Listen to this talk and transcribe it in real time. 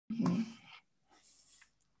Mm-hmm.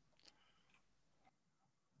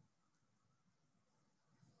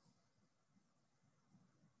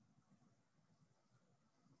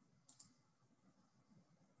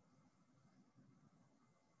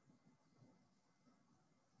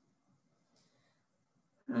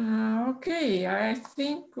 Okay, I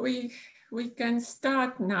think we can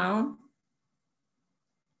start now.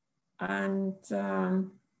 And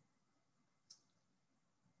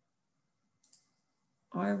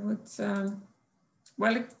I would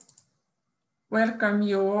welcome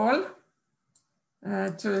you all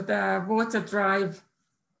to the Waterdrive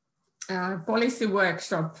policy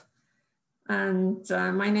workshop. And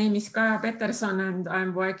my name is Kaja Peterson, and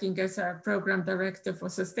I'm working as a program director for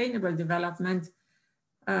sustainable development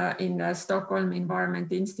in the Stockholm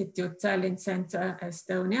Environment Institute Tallinn Center,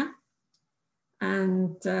 Estonia.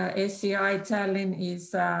 And SEI Tallinn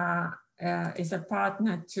is a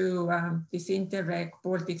partner to this Interreg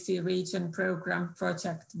Baltic Sea Region Program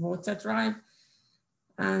project Waterdrive.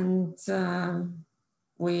 And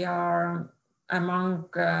we are, among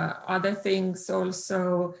other things,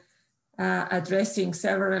 also addressing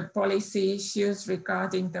several policy issues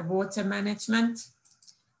regarding the water management,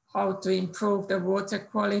 how to improve the water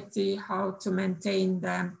quality, how to maintain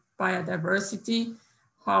the biodiversity,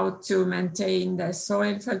 how to maintain the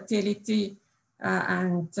soil fertility,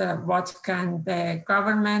 and what can the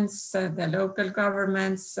governments, the local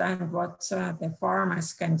governments, and what the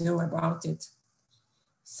farmers can do about it.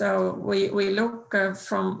 So we look to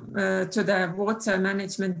the water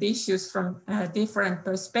management issues from different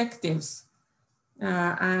perspectives.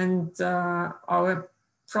 And our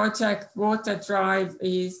project Waterdrive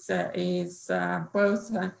is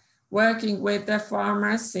both working with the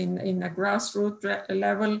farmers in a grassroots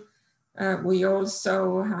level. We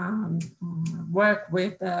also work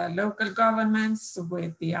with local governments,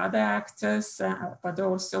 with the other actors, but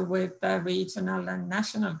also with the regional and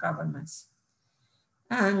national governments.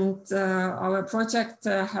 And our project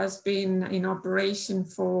has been in operation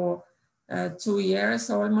for 2 years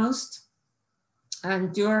almost.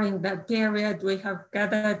 And during that period, we have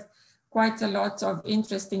gathered quite a lot of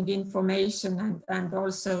interesting information and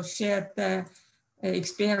also shared the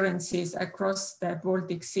experiences across the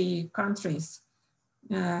Baltic Sea countries.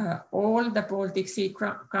 All the Baltic Sea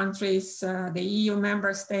countries, the EU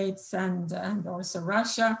member states and also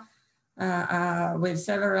Russia, with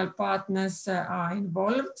several partners are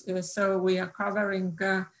involved. So we are covering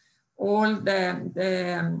all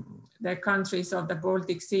the countries of the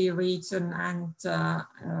Baltic Sea region, and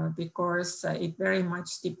because it very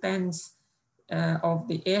much depends of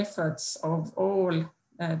the efforts of all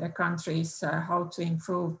the countries how to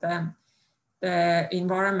improve the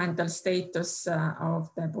environmental status of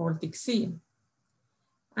the Baltic Sea.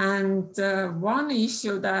 And one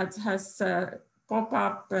issue that has popped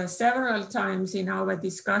up several times in our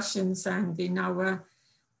discussions and in our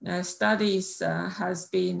studies has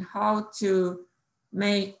been how to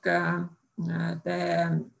make the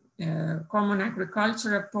common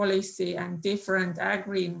agricultural policy and different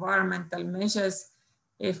agri-environmental measures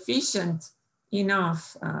efficient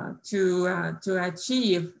enough to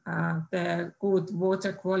achieve the good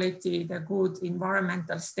water quality, the good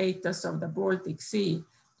environmental status of the Baltic Sea,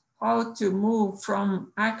 how to move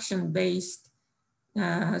from action-based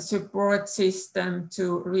support system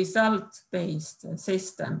to result-based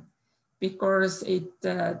system, because it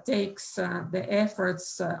takes the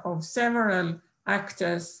efforts of several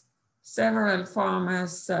actors, several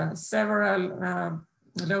farmers, several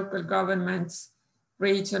local governments,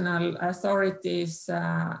 regional authorities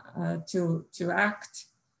to act,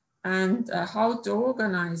 and how to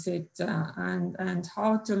organize it and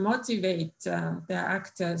how to motivate the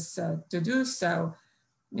actors to do so.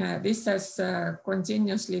 This has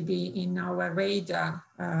continuously been in our radar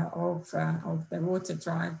of the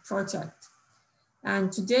Waterdrive project.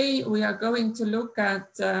 And today we are going to look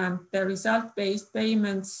at the result-based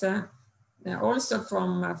payments also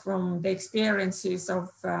from the experiences of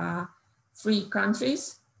 3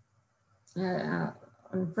 countries.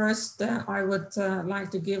 First, I would like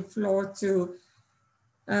to give floor to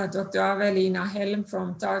Dr. Aveliina Helm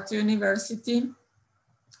from Tartu University.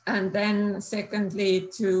 And then secondly,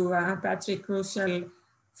 to Patrick Ruschel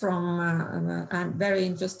from a very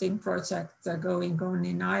interesting project going on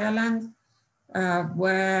in Ireland,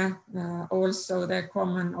 where also the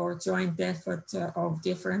common or joint effort of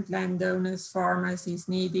different landowners, farmers is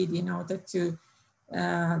needed in order to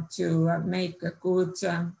make a good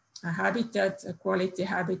habitat, a quality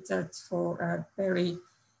habitat for a very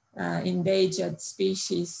endangered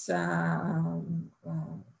species,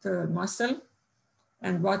 pearl mussel,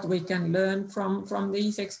 and what we can learn from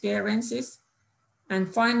these experiences.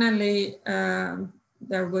 And finally,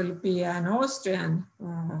 there will be an Austrian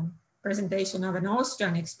presentation of an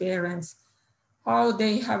Austrian experience, how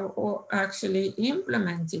they have actually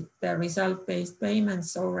implemented the result-based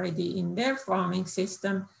payments already in their farming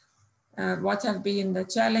system, what have been the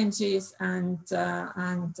challenges and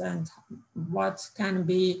what can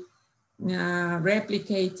be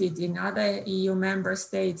replicated in other EU member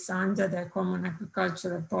states under the common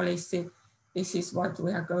agricultural policy. This is what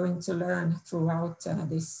we are going to learn throughout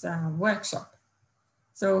this workshop.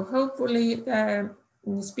 So hopefully the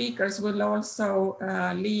speakers will also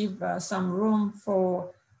leave some room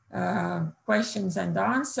for questions and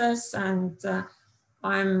answers. And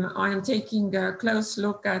I'm taking a close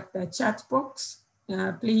look at the chat box.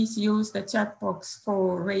 Please use the chat box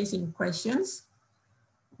for raising questions.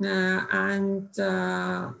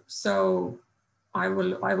 So I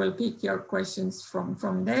will pick your questions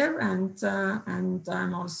from there, and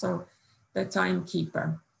I'm also the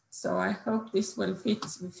timekeeper. So I hope this will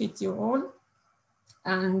fit you all,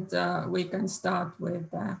 and we can start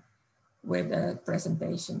with the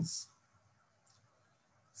presentations.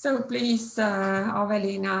 So please,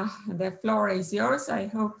 Avelina, the floor is yours. I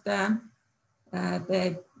hope the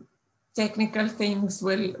technical things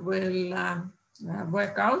will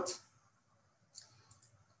work out.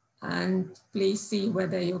 And please see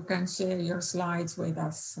whether you can share your slides with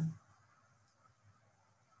us.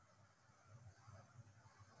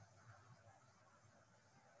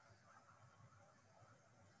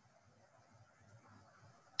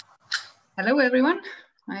 Hello, everyone.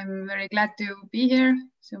 I'm very glad to be here.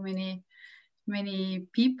 So many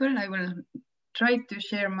people. I will try to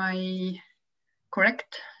share my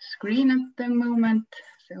correct screen at the moment.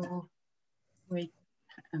 So wait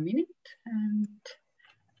a minute. And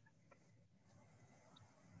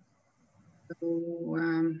so,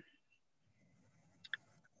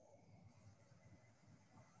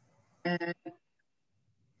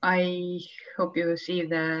 I hope you see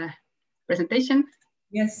the presentation.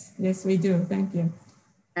 Yes, we do. Thank you.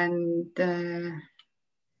 And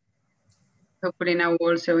hopefully now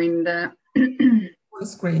also in the full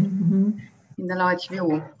screen. Mm-hmm. In the large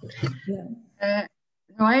view. Yeah.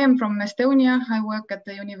 So I am from Estonia. I work at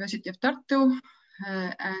the University of Tartu,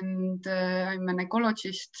 and I'm an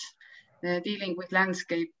ecologist dealing with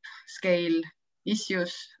landscape scale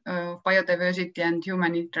issues of biodiversity and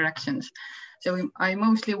human interactions. So I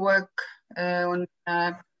mostly work on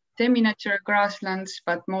semi-natural grasslands,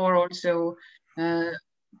 but more also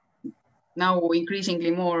now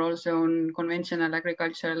increasingly more also on conventional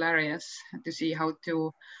agricultural areas to see how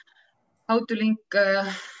to link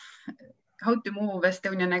how to move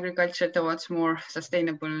Estonian agriculture towards more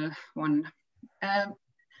sustainable one.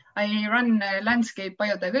 I run a landscape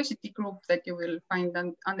biodiversity group that you will find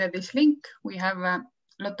under this link. We have a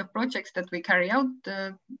lot of projects that we carry out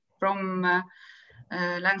from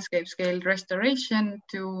landscape scale restoration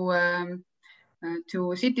to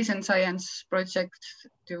citizen science projects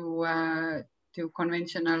to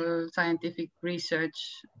conventional scientific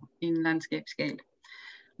research in landscape scale.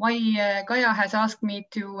 Why Kaja has asked me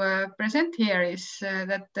to present here is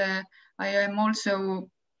that I am also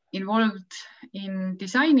involved in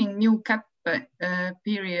designing new CAP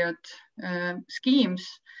period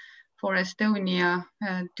schemes for Estonia.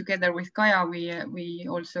 Together with Kaja, we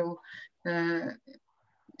also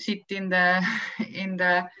sit in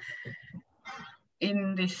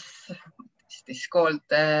this called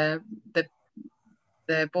the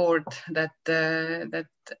board that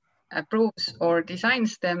approves or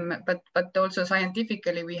designs them, but also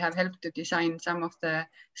scientifically we have helped to design some of the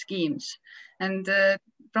schemes. And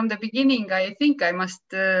from the beginning, I think I must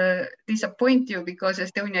disappoint you because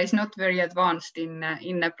Estonia is not very advanced in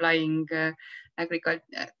applying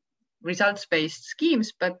results-based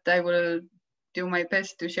schemes, but I will do my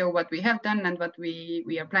best to show what we have done and what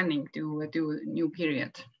we are planning to do new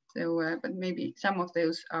period. So, but maybe some of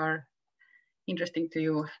those are interesting to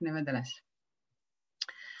you nevertheless.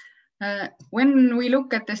 When we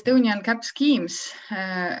look at Estonian CAP schemes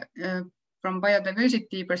from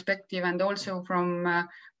biodiversity perspective and also from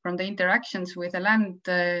the interactions with the land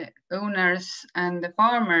owners and the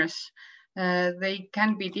farmers, they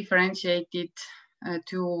can be differentiated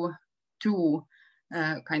to two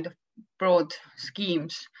kind of broad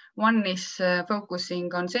schemes. One is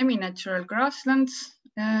focusing on semi-natural grasslands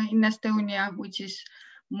in Estonia, which is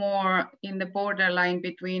more in the borderline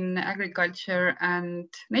between agriculture and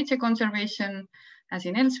nature conservation, as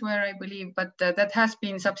in elsewhere, I believe, but that has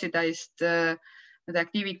been subsidized. The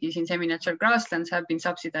activities in semi-natural grasslands have been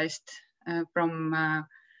subsidized from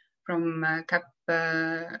CAP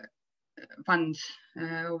funds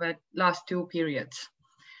over last two periods.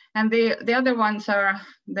 And the other ones are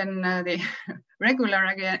then the regular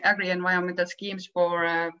agri-environmental schemes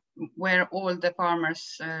for where all the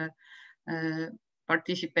farmers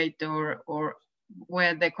participate, or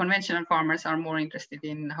where the conventional farmers are more interested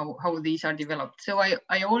in how these are developed. So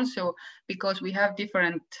I also, because we have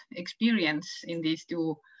different experience in these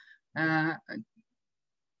two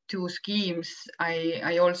schemes,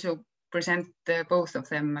 I also present both of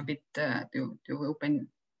them a bit to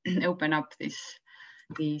open up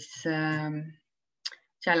these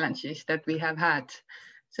challenges that we have had.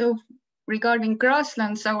 So regarding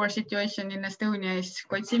grasslands, our situation in Estonia is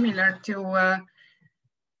quite similar to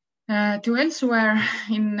elsewhere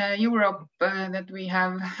in Europe, that we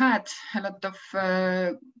have had a lot of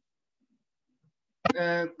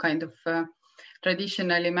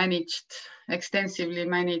traditionally managed, extensively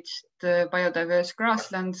managed biodiverse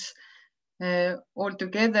grasslands.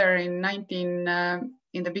 Altogether in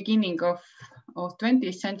the beginning of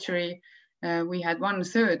 20th century, we had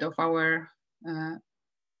 1/3 of our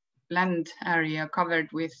land area covered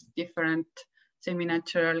with different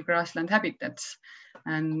semi-natural grassland habitats,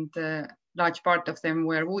 and large part of them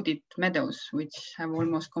were wooded meadows, which have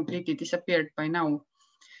almost completely disappeared by now.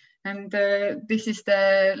 And this is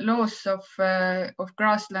the loss of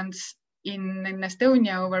grasslands in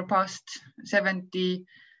Estonia over past 70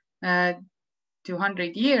 to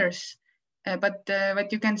 100 years. But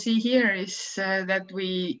what you can see here is that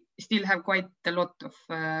we still have quite a lot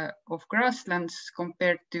of grasslands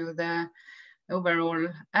compared to the overall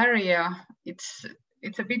area. It's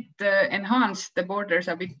a bit enhanced, the borders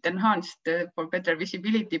are a bit enhanced for better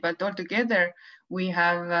visibility, but altogether we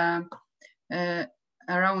have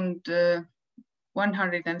around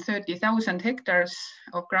 130,000 hectares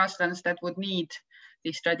of grasslands that would need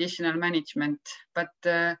this traditional management. But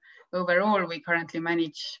overall, we currently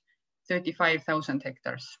manage 35,000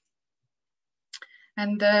 hectares.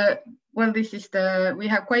 And well, we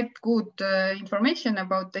have quite good information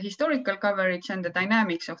about the historical coverage and the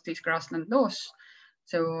dynamics of this grassland loss.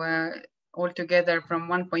 So altogether from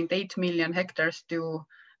 1.8 million hectares to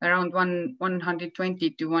around 120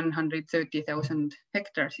 to 130,000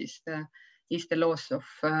 hectares is the loss of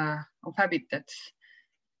habitats,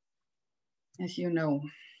 as you know.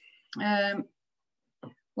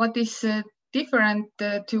 What is different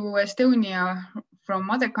to Estonia from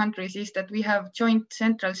other countries is that we have joint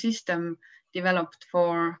central system developed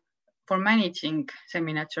for managing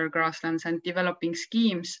semi-natural grasslands and developing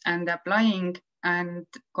schemes and applying and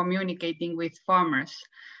communicating with farmers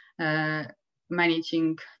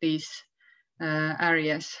managing these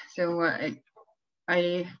areas. So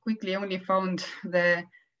I quickly only found the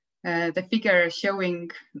figure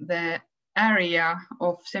showing the area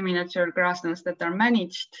of semi-natural grasslands that are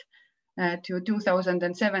managed to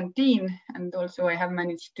 2017, and also I have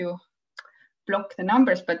managed to block the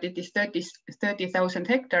numbers, but it is 30,000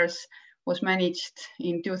 hectares was managed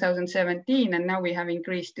in 2017, and now we have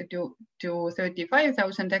increased to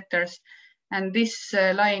 35,000 hectares. And this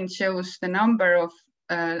line shows the number of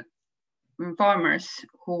farmers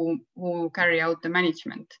who carry out the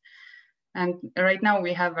management. And right now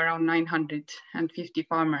we have around 950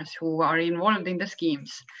 farmers who are involved in the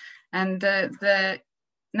schemes. And the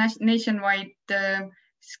nationwide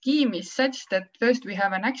scheme is such that first we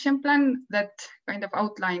have an action plan that kind of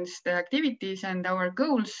outlines the activities and our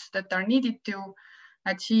goals that are needed to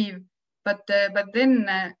achieve. But then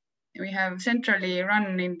we have centrally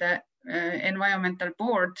run in the environmental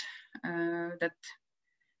board that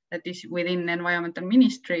is within environmental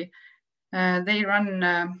ministry. They run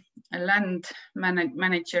a land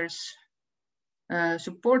managers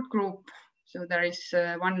support group. So there is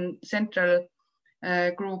one central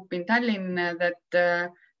group in Tallinn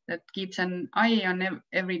that keeps an eye on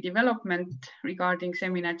every development regarding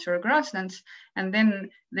semi-natural grasslands. And then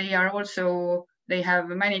they have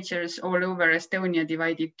managers all over Estonia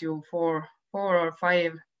divided to four or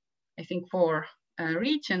five, I think four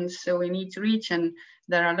regions. So in each region,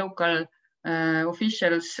 there are local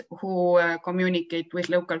officials who communicate with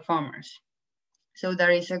local farmers. So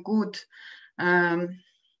there is a good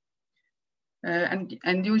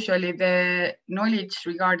and usually the knowledge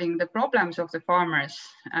regarding the problems of the farmers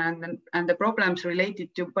and the problems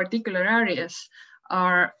related to particular areas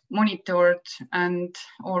are monitored and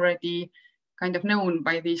already kind of known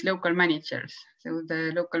by these local managers. So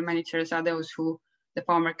the local managers are those who the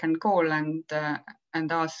farmer can call and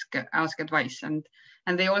ask advice, and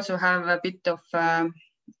they also have a bit of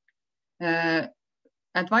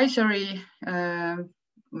advisory.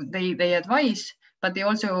 They advise, but they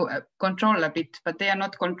also control a bit. But they are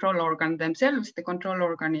not control organ themselves. The control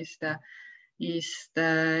organ is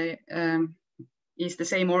the is the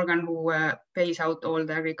same organ who pays out all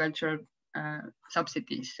the agricultural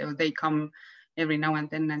subsidies. So they come every now and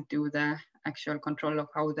then and do the actual control of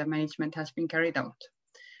how the management has been carried out.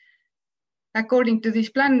 According to this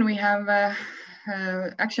plan, we have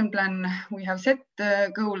action plan. We have set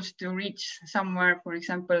goals to reach somewhere. For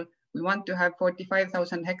example, we want to have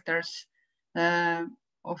 45,000 hectares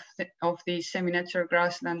of these semi-natural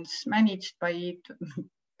grasslands managed by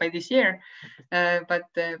this year, but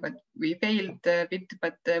we failed a bit.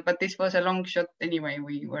 But this was a long shot anyway.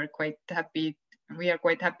 We were quite happy. We are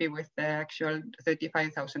quite happy with the actual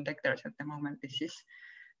 35,000 hectares at the moment.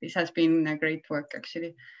 This has been a great work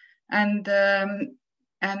actually, and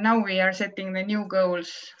now we are setting the new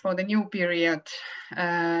goals for the new period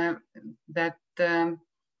that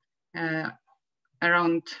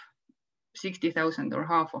around 60,000 or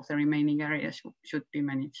half of the remaining areas should be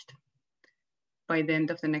managed by the end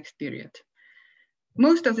of the next period.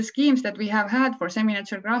 Most of the schemes that we have had for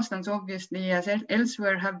semi-natural grasslands, obviously, as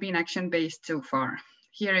elsewhere, have been action-based so far.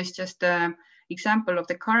 Here is just an example of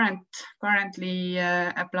the currently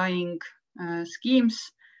applying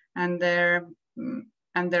schemes and their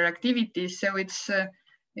activities. So it's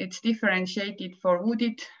differentiated for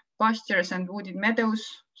wooded pastures and wooded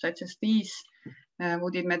meadows, such as these.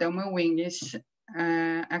 Wooded meadow mowing is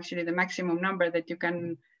actually the maximum number that you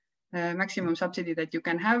can, maximum subsidy that you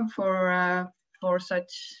can have for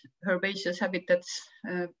such herbaceous habitats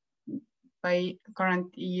by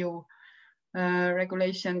current EU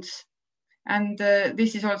regulations. And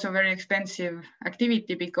this is also a very expensive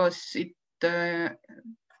activity because it,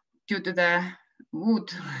 due to the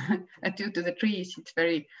wood, due to the trees, it's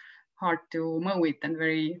very hard to mow it and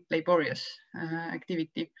very laborious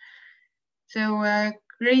activity. So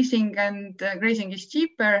grazing is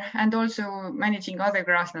cheaper, and also managing other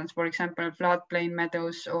grasslands, for example, floodplain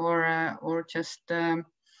meadows or just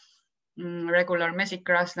regular mesic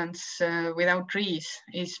grasslands without trees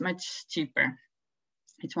is much cheaper.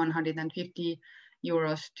 It's 150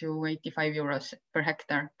 euros to 85 euros per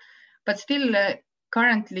hectare. But still,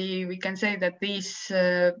 currently, we can say that these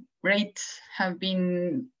rates have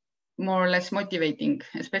been more or less motivating,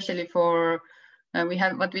 especially for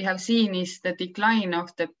what we have seen is the decline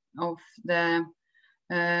of the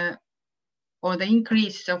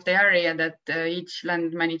increase of the area that each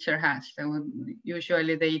land manager has. So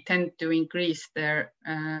usually they tend to increase their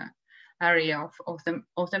area of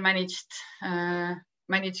the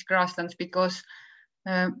managed grasslands because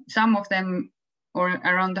some of them, or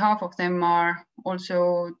around half of them, are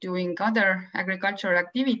also doing other agricultural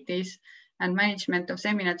activities, and management of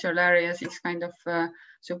semi-natural areas is kind of a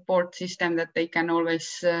support system that they can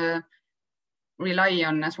always rely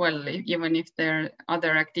on as well, even if their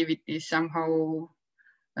other activities somehow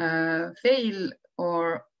fail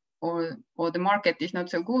or the market is not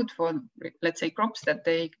so good for, let's say, crops that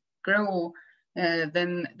they grow,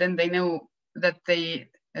 then they know that they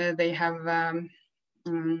have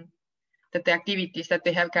that the activities that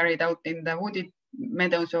they have carried out in the wooded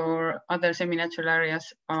meadows or other semi-natural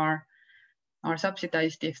areas are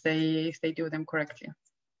subsidized if they do them correctly.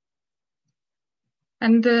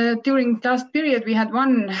 And during last period, we had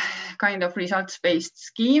one kind of results-based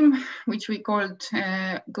scheme, which we called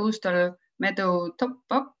Coastal Meadow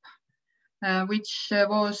Top-Up, which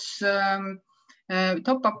was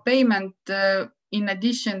top-up payment in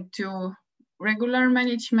addition to regular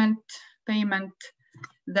management payment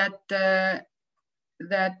that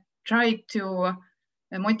tried to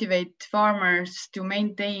motivate farmers to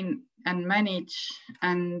maintain and manage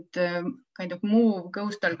and kind of move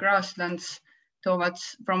coastal grasslands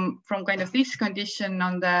towards from kind of this condition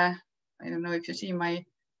on the, I don't know if you see my,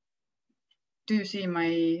 do you see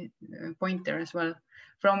my pointer as well?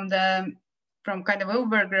 From kind of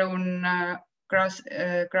overgrown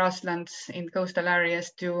grasslands in coastal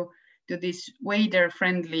areas to these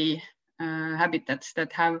wader-friendly habitats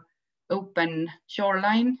that have open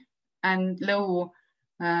shoreline and low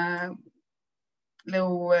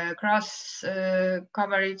grass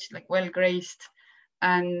coverage, like well grazed,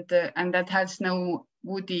 and that has no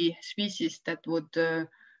woody species that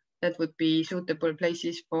would be suitable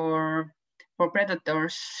places for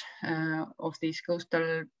predators of these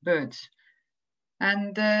coastal birds.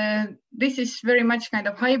 And this is very much kind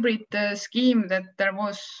of hybrid scheme that there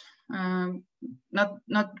was not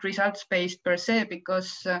results based per se,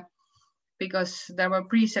 because there were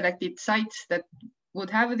pre-selected sites that would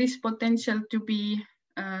have this potential to be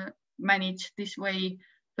managed this way.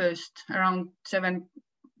 First, around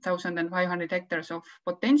 7,500 hectares of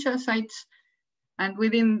potential sites, and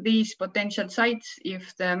within these potential sites,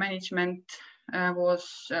 if the management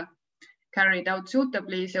was carried out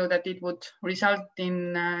suitably, so that it would result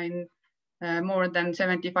in more than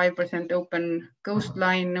 75% open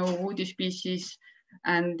coastline, no woody species,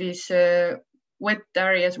 and these wet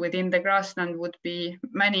areas within the grassland would be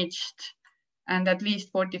managed, and at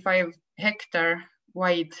least 45 hectare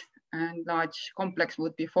wide and large complex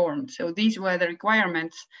would be formed. So these were the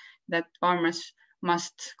requirements that farmers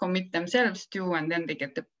must commit themselves to, and then they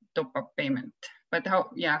get the top-up payment. But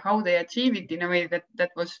how they achieve it in a way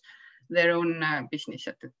that was their own business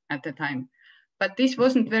at the time. But this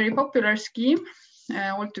wasn't very popular scheme.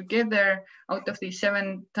 Altogether, out of these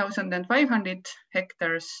 7,500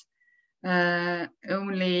 hectares,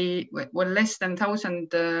 only less than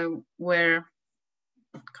 1,000 were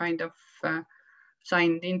kind of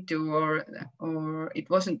signed into, or it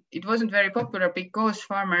wasn't very popular because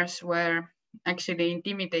farmers were actually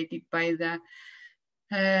intimidated by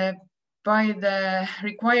the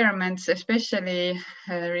requirements, especially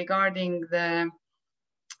regarding the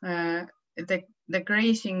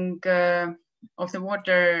grazing of the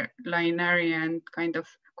waterline area and kind of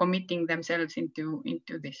committing themselves into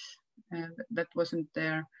this. That wasn't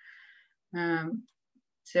there.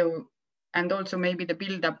 So, and also maybe the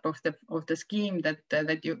build-up of the scheme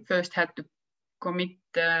that you first had to commit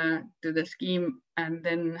to the scheme and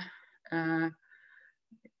then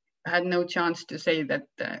had no chance to say that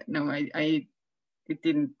no, it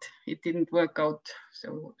didn't work out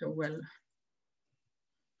so well.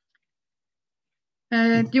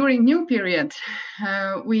 During new period,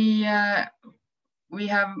 we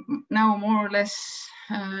have now more or less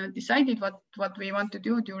decided what we want to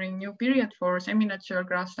do during new period for semi-natural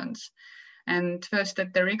grasslands. And first,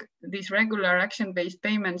 that these regular action-based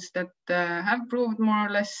payments that have proved more or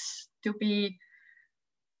less to be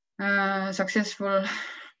successful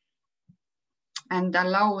and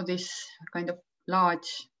allow this kind of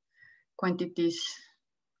large quantities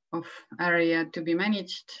of area to be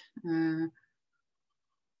managed.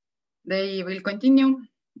 They will continue.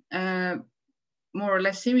 More or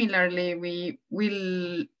less similarly, we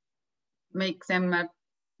will make them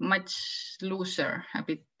much looser a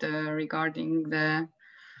bit regarding the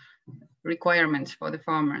requirements for the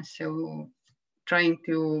farmers. So trying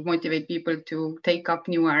to motivate people to take up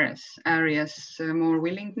new areas more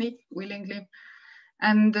willingly.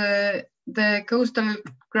 And the coastal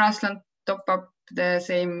grassland top-up, the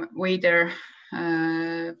same wader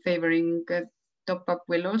favoring top-up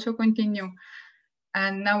will also continue.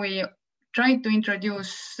 And now we try to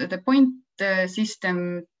introduce the point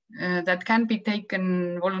system that can be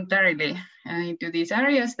taken voluntarily into these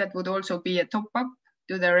areas. That would also be a top-up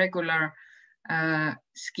to the regular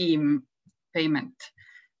scheme payment.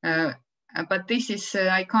 But this is,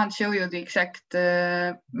 I can't show you the exact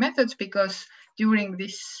methods because during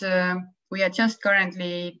this, we are just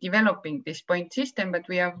currently developing this point system, but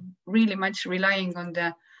we are really much relying on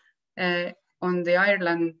the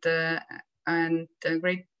Ireland and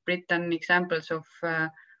Great Britain examples of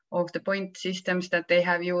the point systems that they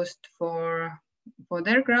have used for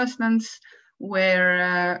their grasslands,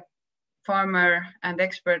 where farmer and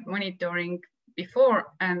expert monitoring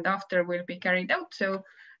before and after will be carried out. So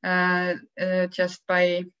just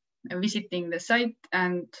by visiting the site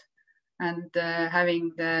and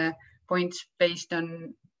having the points based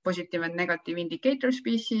on positive and negative indicator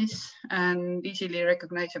species and easily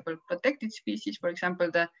recognizable protected species, for example,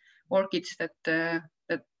 the orchids that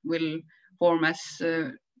will form as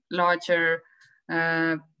larger,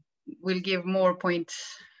 will give more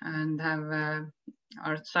points and have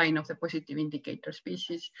our sign of the positive indicator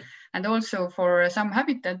species. And also for some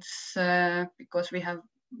habitats, because we have a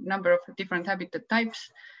number of different habitat types,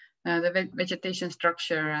 the vegetation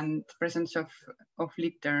structure and presence of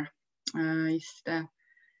litter are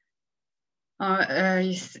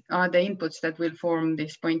the inputs that will form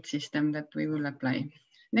this point system that we will apply.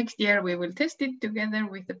 Next year, we will test it together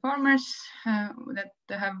with the farmers that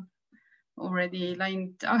have already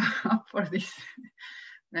lined up for this.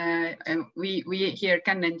 And we here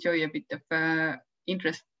can enjoy a bit of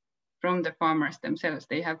interest from the farmers themselves.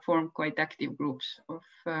 They have formed quite active groups of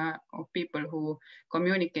people who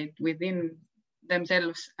communicate within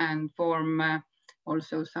themselves and form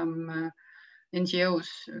also some NGOs.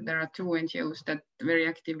 There are 2 NGOs that very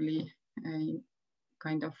actively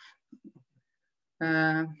kind of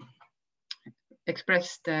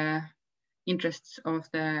express the interests of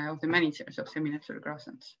the managers of semi-natural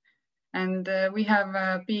grasslands. And we have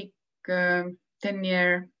a big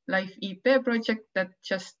 10-year life EP project that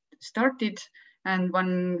just started. And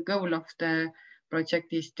one goal of the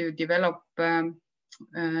project is to develop not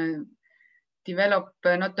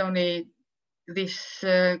only this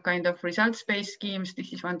kind of results-based schemes,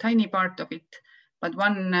 this is one tiny part of it, but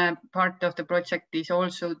one part of the project is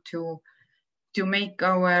also to to make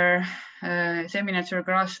our semi-natural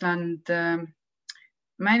grassland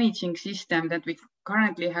managing system that we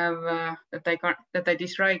currently have, that I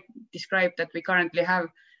described that we currently have,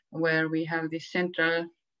 where we have this central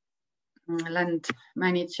land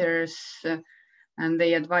managers and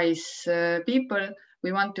they advise people.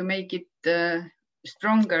 We want to make it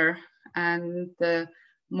stronger and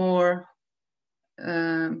more,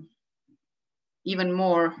 even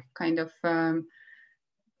more kind of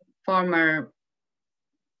farmer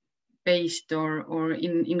based or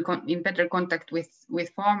in better contact with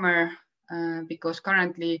farmer, because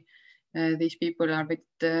currently these people are a bit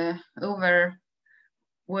overworked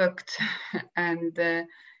and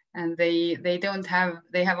they don't have,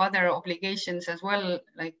 they have other obligations as well,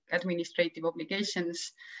 like administrative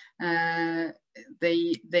obligations.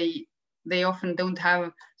 They often don't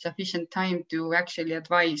have sufficient time to actually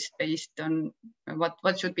advise based on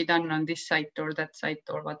what should be done on this site or that site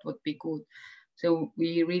or what would be good. So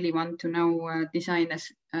we really want to now design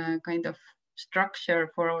a kind of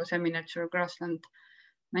structure for our semi-natural grassland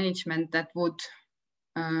management that would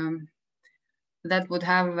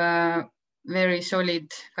have a very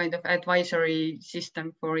solid kind of advisory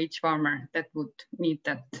system for each farmer that would need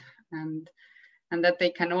that, and that they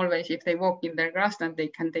can always, if they walk in their grassland, they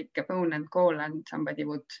can take a phone and call, and somebody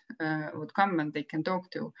would come and they can talk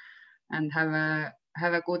to and have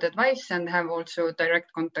a good advice, and have also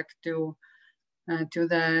direct contact to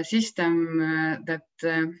the system,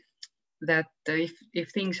 that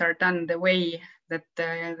if things are done the way that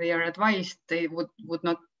they are advised, they would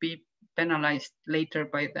not be penalized later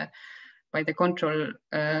by the control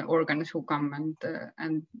organs who come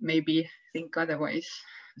and maybe think otherwise.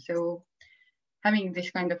 So having this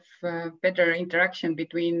kind of better interaction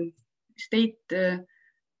between state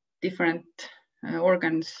different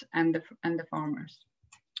organs and the farmers.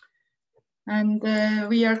 And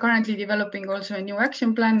we are currently developing also a new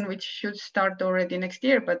action plan, which should start already next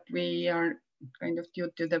year, but we are kind of, due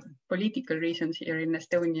to the political reasons here in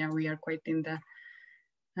Estonia, we are quite in the,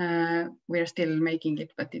 we are still making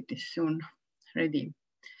it, but it is soon ready.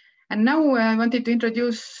 And now I wanted to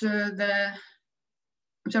introduce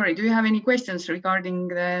sorry, do you have any questions regarding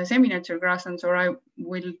the semi-natural grasslands, or I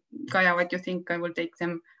will, Kaja, what you think, I will take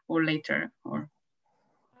them all later, or?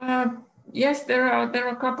 Yes, there are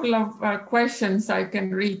a couple of questions I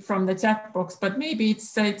can read from the chat box, but maybe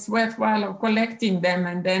it's worthwhile of collecting them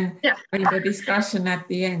and then have the discussion at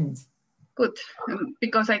the end. Good,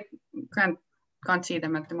 because I can't see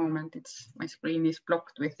them at the moment. My screen is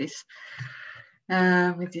blocked with this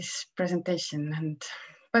presentation.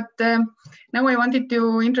 But now I wanted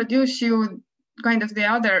to introduce you kind of the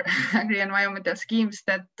other agri-environmental schemes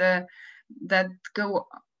that go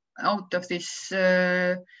out of this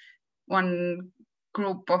one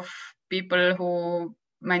group of people who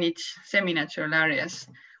manage semi-natural areas.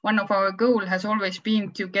 One of our goals has always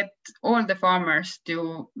been to get all the farmers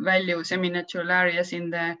to value semi-natural areas in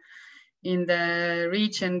the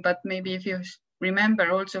region, but maybe if you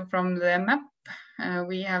remember also from the map,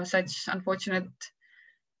 we have such unfortunate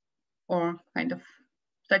or kind of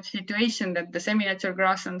such situation that the semi-natural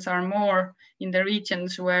grasslands are more in the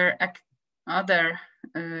regions where other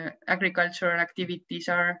agricultural activities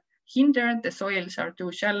are hindered, the soils are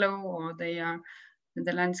too shallow, or the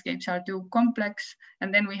landscapes are too complex.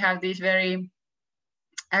 And then we have these very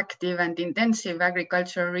active and intensive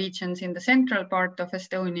agricultural regions in the central part of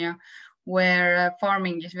Estonia, where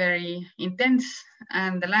farming is very intense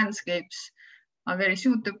and the landscapes are very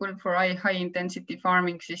suitable for high intensity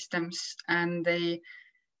farming systems, and the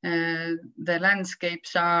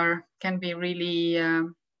landscapes can be really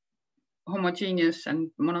homogeneous and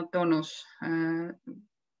monotonous.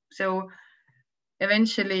 So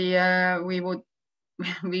eventually we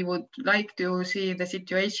would like to see the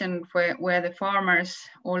situation where the farmers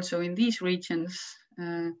also in these regions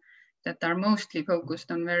that are mostly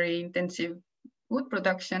focused on very intensive wood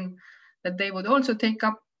production, that they would also take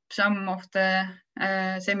up some of the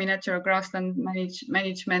semi-natural grassland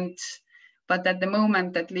management, but at the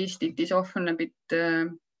moment at least it is often a bit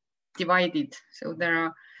divided. So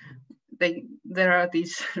there are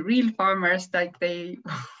these real farmers, like they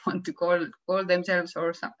want to call themselves,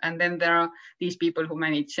 and then there are these people who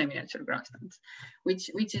manage semi-natural grasslands, which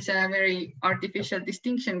is a very artificial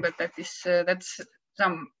distinction, but that's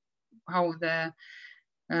somehow the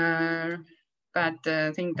bad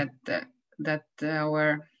thing that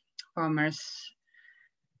our farmers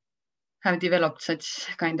have developed such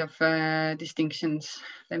kind of distinctions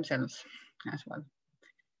themselves as well.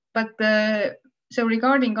 But so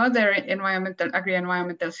regarding other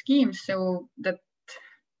agri-environmental schemes, so that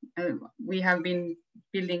we have been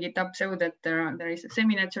building it up so that there is a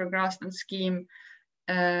semi-natural grassland scheme,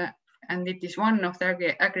 and it is one of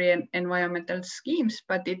the agri-environmental schemes,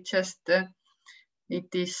 but it is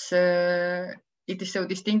so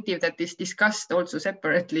distinctive that it's discussed also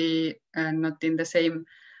separately and not in the same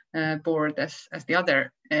board as the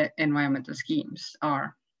other environmental schemes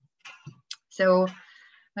are. So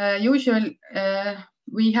usually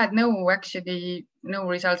we had no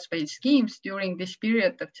results-based schemes during this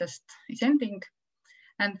period that just is ending.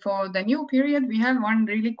 And for the new period, we have one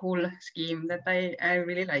really cool scheme that I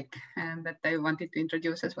really like and that I wanted to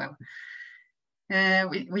introduce as well,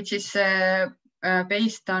 which is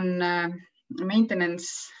based on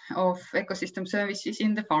maintenance of ecosystem services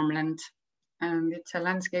in the farmland. And it's a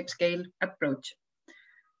landscape scale approach.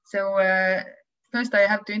 So first I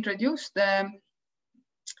have to introduce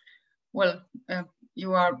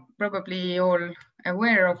you are probably all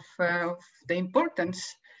aware of the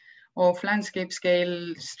importance of landscape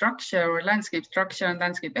scale structure or landscape structure and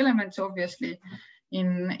landscape elements, obviously,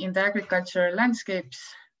 in the agricultural landscapes,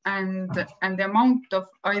 and the amount of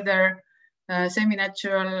either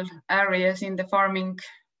semi-natural areas in the farming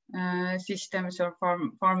systems or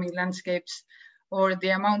farming landscapes, or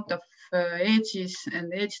the amount of edges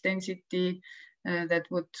and edge density that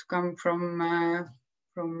would come from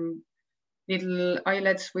little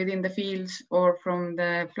islets within the fields, or from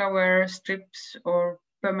the flower strips or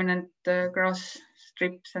permanent grass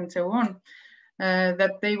strips and so on,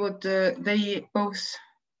 that they both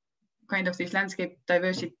kind of this landscape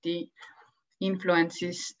diversity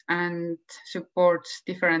influences and supports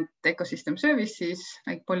different ecosystem services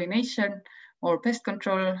like pollination or pest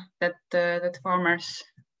control that farmers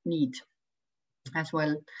need as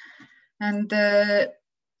well. And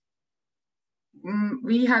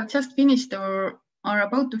we have just finished or are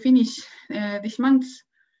about to finish this month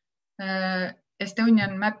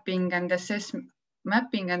Estonian mapping and assessment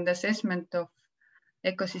of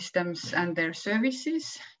ecosystems and their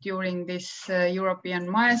services during this European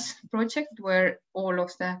MAES project, where all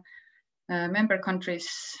of the member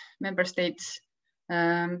states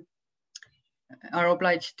are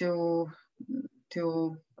obliged to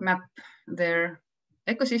map their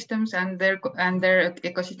ecosystems and their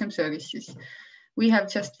ecosystem services. We have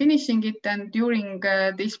just finishing it, and during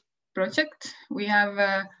this project we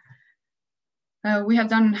have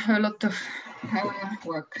done a lot of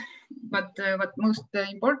work. But most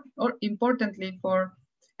importantly for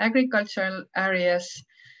agricultural areas,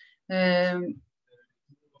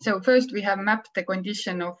 so first we have mapped the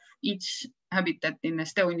condition of each habitat in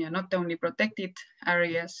Estonia, not only protected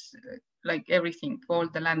areas, like everything, all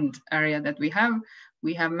the land area that we have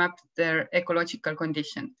mapped their ecological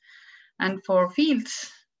condition. And for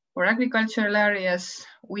fields, for agricultural areas,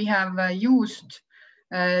 we have used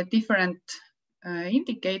different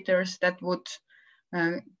indicators that would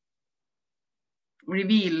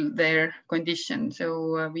reveal their condition.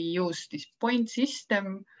 So we use this point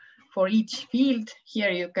system for each field.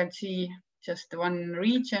 Here you can see just one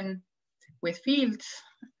region with fields,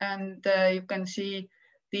 and you can see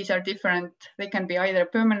these are different. They can be either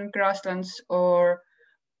permanent grasslands or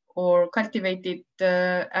cultivated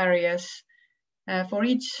areas. For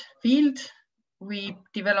each field, we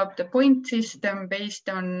developed a point system based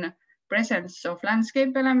on presence of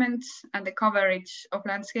landscape elements and the coverage of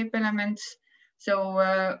landscape elements.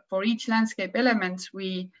 So for each landscape element,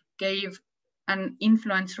 we gave an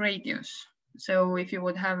influence radius. So if you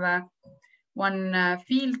would have one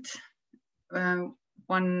field,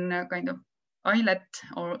 one kind of islet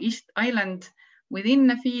or island within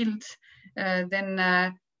a field,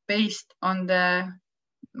 then based on the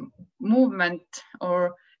movement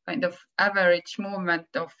or kind of average movement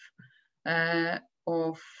of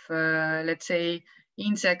let's say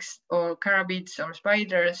insects or carabids or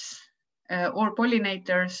spiders or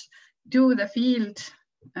pollinators to the field,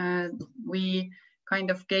 we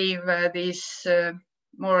kind of gave these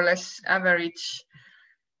more or less average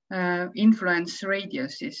influence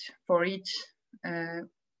radiuses for each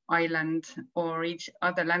island or each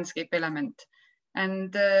other landscape element.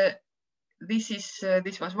 And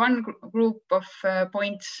this was one group of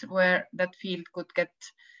points where that field could get,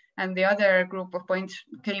 and the other group of points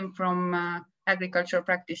came from agricultural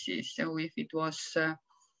practices. So if it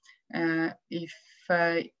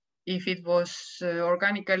was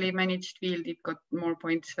organically managed field, it got more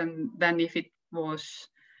points than if it was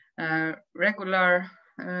regular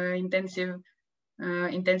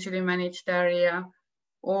intensively managed area,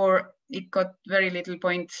 or it got very little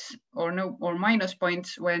points or minus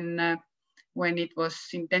points when it was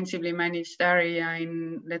intensively managed area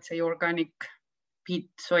in, let's say, organic peat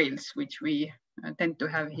soils, which we tend to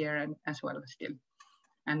have here as well still,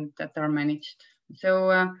 and that are managed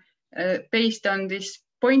So based on this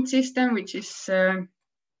point system,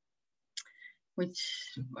 which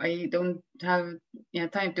I don't have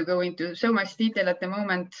time to go into so much detail at the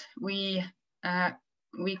moment, we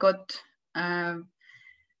got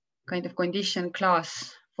kind of condition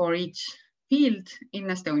class for each field in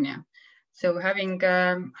Estonia. So having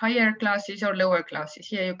higher classes or lower classes.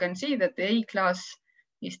 Here you can see that the A class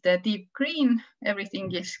is the deep green.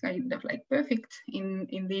 Everything is kind of like perfect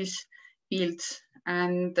in these fields,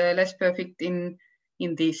 and less perfect in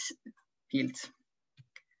these fields.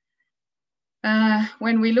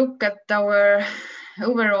 When we look at our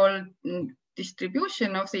overall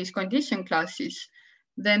distribution of these condition classes,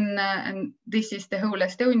 then and this is the whole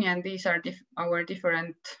Estonia, and these are our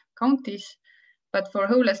different counties. But for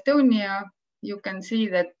whole Estonia, you can see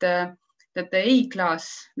that the A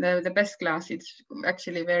class, the best class, it's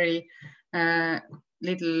actually very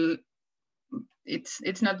little.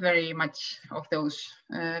 It's not very much of those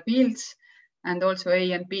fields, and also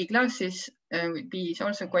A and B classes. B is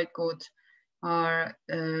also quite good. Are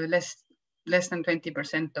less than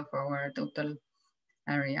 20% of our total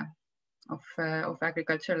area of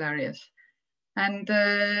agricultural areas. And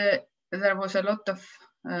there was a lot of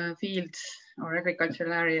fields or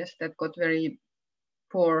agricultural areas that got very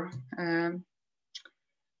poor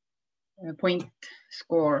point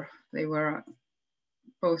score. They were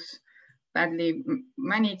both badly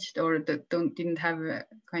managed or didn't have a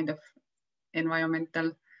kind of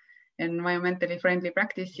environmentally friendly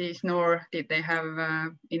practices, nor did they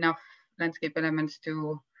have enough landscape elements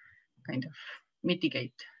to kind of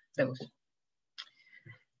mitigate those.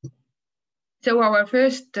 So our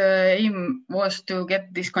first aim was to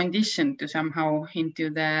get this condition to somehow into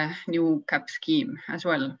the new CAP scheme as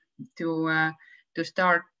well, to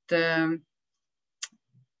start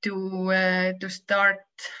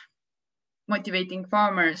motivating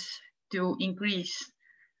farmers to increase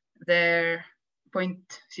their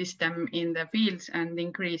point system in the fields and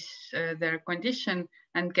increase their condition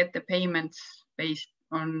and get the payments based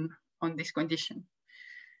on this condition.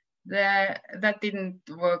 That didn't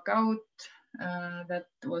work out.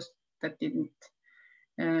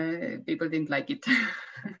 People didn't like it.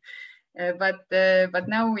 But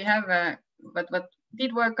now we have but what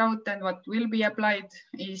did work out and what will be applied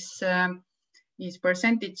is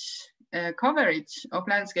percentage coverage of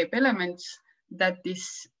landscape elements that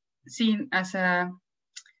is seen as a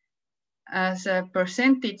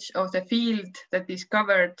percentage of the field that is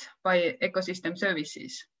covered by ecosystem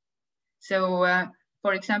services. So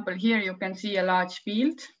for example, here you can see a large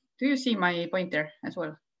field. Do you see my pointer as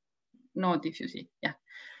well? Nod if you see, yeah.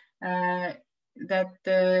 That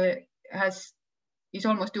is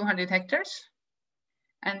almost 200 hectares.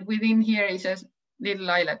 And within here is a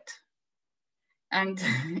little islet. And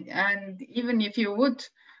even if you would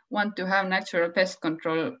want to have natural pest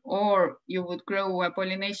control, or you would grow a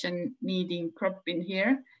pollination needing crop in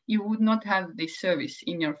here, you would not have this service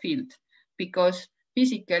in your field, because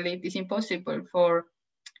physically it is impossible for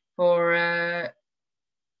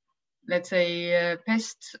let's say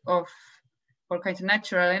pests or kinds of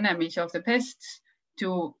natural enemies of the pests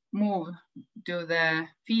to move to the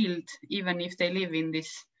field, even if they live in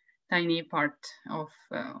this tiny part of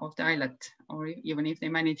the islet, or even if they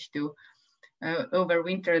manage to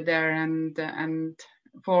overwinter there and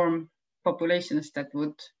form populations that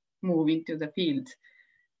would move into the field.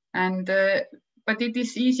 And but it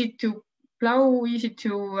is easy to plow, easy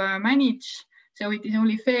to manage. So it is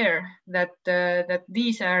only fair that that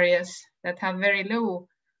these areas that have very low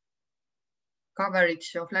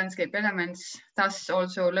coverage of landscape elements, thus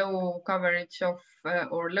also low coverage of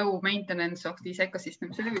or low maintenance of these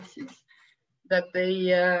ecosystem services, that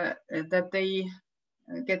they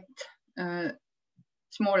get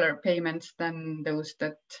smaller payments than those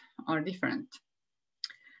that are different.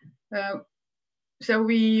 So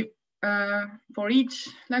we, for each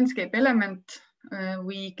landscape element,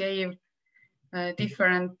 we gave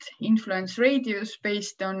different influence radius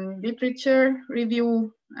based on literature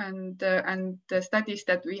review and the studies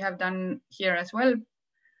that we have done here as well,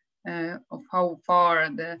 of how far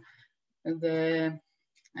the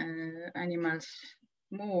animals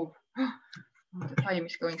move. The time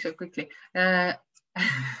is going so quickly, and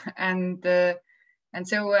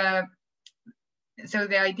so so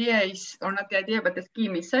the idea is, or not the idea, but the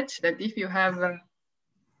scheme is such that if you have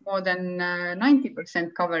more than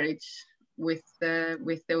 90% coverage with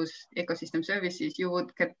those ecosystem services, you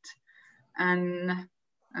would get an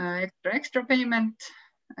extra payment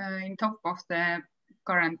in top of the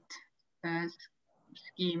current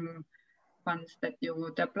scheme funds that you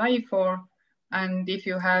would apply for. And if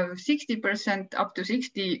you have 60%, up to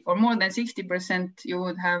 60 or more than 60%, you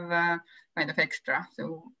would have kind of extra.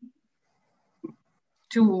 So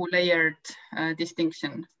two-layered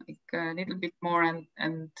distinction, like a little bit more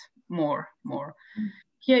and more.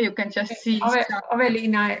 Here you can just see.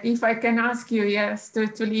 Avelina, if I can ask you, yes, to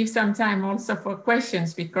leave some time also for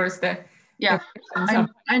questions, because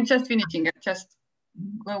I'm just finishing it, just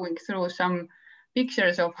going through some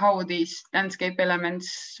pictures of how these landscape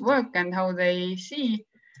elements work and how they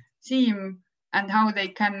seem and how they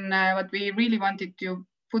can, what we really wanted to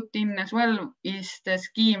put in as well is the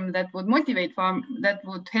scheme that would motivate that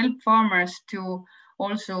would help farmers to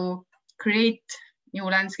also create new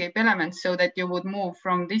landscape elements, so that you would move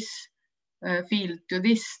from this field to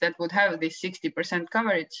this that would have this 60%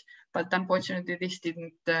 coverage. But unfortunately, this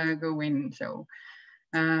didn't go in. So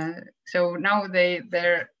now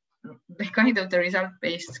the kind of the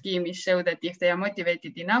result-based scheme is so that if they are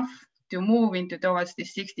motivated enough to move into towards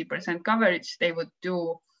this 60% coverage, they would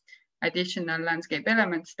do additional landscape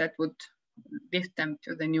elements that would lift them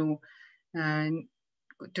to the new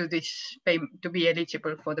to this to be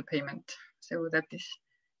eligible for the payment. So that is,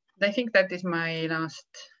 I think that is my last.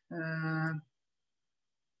 That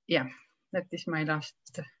is my last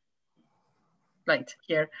slide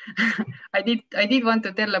here. I did want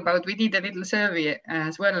to tell about, we did a little survey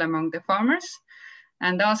as well among the farmers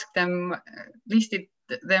and asked them, listed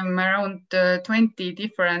them around 20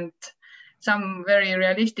 different, some very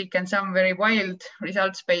realistic and some very wild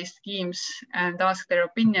results-based schemes, and asked their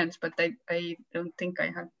opinions, but I don't think I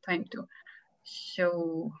have time to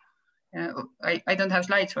show. I don't have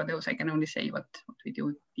slides for those. I can only say what we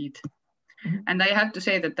did. Mm-hmm. And I have to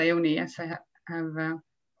say that I only, yes, I have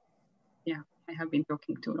been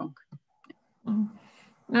talking too long. Mm-hmm.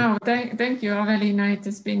 No, thank you, Avelina. It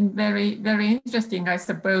has been very, very interesting, I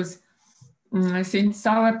suppose, since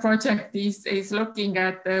our project is looking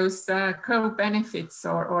at those co-benefits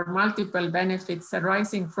or multiple benefits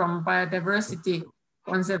arising from biodiversity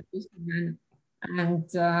conservation and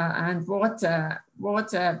water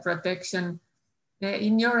protection.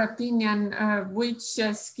 In your opinion, which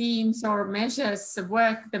schemes or measures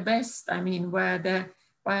work the best? I mean, where the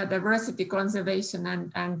biodiversity conservation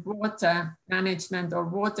and water management or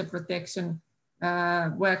water protection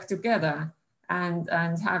work together and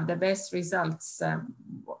have the best results?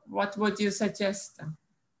 What would you suggest?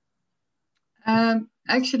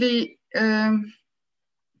 Actually,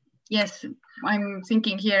 yes, I'm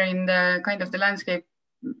thinking here in the kind of the landscape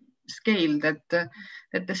scale that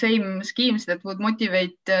the same schemes that would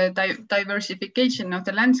motivate diversification of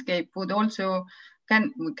the landscape would also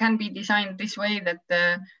can be designed this way, that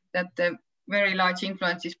the very large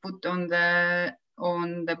influence is put on the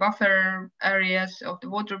buffer areas of the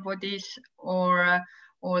water bodies, or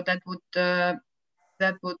that would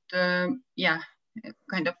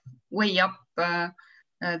kind of weigh up the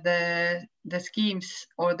schemes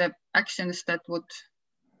or the actions that would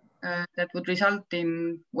result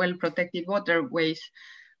in well-protected waterways.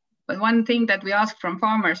 But one thing that we asked from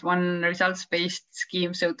farmers, one results-based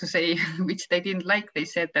scheme, so to say, which they didn't like, they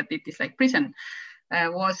said that it is like prison,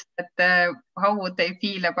 was that how would they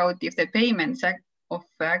feel about if the payments of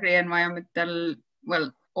agri-environmental,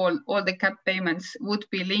 well, all the CAP payments would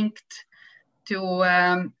be linked to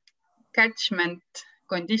catchment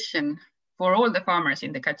condition for all the farmers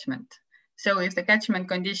in the catchment. So if the catchment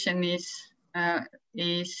condition is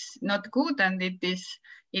not good and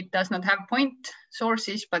it does not have point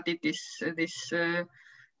sources, but it is this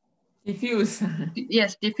diffuse.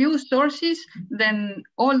 Yes, diffuse sources, then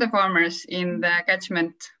all the farmers in the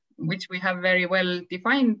catchment, which we have very well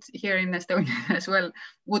defined here in Estonia as well,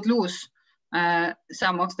 would lose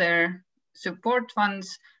some of their support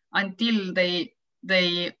funds until they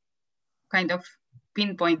kind of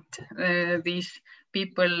pinpoint these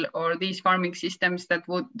people or these farming systems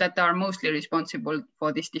that are mostly responsible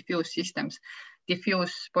for these diffuse systems,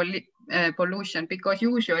 diffuse pollution, because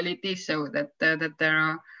usually it is so that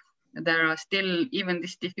there are still, even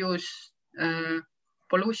this diffuse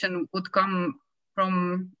pollution would come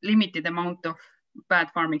from limited amount of bad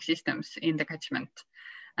farming systems in the catchment.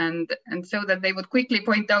 And so that they would quickly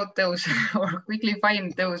point out those or quickly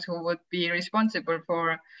find those who would be responsible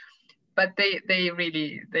for, but they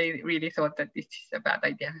really thought that this is a bad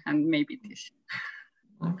idea, and maybe it is.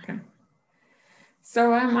 Okay.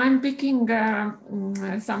 So I'm picking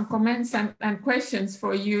some comments and questions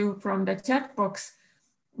for you from the chat box.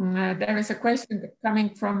 There is a question coming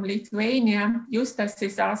from Lithuania. Justas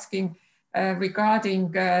is asking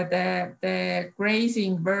regarding the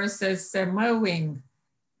grazing versus mowing.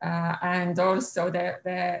 And also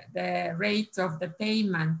the rate of the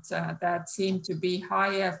payment that seem to be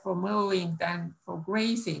higher for mowing than for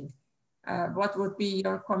grazing. What would be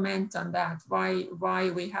your comment on that? Why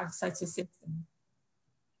we have such a system?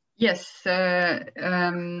 Yes,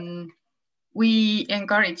 we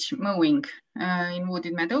encourage mowing in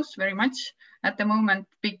wooded meadows very much at the moment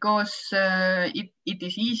because it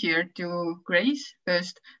is easier to graze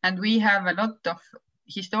first, and we have a lot of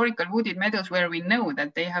historical wooded meadows where we know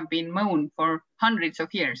that they have been mown for hundreds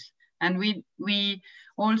of years, and we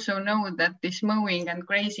also know that this mowing and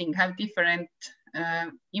grazing have different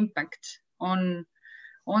impacts on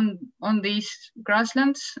these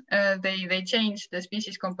grasslands. They change the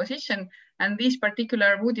species composition, and these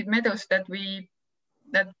particular wooded meadows that we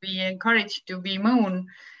encourage to be mown,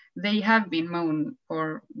 they have been mown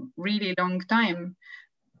for really long time,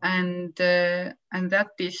 and that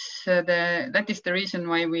is the reason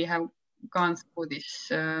why we have gone through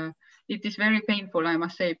this. It is very painful, I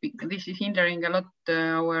must say. This is hindering a lot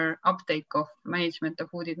our uptake of management of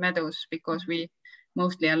wooded meadows, because we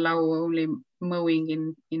mostly allow only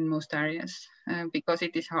mowing in most areas because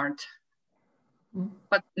it is hard.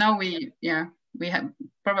 But now we have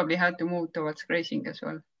probably had to move towards grazing as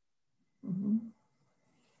well.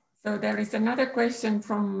 So there is another question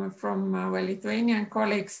from our Lithuanian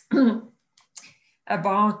colleagues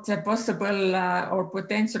about a possible or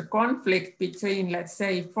potential conflict between, let's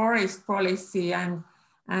say, forest policy and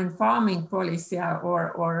farming policy,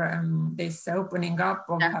 or this opening up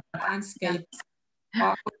of landscapes.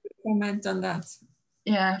 How would you comment on that?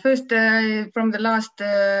 Yeah, first from the last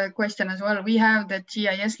question as well, we have the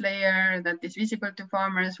GIS layer that is visible to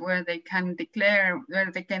farmers, where they can declare,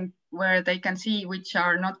 where they can see which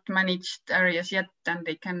are not managed areas yet, and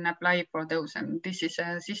they can apply for those. And this is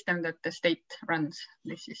a system that the state runs.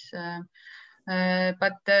 This is,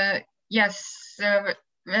 yes,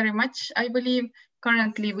 very much. I believe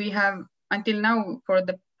currently we have, until now, for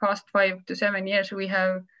the past 5 to 7 years, we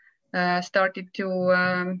have started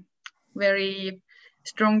to very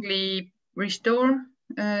strongly restore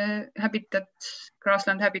habitats,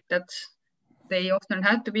 grassland habitats. They often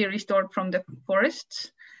had to be restored from the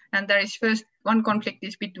forests. And there is first one conflict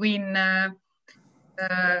is between kind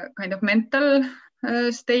of mental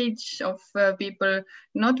stage of people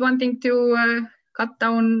not wanting to cut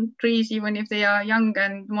down trees, even if they are young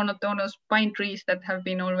and monotonous pine trees that have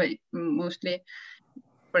been always mostly,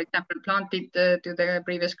 for example, planted to the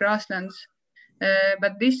previous grasslands.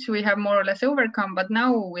 But this we have more or less overcome. But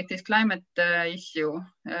now with this climate issue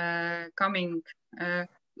coming,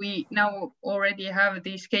 we now already have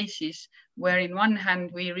these cases where in one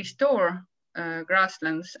hand we restore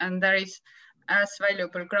grasslands, and there is as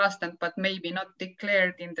valuable grassland, but maybe not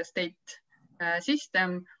declared in the state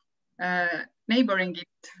system, neighboring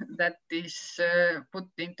it, that is put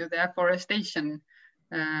into the afforestation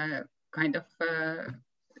kind of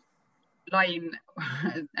line.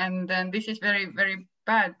 And then this is very, very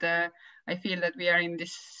bad. I feel that we are in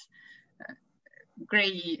this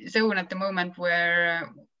gray zone at the moment where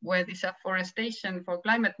this afforestation for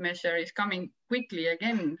climate measure is coming quickly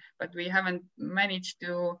again, but we haven't managed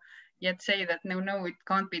to yet say that no, it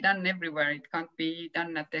can't be done everywhere. It can't be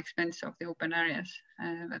done at the expense of the open areas.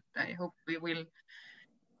 But I hope we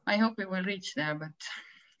will reach there. But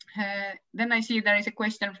then I see there is a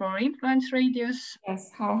question for influence radius.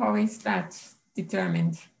 Yes, how is that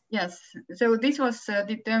determined? Yes, so this was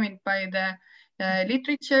determined by the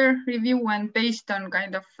literature review and based on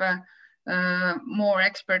kind of more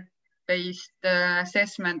expert-based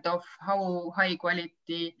assessment of how high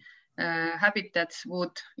quality habitats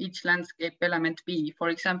would each landscape element be. For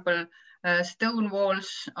example, stone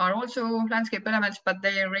walls are also landscape elements, but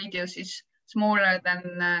their radius is smaller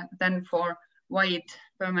than for wide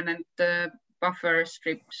permanent buffer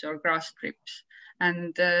strips or grass strips.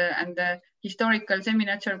 And the historical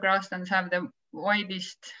semi-natural grasslands have the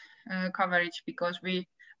widest coverage because we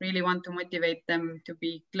really want to motivate them to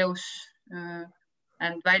be close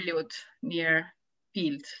and valued near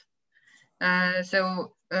fields.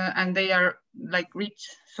 And they are like rich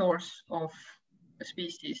source of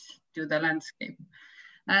species to the landscape.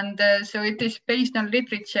 And so it is based on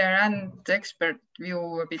literature and expert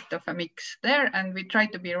view, a bit of a mix there. And we try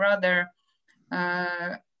to be rather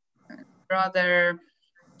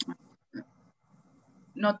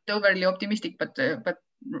not overly optimistic, but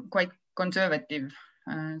quite conservative.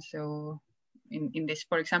 So in this,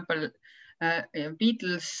 for example,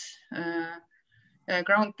 beetles,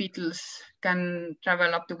 ground beetles can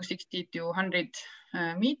travel up to 60 to 100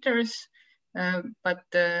 meters, but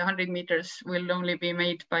 100 meters will only be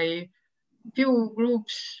made by few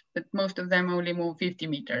groups, but most of them only move 50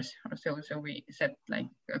 meters or so. So we set like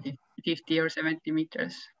 50 or 70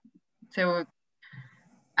 meters. So,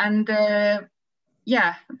 and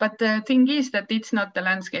Yeah, but the thing is that it's not the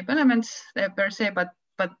landscape elements per se, but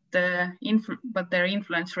their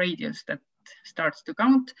influence radius that starts to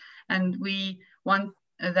count, and we want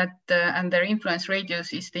that, and their influence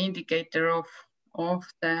radius is the indicator of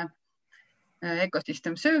the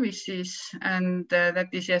ecosystem services, and that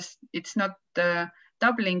is just, it's not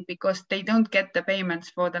doubling because they don't get the payments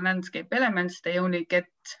for the landscape elements. They only get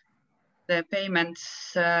the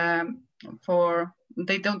payments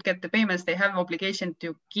they don't get the payments. They have obligation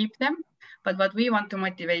to keep them. But what we want to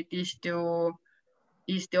motivate is the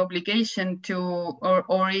obligation to,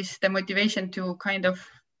 or is the motivation to kind of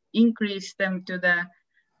increase them to the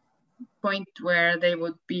point where they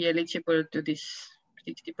would be eligible to this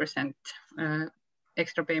 60%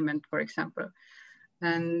 extra payment, for example.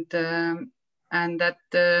 And that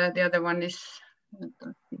the other one is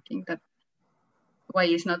thinking that why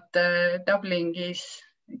is not doubling is,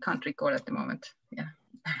 I can't recall at the moment. Yeah.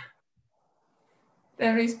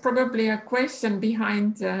 There is probably a question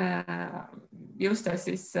behind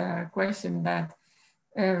Justas's question that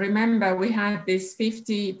remember we had this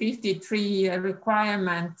 53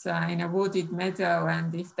 requirement in a wooded meadow,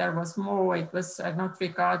 and if there was more, it was not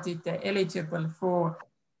regarded eligible for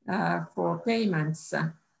payments.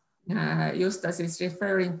 Justas is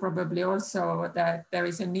referring probably also that there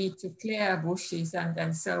is a need to clear bushes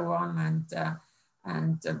and so on,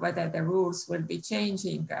 and whether the rules will be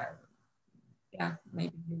changing. Yeah,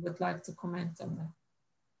 maybe you would like to comment on that.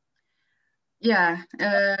 Yeah,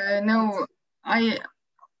 no,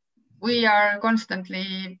 we are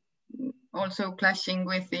constantly also clashing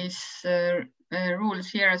with these rules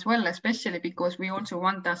here as well, especially because we also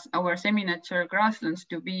want our semi-natural grasslands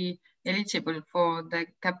to be eligible for the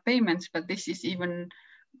cap payments, but this is even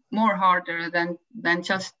more harder than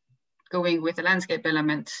just going with the landscape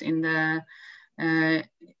elements in the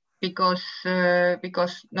because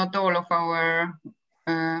not all of our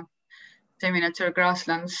semi-natural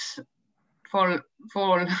grasslands fall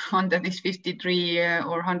under this 53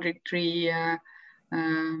 or 103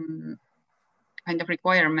 kind of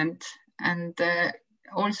requirement. And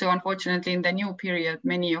also, unfortunately, in the new period,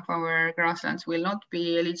 many of our grasslands will not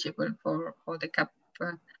be eligible for the cap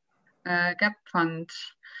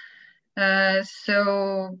funds.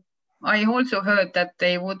 So I also heard that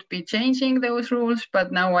they would be changing those rules,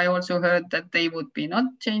 but now I also heard that they would be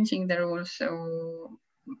not changing the rules. So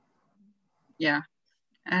yeah,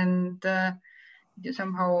 and you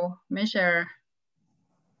somehow measure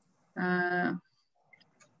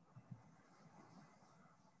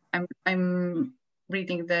I'm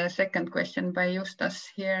reading the second question by Justas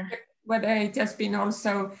here. Whether it has been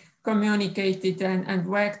also communicated and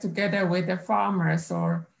worked together with the farmers,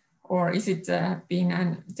 or is it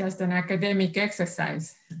been just an academic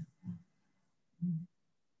exercise?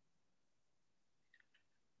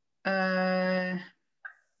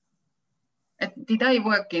 Did I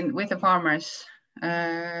work with the farmers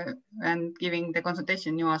and giving the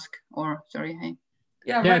consultation, you ask, or sorry? Hey.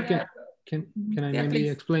 Yeah, can I maybe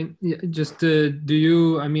explain? Yeah, just do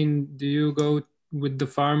you go with the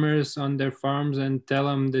farmers on their farms and tell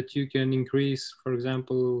them that you can increase, for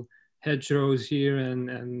example, hedgerows here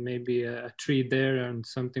and maybe a tree there and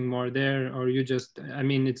something more there, or you just,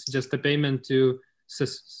 it's just a payment to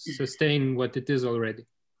sustain what it is already?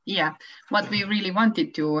 Yeah, what we really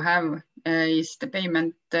wanted to have is the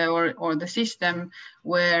payment or the system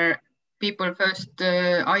where people first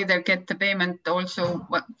either get the payment also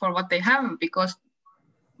for what they have, because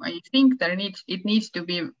I think it needs to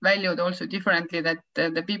be valued also differently, that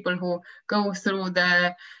the people who go through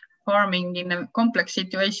the farming in complex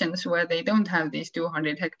situations where they don't have these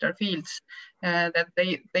 200 hectare fields, that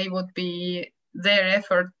they would be, their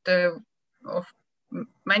effort of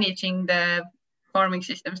managing the farming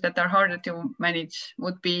systems that are harder to manage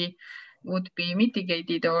would be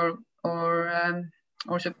mitigated or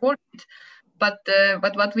supported. But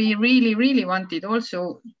what we really wanted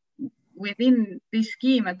also within this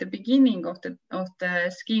scheme at the beginning of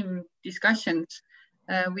the scheme discussions,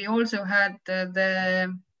 we also had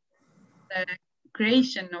the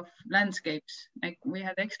creation of landscapes. Like we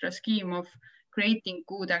had extra scheme of creating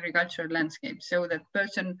good agricultural landscapes, so that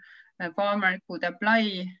farmer could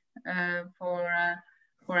apply for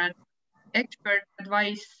an expert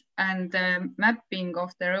advice and mapping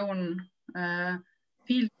of their own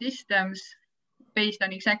field systems based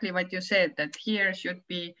on exactly what you said, that here is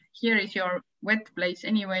your wet place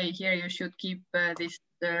anyway, here you should keep this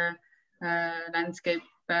landscape,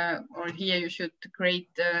 or here you should create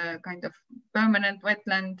kind of permanent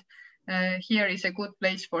wetland. Here is a good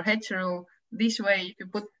place for hedgerow. This way, if you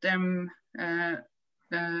put them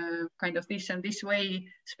kind of this and this way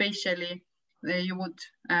spatially, you would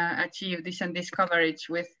achieve this and this coverage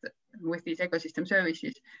with these ecosystem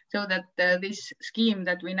services, so that this scheme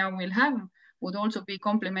that we now will have would also be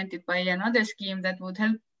complemented by another scheme that would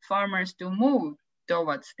help farmers to move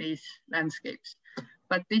towards these landscapes.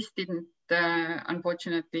 But this didn't,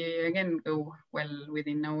 unfortunately, again, go well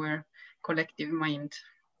within our collective mind.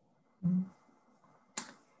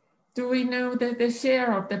 Do we know that the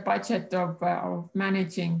share of the budget of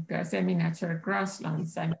managing semi-natural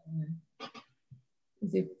grasslands? I mean,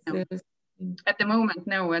 is it no. At the moment,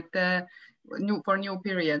 no. For new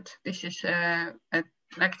period, this is an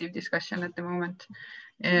active discussion at the moment.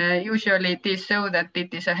 Usually, it is so that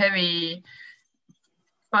it is a heavy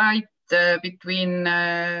fight between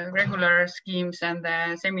regular schemes and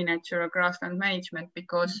semi-natural grassland management,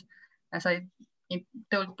 because, as I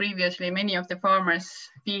told previously, many of the farmers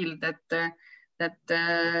feel that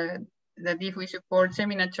if we support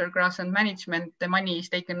semi-natural grassland management, the money is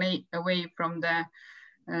taken away from the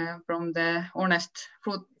honest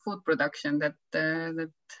food production that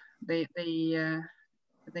they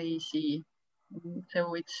see.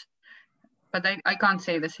 So it's, but I can't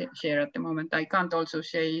say the share at the moment. I can't also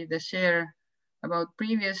say the share about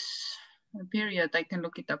previous period. I can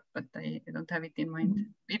look it up, but I don't have it in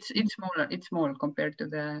mind. It's smaller. It's small compared to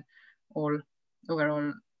the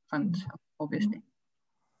overall fund, obviously.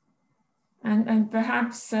 And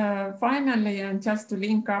perhaps finally, and just to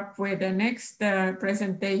link up with the next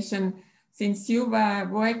presentation, since you were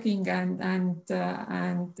working and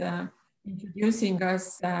introducing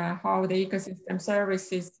us how the ecosystem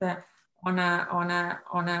services on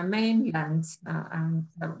a mainland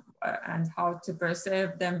and how to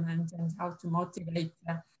preserve them and how to motivate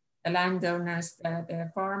the landowners,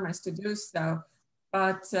 the farmers to do so.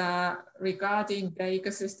 But regarding the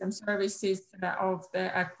ecosystem services of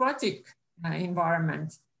the aquatic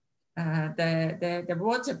environment, the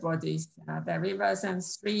water bodies, the rivers and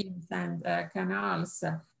streams and canals,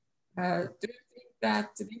 do you think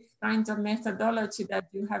that this kind of methodology that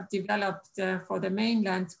you have developed for the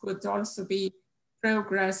mainland could also be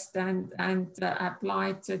progressed and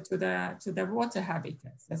applied to the water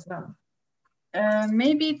habitats as well?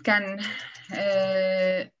 Maybe it can,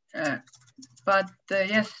 but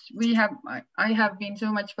yes, I have been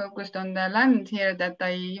so much focused on the land here that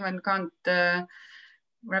I even can't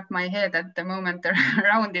wrap my head at the moment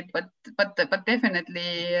around it. But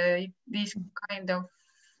definitely these kind of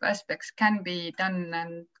aspects can be done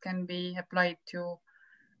and can be applied to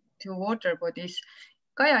water bodies.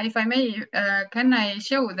 Kaja, if I may, can I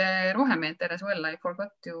show the Rohemeeter as well? I forgot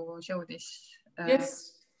to show this.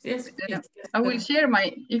 Yes. Yes, please. I will share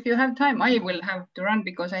if you have time, I will have to run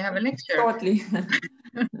because I have a lecture. Shortly.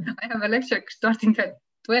 I have a lecture starting at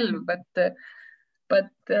 12, but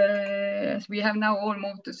as we have now all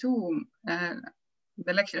moved to Zoom,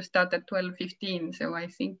 the lecture starts at 12:15. So I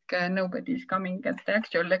think nobody's coming at the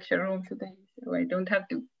actual lecture room today. So I don't have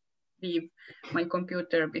to leave my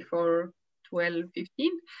computer before 12:15,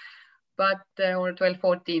 or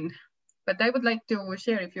 12:14. But I would like to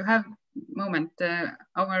share, if you have a moment,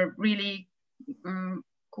 our really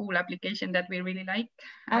cool application that we really like.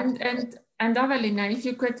 And Avelina, if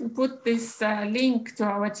you could put this link to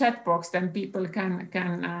our chat box, then people can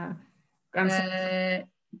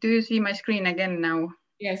do you see my screen again now?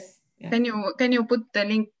 Yes. Yeah. Can you put the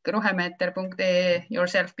link rohemeeter.ee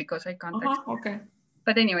yourself, because I can't. Okay.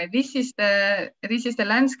 But anyway, this is the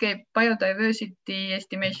landscape biodiversity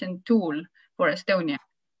estimation tool for Estonia,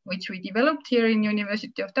 which we developed here in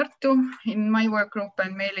University of Tartu in my work group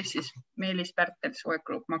and Meelis Pärtel's work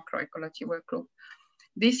group, macroecology work group.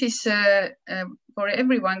 This is for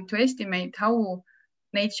everyone to estimate how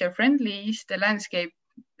nature friendly is the landscape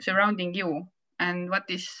surrounding you, and what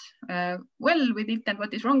is well with it and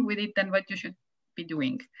what is wrong with it and what you should be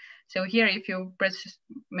doing. So here, if you press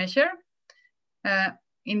measure,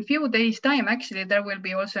 in few days time, actually, there will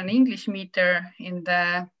be also an English meter in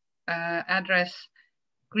the address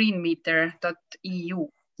greenmeter.eu.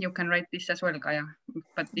 You can write this as well, Kaja,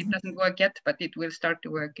 but it doesn't work yet, but it will start to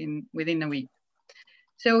work within a week.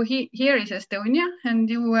 So here is Estonia, and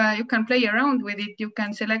you can play around with it. You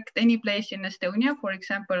can select any place in Estonia. For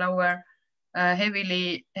example, our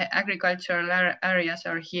heavily agricultural areas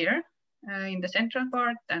are here in the central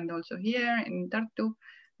part, and also here in Tartu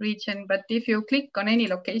region. But if you click on any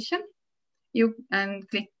location, and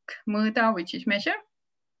click mõõda, which is measure,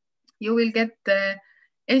 you will get the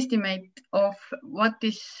estimate of what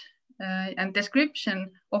is and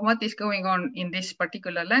description of what is going on in this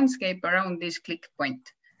particular landscape around this click point.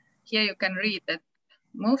 Here you can read that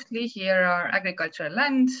mostly here are agricultural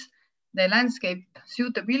lands, the landscape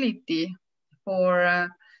suitability for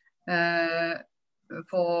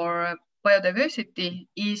biodiversity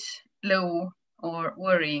is low, or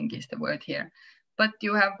worrying is the word here. But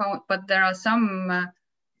you have found, but there are some,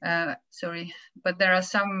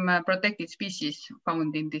 protected species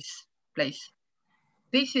found in this place.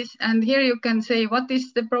 This is, and here you can say, what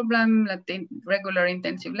is the problem? That the regular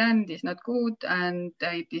intensive land is not good, and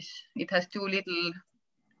it has too little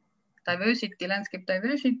diversity, landscape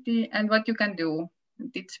diversity, and what you can do.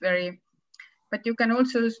 It's very, but you can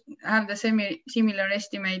also have the similar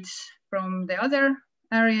estimates from the other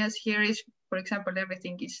areas. Here is, for example,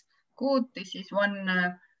 everything is good. This is one,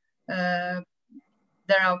 there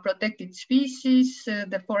are protected species.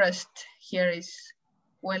 The forest here is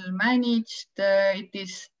well managed.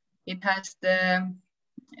 It has the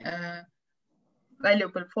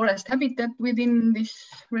valuable forest habitat within this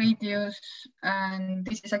radius, and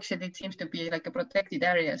this is actually, it seems to be like a protected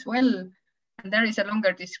area as well. And there is a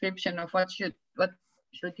longer description of what should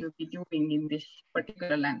you be doing in this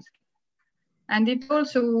particular landscape. And it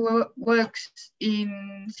also works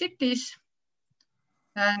in cities,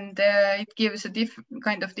 and it gives a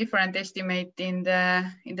kind of different estimate in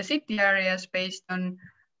the city areas based on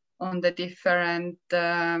the different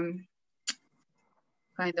kind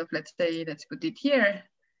of, let's put it here,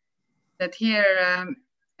 that here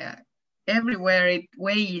everywhere it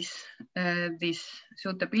weighs this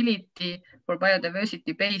suitability for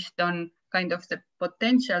biodiversity based on kind of the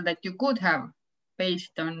potential that you could have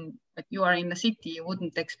based on that you are in a city. You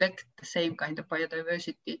wouldn't expect the same kind of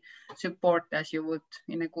biodiversity support as you would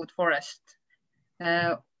in a good forest.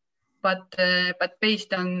 But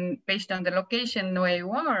based on the location where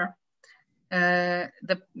you are,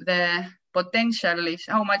 the potential is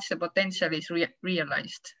how much the potential is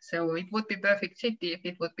realized. So it would be perfect city if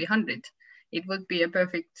it would be 100. It would be a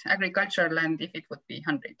perfect agricultural land if it would be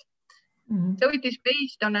 100. Mm-hmm. So it is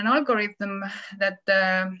based on an algorithm that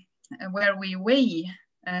where we weigh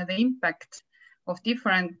the impact of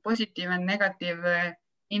different positive and negative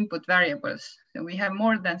input variables. So we have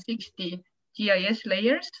more than 60 GIS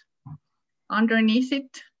layers underneath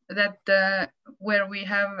it that where we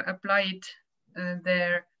have applied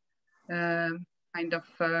their kind of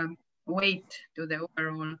weight to the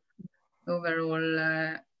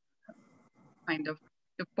overall kind of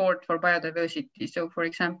support for biodiversity. So, for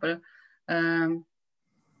example,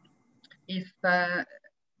 if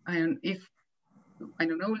I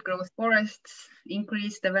don't know, old growth forests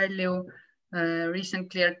increase the value,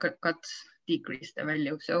 recent clear cuts decrease the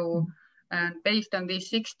value. So, and based on these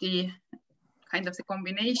 60 kind of the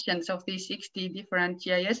combinations of these 60 different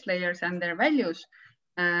GIS layers and their values,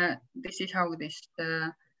 this is how this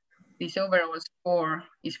overall score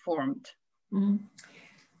is formed. Mm.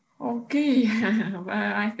 Okay, well,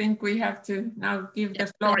 I think we have to now give the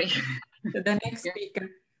floor to the next speaker.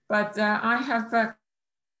 But I have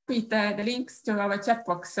put the links to our chat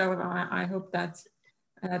box, so I hope that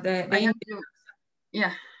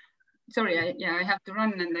sorry, I have to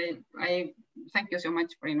run, and I thank you so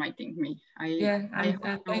much for inviting me. I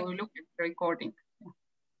hope to look at the recording.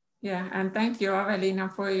 Yeah, and thank you, Avelina,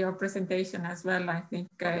 for your presentation as well. I think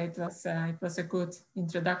it was a good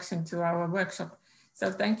introduction to our workshop. So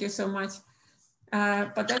thank you so much.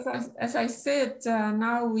 But as I said,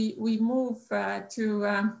 now we move to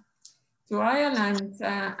Ireland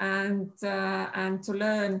and to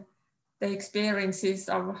learn the experiences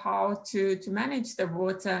of how to manage the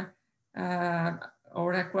water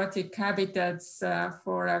or aquatic habitats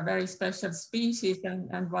for a very special species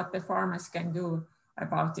and what the farmers can do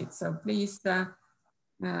about it. So please,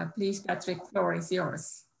 please, Patrick, floor is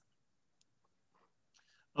yours.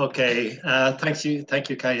 Okay, thank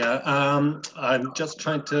you, Kaya. I'm just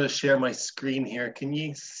trying to share my screen here. Can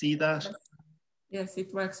you see that? Yes,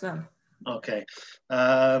 it works well. Okay.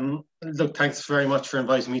 Look, thanks very much for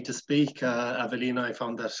inviting me to speak. Avelina, I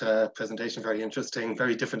found that presentation very interesting,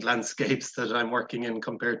 very different landscapes that I'm working in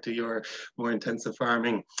compared to your more intensive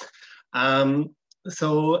farming.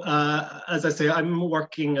 So as I say, I'm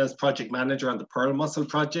working as project manager on the Pearl Mussel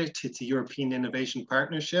project. It's a European innovation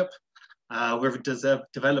partnership. We're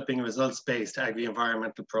developing a results-based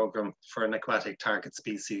agri-environmental program for an aquatic target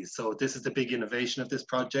species. So this is the big innovation of this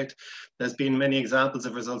project. There's been many examples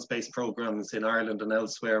of results-based programs in Ireland and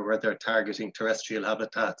elsewhere where they're targeting terrestrial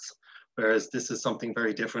habitats, whereas this is something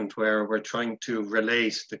very different where we're trying to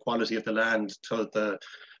relate the quality of the land to the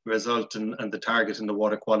result and the target in the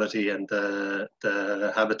water quality and the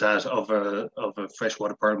habitat of a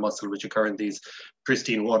freshwater pearl mussel, which occur in these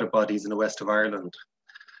pristine water bodies in the west of Ireland.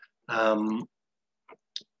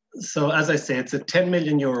 So as I say, it's a €10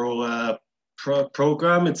 million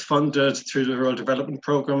program. It's funded through the Rural Development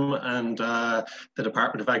Program and the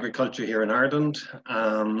Department of Agriculture here in Ireland.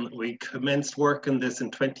 We commenced work on this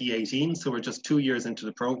in 2018, so we're just 2 years into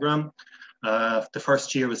the program. The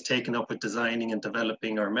first year was taken up with designing and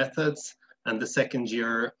developing our methods, and the second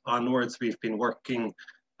year onwards, we've been working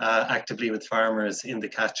actively with farmers in the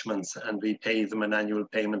catchments, and we pay them an annual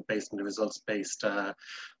payment based on the results-based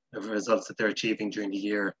results that they're achieving during the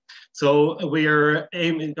year. So we are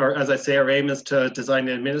aiming, or as I say, our aim is to design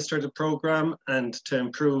and administer the program and to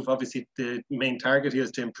improve, obviously the main target here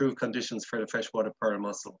is to improve conditions for the freshwater pearl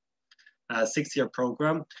mussel. 6-year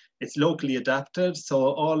program. It's locally adapted,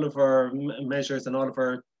 so all of our measures and all of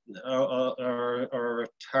our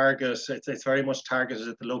target, it's very much targeted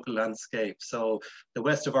at the local landscape. So the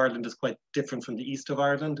west of Ireland is quite different from the east of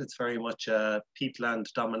Ireland. It's very much a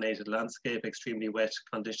peatland dominated landscape, extremely wet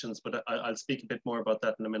conditions, but I'll speak a bit more about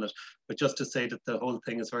that in a minute. But just to say that the whole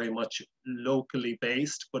thing is very much locally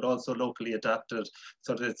based, but also locally adapted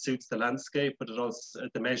so that it suits the landscape, but it also,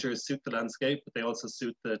 the measures suit the landscape, but they also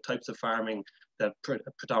suit the types of farming that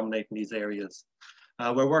predominate in these areas.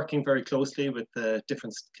 We're working very closely with the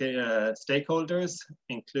different stakeholders,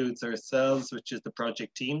 includes ourselves, which is the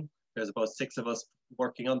project team. There's about 6 of us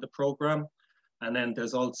working on the program. And then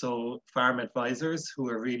there's also farm advisors who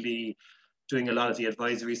are really doing a lot of the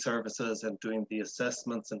advisory services and doing the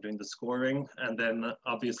assessments and doing the scoring. And then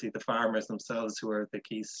obviously the farmers themselves who are the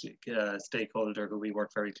key stakeholder who we work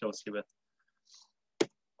very closely with.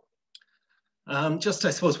 Just,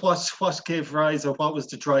 I suppose, what gave rise or what was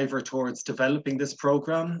the driver towards developing this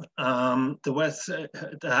program? The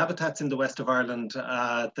habitats in the west of Ireland,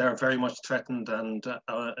 they're very much threatened and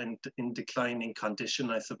in declining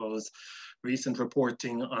condition, I suppose. Recent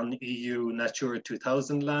reporting on EU Natura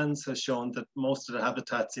 2000 lands has shown that most of the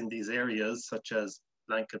habitats in these areas, such as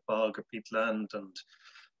blanket bog or peatland and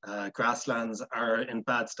grasslands, are in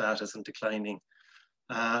bad status and declining.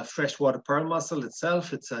 Freshwater pearl mussel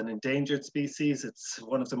itself, it's an endangered species. It's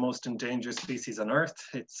one of the most endangered species on Earth.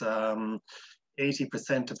 It's 80%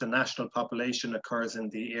 of the national population occurs in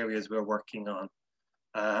the areas we're working on.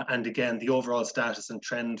 And again, the overall status and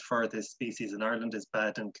trend for this species in Ireland is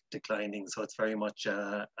bad and declining. So it's very much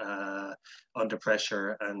under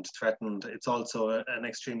pressure and threatened. It's also an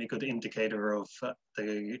extremely good indicator of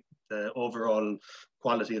the overall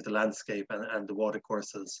quality of the landscape and the water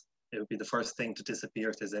courses. It would be the first thing to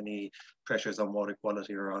disappear if there's any pressures on water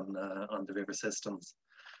quality or on the river systems.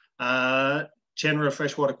 General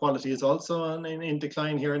freshwater quality is also in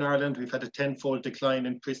decline here in Ireland. We've had a 10-fold decline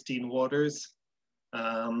in pristine waters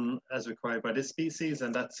as required by this species,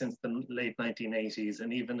 and that's since the late 1980s.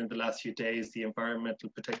 And even in the last few days, the Environmental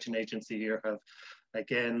Protection Agency here have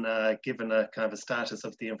again given a kind of a status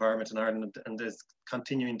of the environment in Ireland, and there's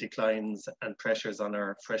continuing declines and pressures on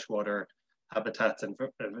our freshwater habitats, and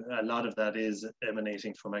a lot of that is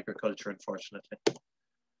emanating from agriculture, unfortunately.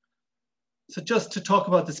 So just to talk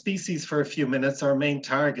about the species for a few minutes, our main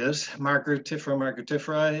target, Margaritifera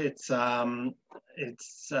margaritifera, it's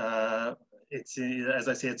as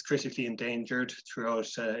I say, it's critically endangered throughout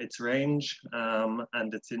its range,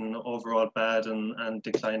 and it's in overall bad and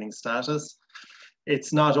declining status.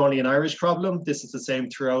 It's not only an Irish problem. This is the same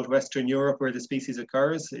throughout Western Europe where the species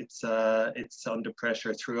occurs. It's under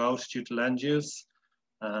pressure throughout due to land use.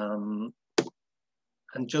 And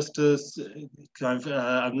just as kind of,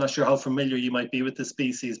 I'm not sure how familiar you might be with the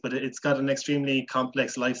species, but it's got an extremely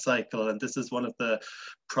complex life cycle. And this is one of the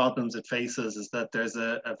problems it faces, is that there's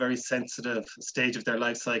a very sensitive stage of their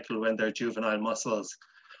life cycle when they're juvenile mussels.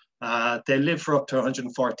 They live for up to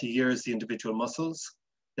 140 years, the individual mussels.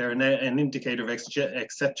 They're an indicator of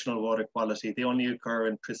exceptional water quality. They only occur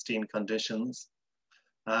in pristine conditions.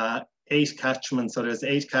 8 catchments, so there's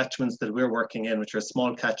 8 catchments that we're working in, which are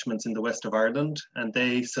small catchments in the west of Ireland, and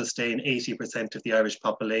they sustain 80% of the Irish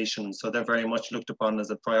population. So they're very much looked upon as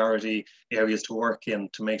a priority areas to work in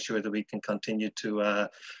to make sure that we can continue to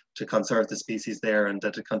conserve the species there and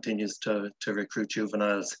that it continues to recruit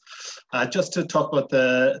juveniles. Just to talk about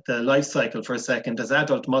the life cycle for a second, as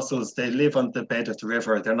adult mussels, they live on the bed of the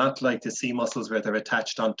river. They're not like the sea mussels where they're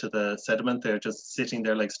attached onto the sediment. They're just sitting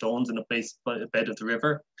there like stones in the bed of the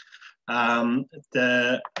river.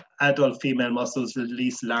 The adult female mussels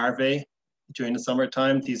release larvae during the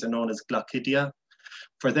summertime. These are known as glaucidia.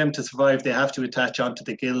 For them to survive, they have to attach onto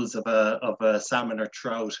the gills of a salmon or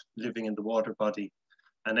trout living in the water body.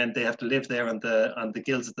 And then they have to live there on the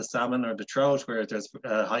gills of the salmon or the trout where there's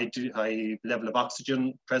a high level of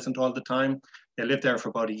oxygen present all the time. They live there for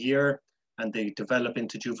about a year and they develop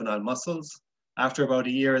into juvenile mussels. After about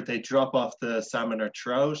a year, they drop off the salmon or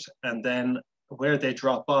trout, and then where they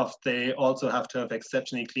drop off, they also have to have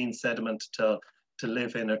exceptionally clean sediment to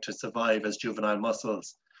live in or to survive as juvenile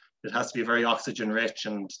mussels. It has to be very oxygen rich,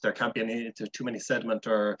 and there can't be too many sediment,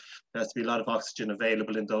 or there has to be a lot of oxygen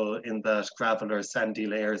available in the gravel or sandy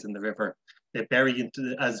layers in the river. They bury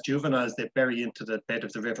as juveniles, they bury into the bed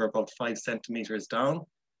of the river about 5 centimeters down,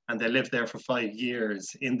 and they live there for 5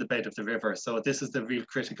 years in the bed of the river. So this is the real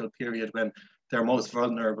critical period when they're most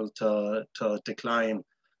vulnerable to decline,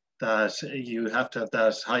 that you have to have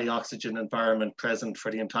that high oxygen environment present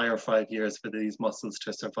for the entire 5 years for these mussels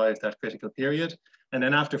to survive that critical period. And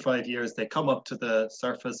then after 5 years, they come up to the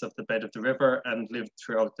surface of the bed of the river and live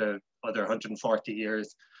throughout the other 140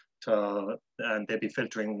 years, and they'd be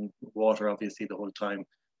filtering water obviously the whole time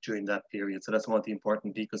during that period. So that's one of the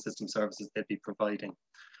important ecosystem services they'd be providing.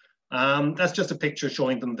 That's just a picture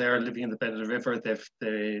showing them there living in the bed of the river.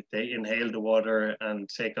 They inhale the water and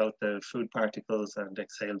take out the food particles and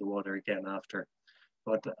exhale the water again after.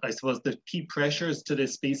 But I suppose the key pressures to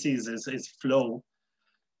this species is flow.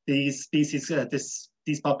 These species,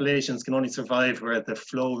 these populations can only survive where the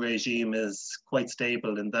flow regime is quite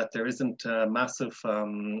stable, in that there isn't massive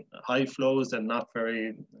high flows and not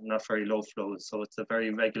very low flows. So it's a very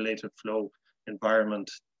regulated flow environment.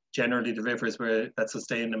 Generally, the rivers that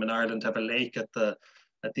sustain them in Ireland have a lake at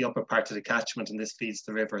the upper part of the catchment, and this feeds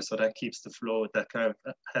the river. So that keeps the flow, that kind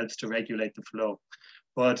of helps to regulate the flow.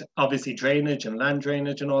 But obviously drainage and land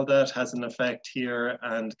drainage and all that has an effect here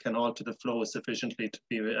and can alter the flow sufficiently to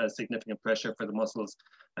be a significant pressure for the mussels.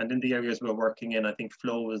 And in the areas we're working in, I think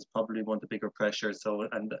flow is probably one of the bigger pressures. So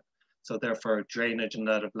therefore drainage and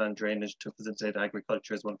that of land drainage to facilitate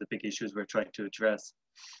agriculture is one of the big issues we're trying to address.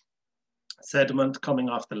 Sediment coming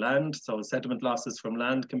off the land, so sediment losses from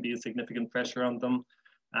land can be a significant pressure on them,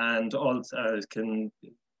 and also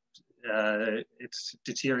it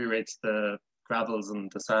deteriorates the gravels and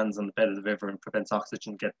the sands on the bed of the river and prevents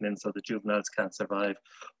oxygen getting in, so the juveniles can't survive.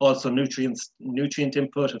 Also nutrient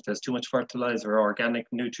input, if there's too much fertilizer or organic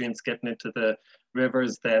nutrients getting into the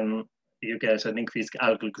rivers, then you get an increased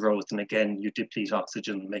algal growth, and again you deplete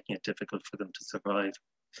oxygen, making it difficult for them to survive.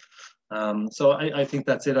 So I think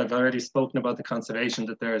that's it. I've already spoken about the conservation,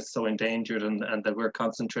 that they're so endangered, and that we're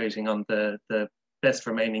concentrating on the best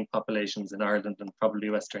remaining populations in Ireland and probably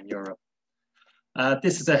Western Europe.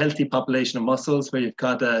 This is a healthy population of mussels where you've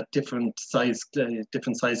got different size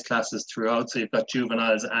classes throughout. So you've got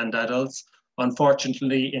juveniles and adults.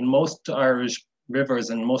 Unfortunately, in most Irish rivers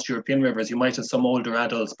and most European rivers, you might have some older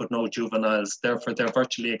adults but no juveniles. Therefore, they're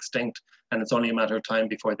virtually extinct, and it's only a matter of time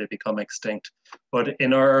before they become extinct. But in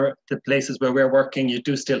the places where we're working, you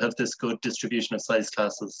do still have this good distribution of size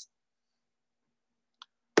classes.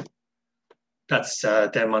 That's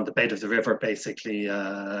them on the bed of the river, basically.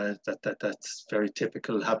 That's very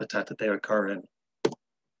typical habitat that they occur in.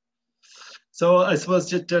 So I suppose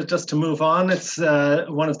just to move on, it's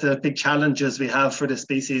one of the big challenges we have for the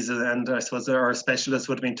species, and I suppose our specialists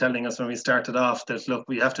would have been telling us when we started off that, look,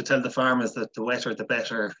 we have to tell the farmers that the wetter the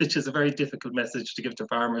better, which is a very difficult message to give to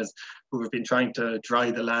farmers who have been trying to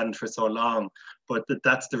dry the land for so long, but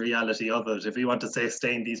that's the reality of it. If we want to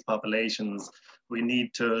sustain these populations, we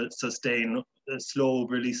need to sustain slow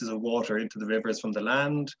releases of water into the rivers from the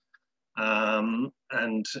land,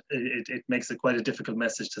 and it makes it quite a difficult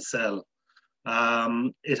message to sell.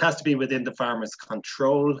 It has to be within the farmer's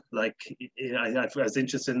control. Like I was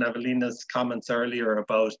interested in Evelina's comments earlier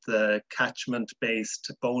about the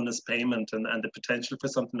catchment-based bonus payment and the potential for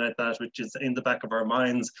something like that, which is in the back of our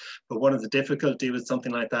minds. But one of the difficulty with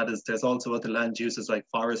something like that is there's also other land uses like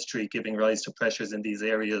forestry giving rise to pressures in these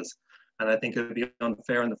areas. And I think it would be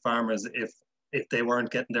unfair on the farmers if they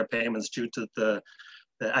weren't getting their payments due to the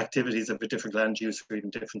activities of a different land use or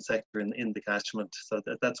even different sector in the catchment. So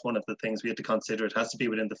that's one of the things we have to consider. It has to be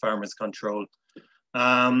within the farmer's control.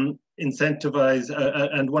 Incentivize,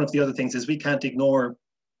 and one of the other things is we can't ignore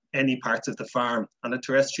any parts of the farm. On a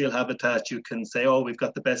terrestrial habitat, you can say, oh, we've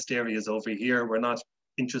got the best areas over here. We're not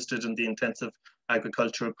interested in the intensive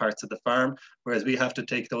agricultural parts of the farm, whereas we have to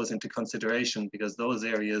take those into consideration because those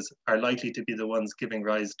areas are likely to be the ones giving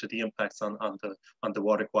rise to the impacts on the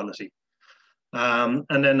water quality. And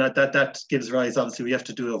then that gives rise, obviously we have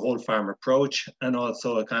to do a whole farm approach and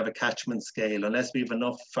also a kind of a catchment scale. Unless we have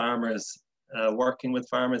enough farmers working with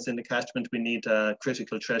farmers in the catchment, we need a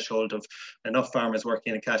critical threshold of enough farmers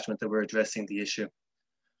working in a catchment that we're addressing the issue.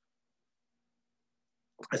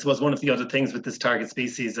 I suppose one of the other things with this target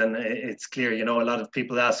species, and it's clear, you know, a lot of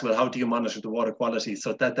people ask, well, how do you monitor the water quality?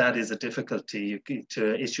 So that is a difficulty.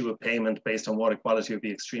 To issue a payment based on water quality would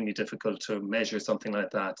be extremely difficult to measure something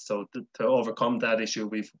like that. So to overcome that issue,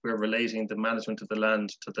 we're relating the management of the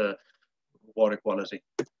land to the water quality.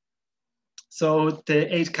 So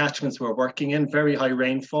the 8 catchments we're working in, very high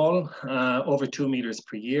rainfall, over 2 meters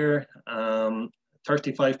per year.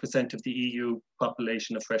 35% of the EU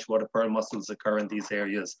population of freshwater pearl mussels occur in these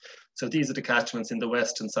areas. So these are the catchments in the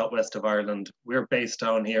west and southwest of Ireland. We're based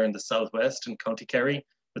down here in the southwest in County Kerry,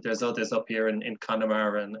 but there's others up here in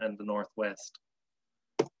Connemara and the northwest.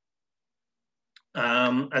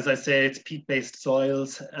 As I say, it's peat-based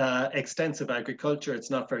soils, extensive agriculture.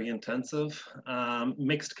 It's not very intensive.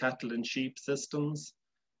 Mixed cattle and sheep systems.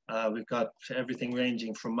 We've got everything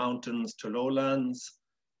ranging from mountains to lowlands.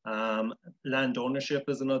 Land ownership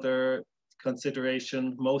is another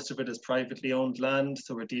consideration. Most of it is privately owned land,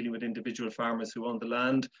 so we're dealing with individual farmers who own the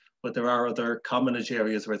land, but there are other commonage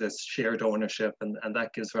areas where there's shared ownership, and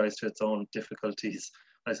that gives rise to its own difficulties.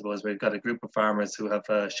 I suppose we've got a group of farmers who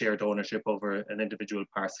have shared ownership over an individual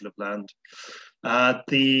parcel of land.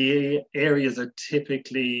 The areas are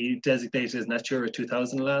typically designated as Natura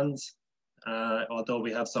 2000 lands, although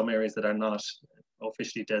we have some areas that are not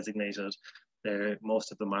officially designated.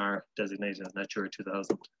 Most of them are designated as Natura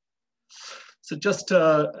 2000. So just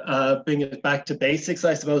to bring it back to basics,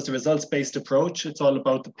 I suppose the results-based approach, it's all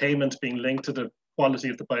about the payment being linked to the quality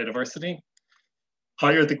of the biodiversity.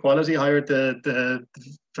 Higher the quality, higher the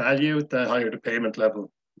value, the higher the payment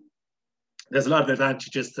level. There's a lot of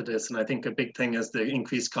advantages to this, and I think a big thing is the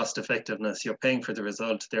increased cost effectiveness. You're paying for the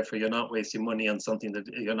result, therefore you're not wasting money on something that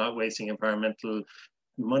you're not wasting environmental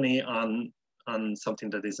money on something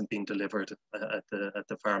that isn't being delivered at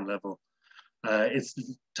the farm level. It's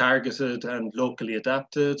targeted and locally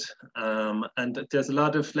adapted, and there's a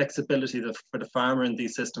lot of flexibility for the farmer in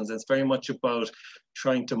these systems. It's very much about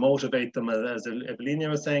trying to motivate them, as Evelina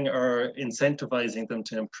was saying, or incentivizing them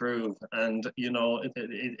to improve. And you know,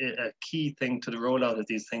 a key thing to the rollout of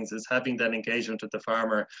these things is having that engagement with the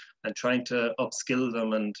farmer and trying to upskill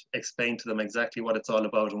them and explain to them exactly what it's all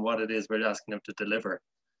about and what it is we're asking them to deliver.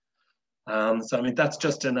 So I mean, that's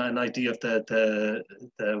just an idea of the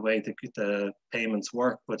way the payments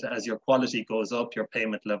work, but as your quality goes up, your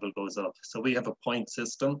payment level goes up. So we have a point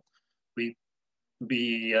system. We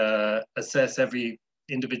assess every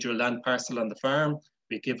individual land parcel on the farm.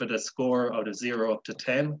 We give it a score out of 0 up to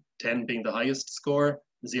 10, 10 being the highest score,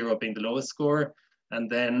 0 being the lowest score. And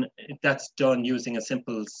then that's done using a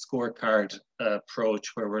simple scorecard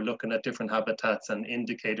approach where we're looking at different habitats and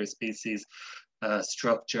indicator species,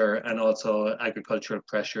 structure, and also agricultural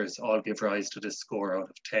pressures all give rise to this score out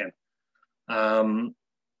of 10.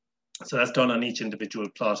 So that's done on each individual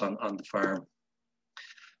plot on the farm.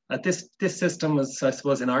 This system was, I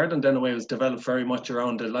suppose, in Ireland anyway, was developed very much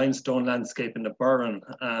around the limestone landscape in the Burren,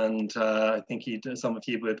 and I think some of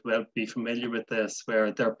you would well be familiar with this,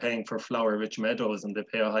 where they're paying for flower-rich meadows, and they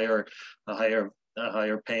pay a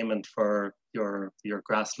higher payment for your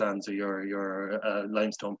grasslands or your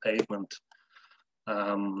limestone pavement.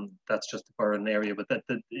 That's just the Burren area, but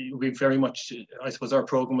we very much, I suppose our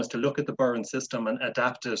program was to look at the Burren system and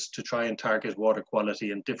adapt it to try and target water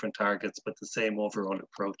quality and different targets, but the same overall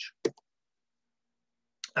approach.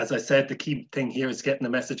 As I said, the key thing here is getting the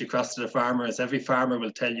message across to the farmers. Every farmer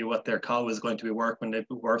will tell you what their cow is going to be worth when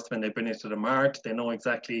they bring it to the mart. They know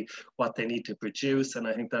exactly what they need to produce, and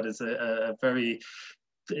I think that is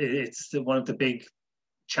it's one of the big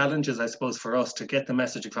challenges, I suppose, for us to get the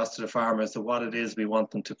message across to the farmers of what it is we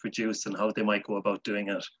want them to produce and how they might go about doing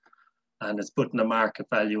it. And it's putting a market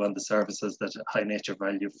value on the services that high nature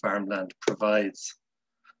value farmland provides.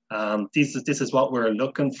 This is what we're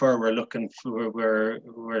looking for.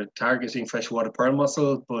 We're targeting freshwater pearl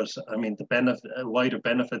mussel, but I mean the wider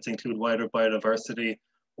benefits include wider biodiversity,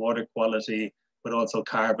 water quality, but also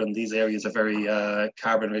carbon. These areas are very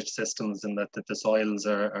carbon-rich systems in that the soils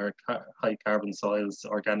are high carbon soils,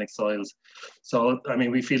 organic soils. So, I mean,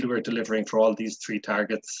 we feel we're delivering for all these 3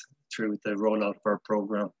 targets through the rollout of our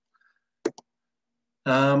program.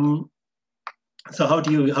 So how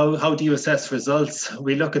do you assess results?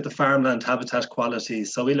 We look at the farmland habitat quality.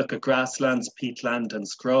 So we look at grasslands, peatland, and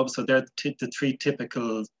scrub. So they're the 3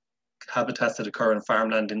 typical habitats that occur in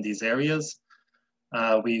farmland in these areas.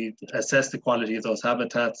 We assess the quality of those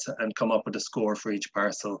habitats and come up with a score for each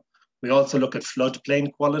parcel. We also look at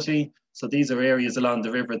floodplain quality. So these are areas along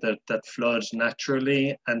the river that flood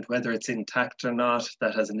naturally, and whether it's intact or not,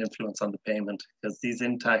 that has an influence on the payment, because these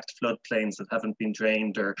intact floodplains that haven't been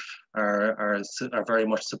drained are very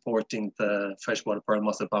much supporting the freshwater pearl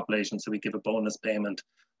mussel population. So we give a bonus payment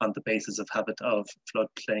on the basis of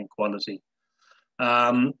floodplain quality.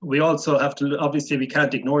 We also have to, obviously we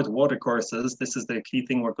can't ignore the water courses. This is the key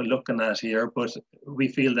thing we're looking at here, but we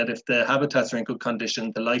feel that if the habitats are in good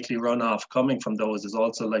condition, the likely runoff coming from those is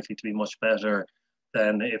also likely to be much better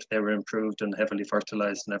than if they were improved and heavily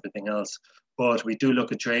fertilized and everything else. But we do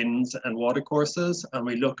look at drains and watercourses, and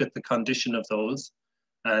we look at the condition of those,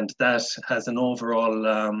 and that has an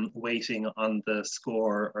overall weighting on the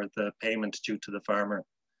score or the payment due to the farmer.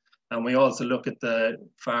 And we also look at the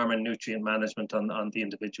farm and nutrient management on the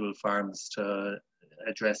individual farms to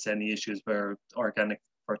address any issues where organic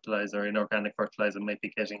fertilizer or inorganic fertilizer might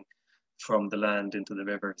be getting from the land into the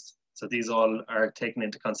rivers. So these all are taken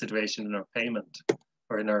into consideration in our payment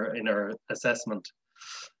or in our assessment.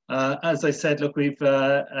 As I said, look, we've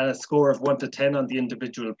a score of 1 to 10 on the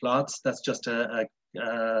individual plots. That's just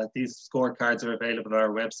these scorecards are available on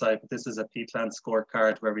our website, but this is a peatland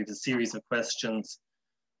scorecard where we have a series of questions.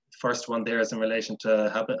 First one there is in relation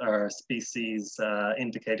to our species,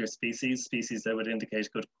 indicator species that would indicate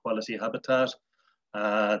good quality habitat.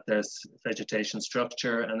 There's vegetation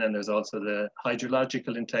structure, and then there's also the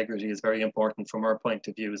hydrological integrity is very important from our point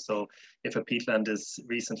of view. So if a peatland is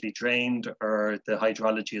recently drained or the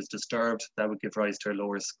hydrology is disturbed, that would give rise to a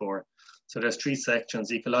lower score. So there's 3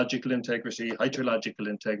 sections: ecological integrity, hydrological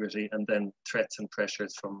integrity, and then threats and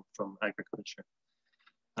pressures from agriculture.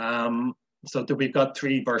 So we've got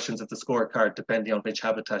 3 versions of the scorecard depending on which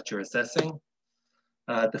habitat you're assessing.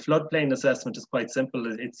 The floodplain assessment is quite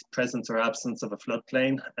simple. It's presence or absence of a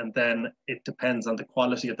floodplain, and then it depends on the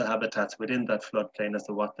quality of the habitats within that floodplain as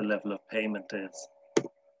to what the level of payment is.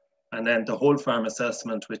 And then the whole farm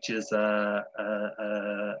assessment, which is an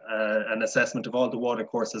assessment of all the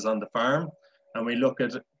watercourses on the farm, and we look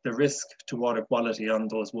at the risk to water quality on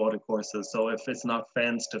those watercourses. So if it's not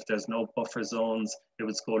fenced, if there's no buffer zones, it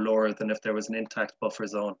would score lower than if there was an intact buffer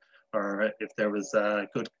zone, or if there was a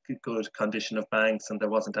good condition of banks and there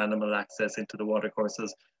wasn't animal access into the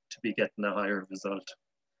watercourses, to be getting a higher result.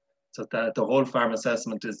 So that the whole farm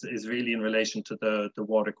assessment is really in relation to the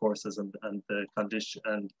watercourses and the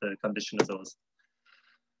condition of those.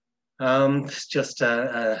 Just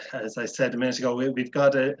as I said a minute ago, we've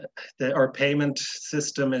got our payment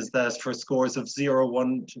system is that for scores of 0,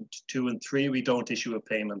 1, 2, and 3, we don't issue a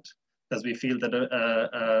payment, because we feel that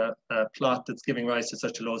a plot that's giving rise to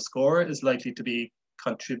such a low score is likely to be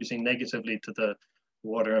contributing negatively to the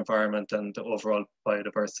water environment and overall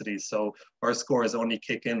biodiversity. So our scores only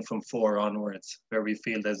kick in from 4 onwards, where we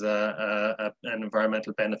feel there's an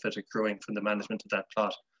environmental benefit accruing from the management of that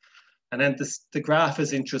plot. And then the graph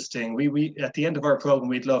is interesting. We at the end of our program,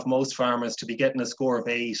 we'd love most farmers to be getting a score of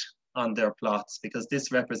 8 on their plots, because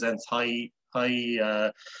this represents high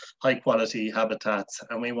quality habitats,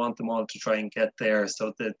 and we want them all to try and get there.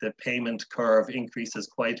 So the payment curve increases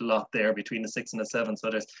quite a lot there between a 6 and a 7. So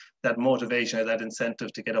there's that motivation or that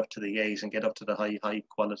incentive to get up to the 8 and get up to the high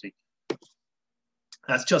quality.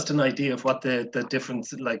 That's just an idea of what the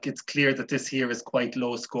difference, like it's clear that this here is quite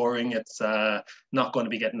low scoring. It's not going to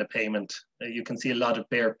be getting a payment. You can see a lot of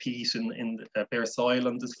bare peat in bare soil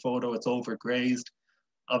on this photo. It's overgrazed.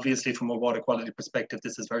 Obviously, from a water quality perspective,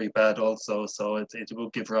 this is very bad also. So it will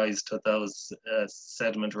give rise to those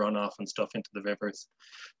sediment runoff and stuff into the rivers.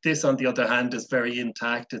 This, on the other hand, is very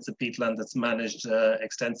intact. It's a peatland that's managed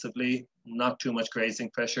extensively, not too much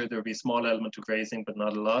grazing pressure. There will be a small element of grazing, but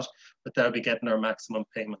not a lot. But that'll be getting our maximum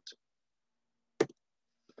payment.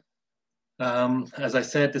 As I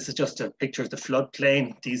said, this is just a picture of the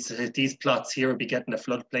floodplain. These plots here will be getting a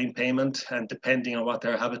floodplain payment, and depending on what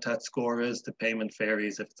their habitat score is, the payment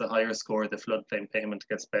varies. If it's a higher score, the floodplain payment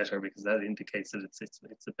gets better, because that indicates that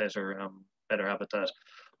it's a better habitat.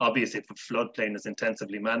 Obviously, if a floodplain is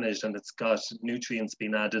intensively managed and it's got nutrients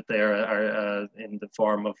being added there in the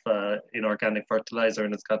form of inorganic fertilizer,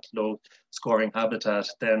 and it's got low scoring habitat,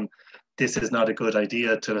 then this is not a good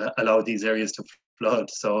idea to allow these areas to flood.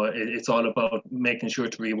 So it's all about making sure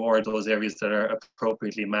to reward those areas that are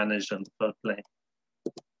appropriately managed on the floodplain.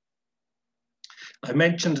 I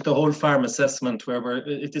mentioned the whole farm assessment, where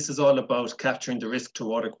this is all about capturing the risk to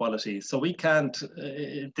water quality. So we can't,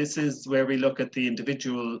 this is where we look at the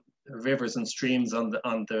individual rivers and streams on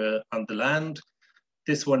the land.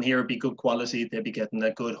 This one here would be good quality. They'd be getting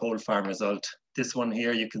a good whole farm result. This one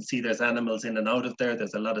here, you can see there's animals in and out of there.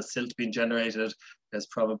 There's a lot of silt being generated. There's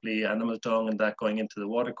probably animal dung and that going into the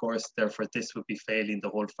watercourse. Therefore, this would be failing the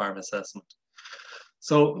whole farm assessment.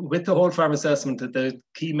 So with the whole farm assessment, the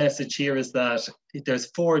key message here is that there's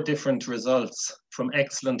 4 different results from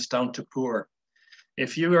excellent down to poor.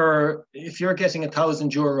 If you're getting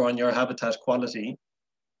 €1,000 on your habitat quality,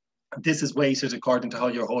 this is weighted according to how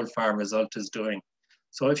your whole farm result is doing.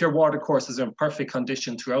 So if your watercourses are in perfect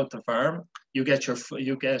condition throughout the farm, you get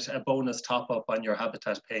a bonus top up on your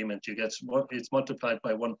habitat payment. It's multiplied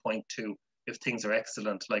by 1.2 if things are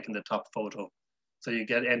excellent, like in the top photo. So you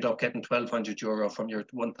end up getting €1,200 from your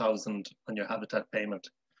 1,000 on your habitat payment.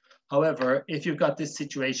 However, if you've got this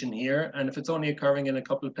situation here, and if it's only occurring in a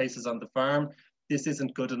couple of places on the farm, this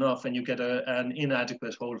isn't good enough and you get an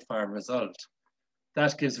inadequate whole farm result.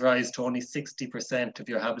 That gives rise to only 60% of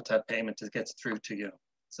your habitat payment that gets through to you.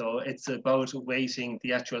 So it's about weighting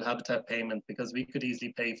the actual habitat payment, because we could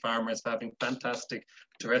easily pay farmers for having fantastic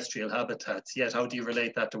terrestrial habitats, yet how do you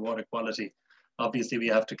relate that to water quality? Obviously, we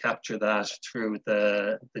have to capture that through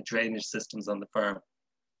the drainage systems on the farm.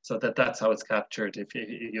 So that's how it's captured. If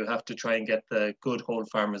you have to try and get the good whole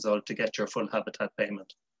farm result to get your full habitat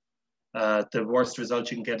payment. The worst result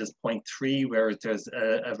you can get is 0.3, where there's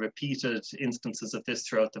a repeated instances of this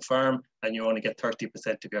throughout the farm, and you only get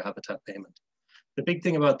 30% of your habitat payment. The big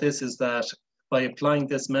thing about this is that by applying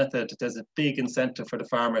this method, there's a big incentive for the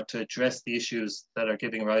farmer to address the issues that are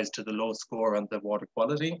giving rise to the low score on the water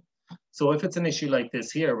quality. So if it's an issue like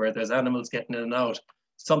this here, where there's animals getting in and out,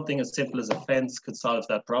 something as simple as a fence could solve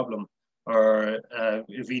that problem, or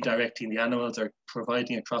redirecting the animals, or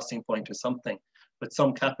providing a crossing point or something. But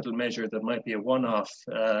some capital measure that might be a one-off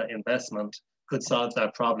investment could solve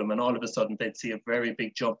that problem, and all of a sudden they'd see a very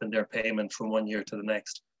big jump in their payment from one year to the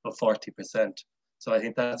next of 40%. So I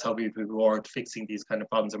think that's how we reward fixing these kind of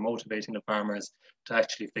problems, or motivating the farmers to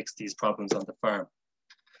actually fix these problems on the farm.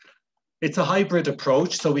 It's a hybrid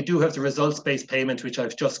approach. So we do have the results-based payment, which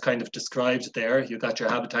I've just kind of described there. You got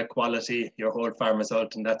your habitat quality, your whole farm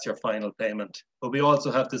result, and that's your final payment. But we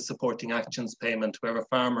also have the supporting actions payment, where a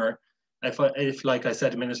farmer, if like I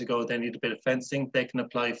said a minute ago, they need a bit of fencing, they can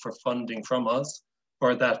apply for funding from us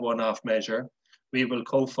for that one-off measure. We will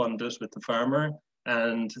co-fund it with the farmer,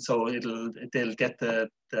 and so they'll get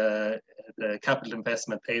the capital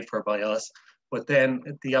investment paid for by us. But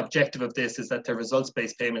then the objective of this is that the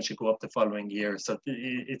results-based payment should go up the following year. So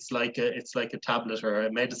it's like a tablet or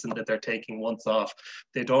a medicine that they're taking once off.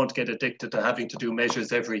 They don't get addicted to having to do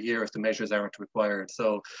measures every year if the measures aren't required.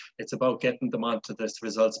 So it's about getting them onto this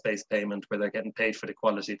results-based payment, where they're getting paid for the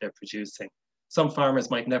quality they're producing. Some farmers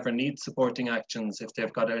might never need supporting actions if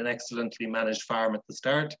they've got an excellently managed farm at the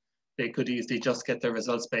start. They could easily just get their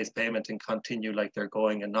results-based payment and continue like they're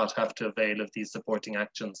going, and not have to avail of these supporting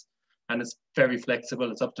actions. And it's very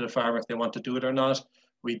flexible. It's up to the farmer if they want to do it or not.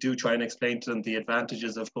 We do try and explain to them the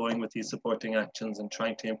advantages of going with these supporting actions and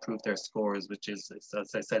trying to improve their scores, which is, as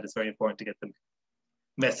I said, it's very important to get the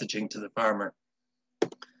messaging to the farmer.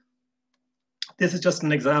 This is just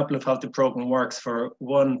an example of how the program works for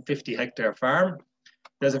one 50-hectare farm.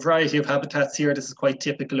 There's a variety of habitats here. This is quite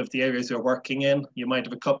typical of the areas you're working in. You might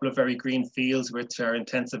have a couple of very green fields which are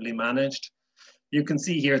intensively managed. You can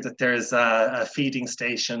see here that there's a feeding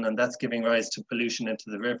station, and that's giving rise to pollution into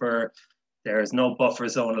the river. There is no buffer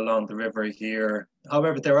zone along the river here.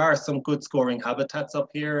 However, there are some good scoring habitats up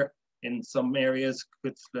here in some areas,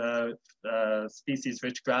 good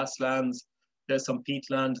species-rich grasslands. There's some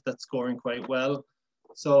peatland that's scoring quite well.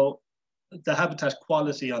 So the habitat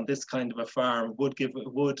quality on this kind of a farm would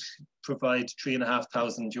provide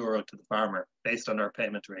 €3,500 to the farmer based on our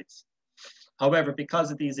payment rates. However,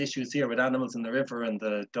 because of these issues here with animals in the river and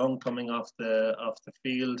the dung coming off the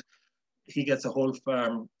field, he gets a whole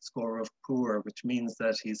farm score of poor, which means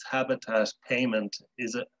that his habitat payment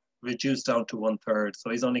is reduced down to 1/3.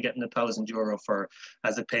 So he's only getting €1,000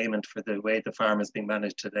 as a payment for the way the farm is being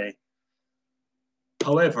managed today.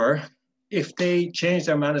 However, if they change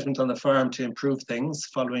their management on the farm to improve things,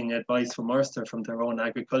 following advice from us or from their own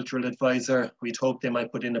agricultural advisor, we'd hope they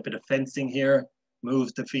might put in a bit of fencing here,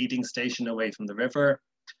 move the feeding station away from the river,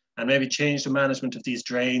 and maybe change the management of these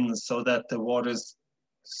drains so that the water's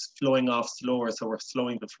flowing off slower, so we're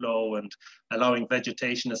slowing the flow and allowing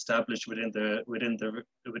vegetation established within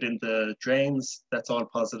the drains. That's all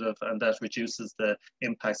positive, and that reduces the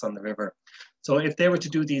impacts on the river. So if they were to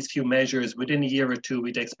do these few measures, within a year or two,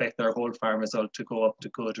 we'd expect their whole farm result to go up to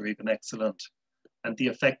good or even excellent. And the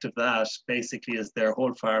effect of that basically is their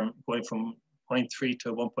whole farm going from 0.3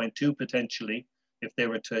 to 1.2 potentially, if they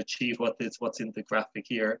were to achieve what's in the graphic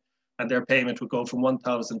here. And their payment would go from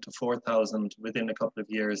 1,000 to 4,000 within a couple of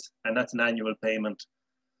years. And that's an annual payment.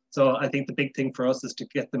 So I think the big thing for us is to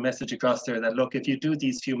get the message across there that, look, if you do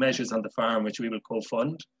these few measures on the farm, which we will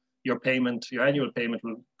co-fund, your annual payment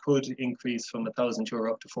could increase from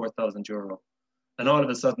 €1,000 up to €4,000. And all of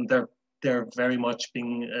a sudden, they're very much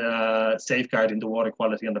being safeguarding the water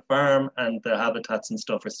quality on the farm, and the habitats and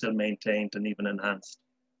stuff are still maintained and even enhanced.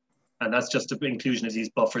 And that's just the inclusion of these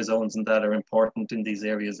buffer zones, and that are important in these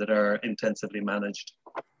areas that are intensively managed.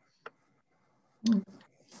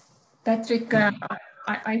 Patrick,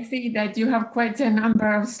 I see that you have quite a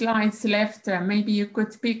number of slides left. Maybe you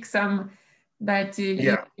could pick some that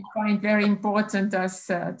you find very important us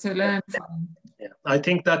to learn from. Yeah, I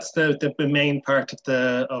think that's the main part of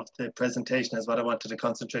the presentation is what I wanted to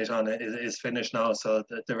concentrate on is finished now. So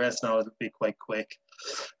the rest now will be quite quick.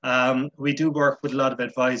 We do work with a lot of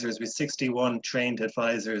advisors. With 61 trained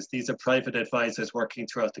advisors. These are private advisors working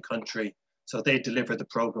throughout the country. So they deliver the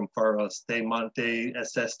program for us. They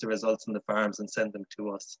assess the results in the farms and send them to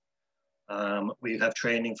us. We have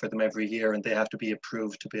training for them every year, and they have to be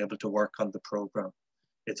approved to be able to work on the program.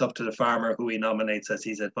 It's up to the farmer who he nominates as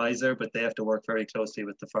his advisor, but they have to work very closely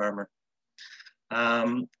with the farmer.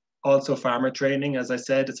 Also farmer training, as I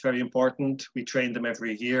said, it's very important. We train them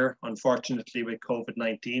every year. Unfortunately, with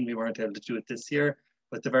COVID-19, we weren't able to do it this year,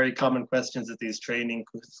 but the very common questions of these training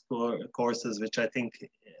courses, which I think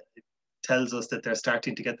tells us that they're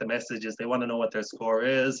starting to get the messages. They want to know what their score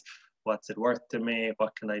is, what's it worth to me,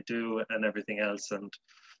 what can I do, and everything else. And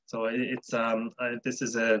so it's this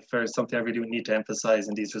is something I really need to emphasize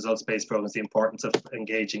in these results-based programs, the importance of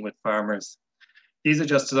engaging with farmers. These are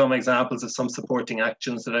just some examples of some supporting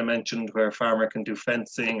actions that I mentioned where a farmer can do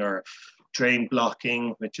fencing or drain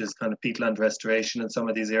blocking, which is kind of peatland restoration in some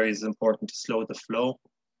of these areas is important to slow the flow.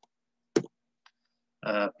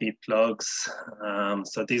 Peat plugs.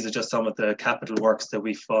 So these are just some of the capital works that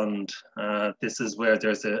we fund. This is where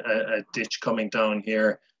there's a ditch coming down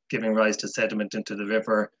here, giving rise to sediment into the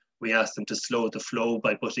river. We asked them to slow the flow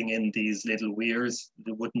by putting in these little weirs,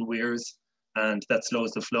 the wooden weirs, and that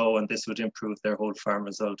slows the flow, and this would improve their whole farm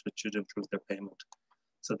result, which should improve their payment.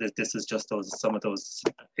 So this is just some of those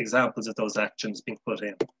examples of those actions being put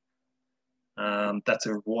in. That's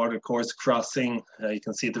a water course crossing. You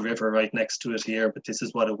can see the river right next to it here, but this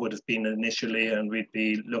is what it would have been initially, and we'd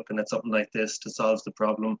be looking at something like this to solve the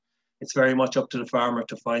problem. It's very much up to the farmer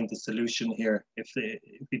to find the solution here. If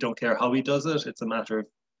we don't care how he does it, it's a matter of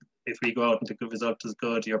if we go out and the result is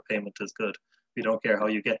good, your payment is good. We don't care how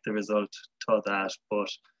you get the result to that, but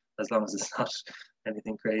as long as it's not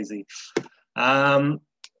anything crazy.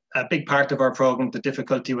 A big part of our program, the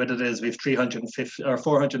difficulty with it is we've 350 or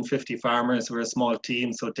 450 farmers. We're a small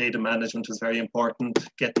team, so data management is very important.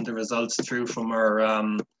 Getting the results through from our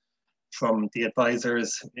from the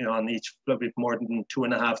advisors, you know, on each, we've more than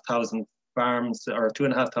 2,500 farms or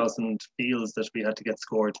 2,500 fields that we had to get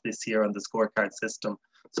scored this year on the scorecard system.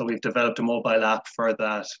 So we've developed a mobile app for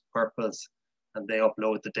that purpose, and they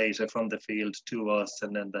upload the data from the field to us,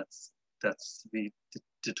 and then we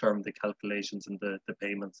determine the calculations and the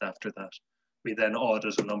payments after that. We then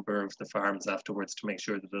audit a number of the farms afterwards to make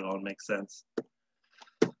sure that it all makes sense.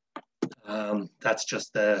 That's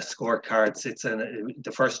just the scorecards.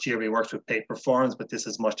 The first year we worked with paper forms, but this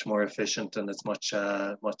is much more efficient, and it's much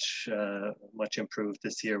improved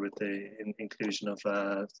this year with the inclusion of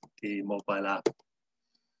the mobile app.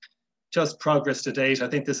 Just progress to date. I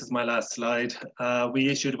think this is my last slide. We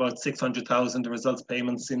issued about 600,000 results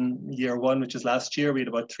payments in year one, which is last year. We had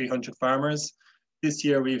about 300 farmers. This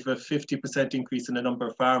year we've a 50% increase in the number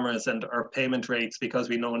of farmers, and our payment rates, because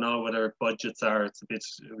we know now what our budgets are, it's a bit,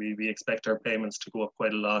 we expect our payments to go up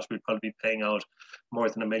quite a lot. We'll probably be paying out more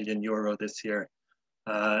than €1 million this year.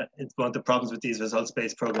 It's one of the problems with these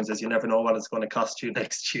results-based programs is you never know what it's going to cost you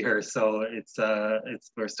next year. So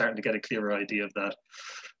we're starting to get a clearer idea of that.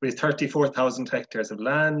 We have 34,000 hectares of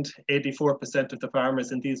land. 84% of the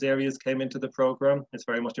farmers in these areas came into the program. It's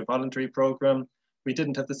very much a voluntary program. We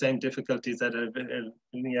didn't have the same difficulties that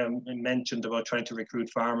I mentioned about trying to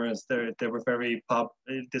recruit farmers.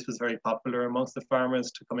 This was very popular amongst the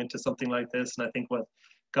farmers to come into something like this. And I think what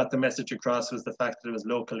got the message across was the fact that it was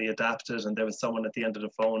locally adapted, and there was someone at the end of the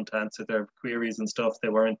phone to answer their queries and stuff. They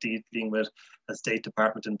weren't dealing with a state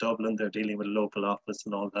department in Dublin. They're dealing with a local office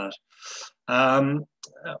and all that.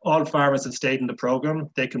 All farmers have stayed in the program.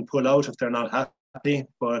 They can pull out if they're not happy,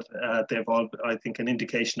 but they've all, I think, an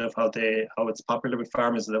indication of how it's popular with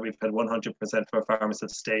farmers is that we've had 100% of our farmers have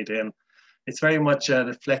stayed in. It's very much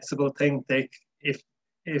a flexible thing.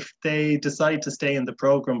 If they decide to stay in the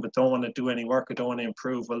program but don't want to do any work or don't want to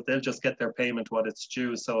improve, well, they'll just get their payment what it's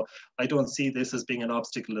due. So I don't see this as being an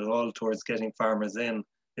obstacle at all towards getting farmers in.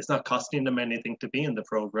 It's not costing them anything to be in the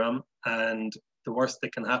program, and the worst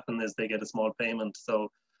that can happen is they get a small payment.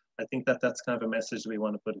 So I think that's kind of a message we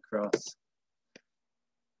want to put across.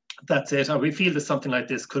 That's it. We feel that something like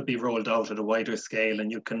this could be rolled out at a wider scale,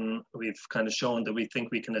 and we've kind of shown that we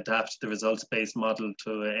think we can adapt the results-based model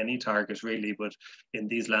to any target really, but in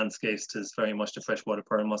these landscapes it's very much the freshwater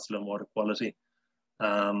pearl mussel and water quality.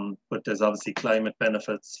 But there's obviously climate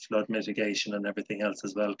benefits, flood mitigation and everything else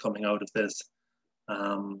as well coming out of this.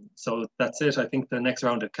 So that's it. I think the next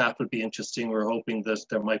round of CAP will be interesting. We're hoping that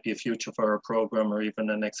there might be a future for our program or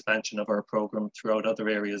even an expansion of our program throughout other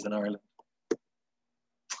areas in Ireland.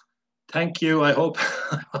 Thank you. I hope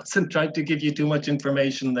I wasn't trying to give you too much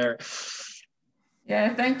information there.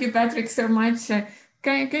 Yeah, thank you, Patrick, so much.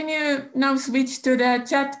 Can you now switch to the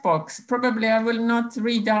chat box? Probably I will not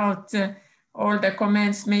read out all the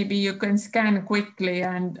comments. Maybe you can scan quickly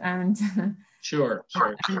and Sure.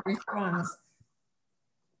 and respond.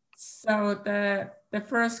 So the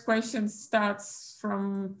first question starts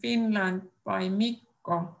from Finland by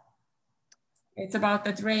Mikko. It's about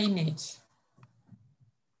the drainage.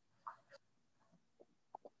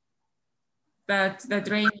 That the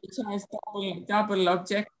drainage has double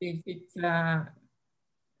objective. It's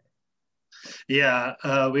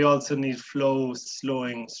we also need flow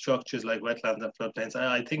slowing structures like wetlands and floodplains.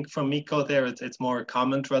 I think from Mikko there, it's more a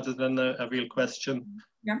comment rather than a real question.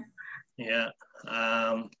 Yeah. Yeah.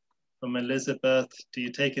 From Elizabeth, do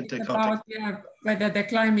you take into account about whether the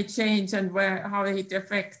climate change and how it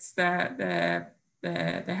affects the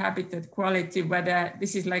habitat quality, whether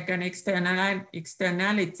this is like an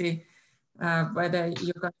externality, whether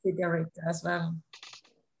you consider it as well?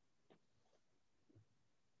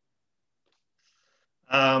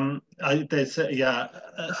 I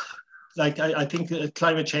think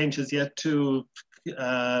climate change is yet to.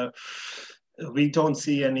 We don't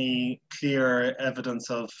see any clear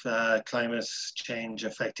evidence of climate change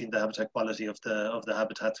affecting the habitat quality of the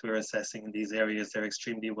habitats we're assessing in these areas. They're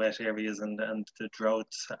extremely wet areas, and the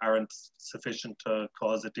droughts aren't sufficient to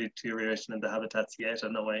cause a deterioration in the habitats yet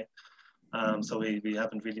in a way. So we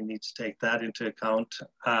haven't really need to take that into account.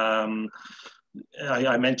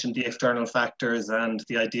 I mentioned the external factors and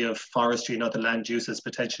the idea of forestry and other land uses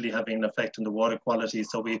potentially having an effect on the water quality.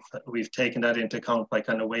 So we've taken that into account by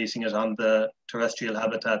kind of weighting it on the terrestrial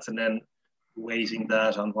habitats and then weighting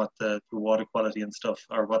that on what the water quality and stuff,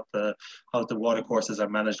 or how the water courses are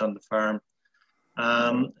managed on the farm.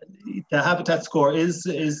 The habitat score is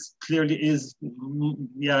clearly,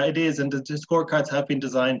 it is, and the scorecards have been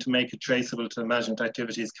designed to make it traceable to the management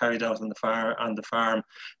activities carried out on the farm.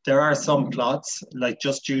 There are some plots, like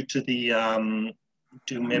just due to the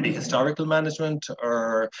maybe historical management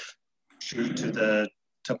or due to the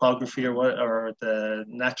topography or the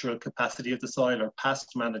natural capacity of the soil or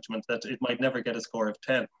past management, that it might never get a score of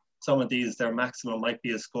 10. Some of these, their maximum might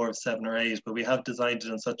be a score of 7 or 8, but we have designed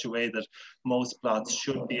it in such a way that most plots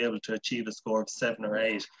should be able to achieve a score of 7 or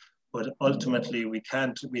 8. But ultimately, we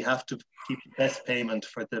have to keep the best payment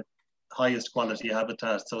for the highest quality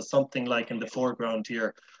habitat. So something like in the foreground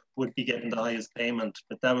here would be getting the highest payment,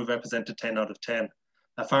 but that would represent a 10 out of 10.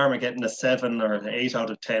 A farmer getting a 7 or an 8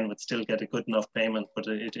 out of 10 would still get a good enough payment, but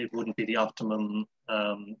it wouldn't be the optimum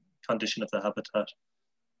condition of the habitat.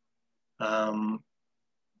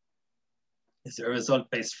 Is there a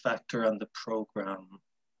result-based factor on the program?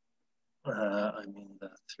 I mean,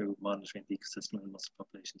 through monitoring the ecosystem in most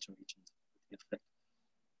populations and regions, the effect of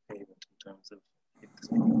payment in terms of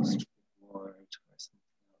exposed reward or something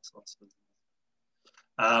else also.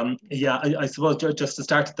 I suppose just to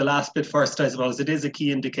start at the last bit first, I suppose it is a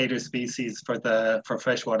key indicator species for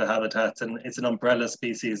freshwater habitats, and it's an umbrella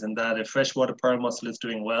species in that if freshwater pearl mussel is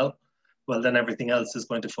doing well, then everything else is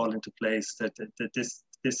going to fall into place. That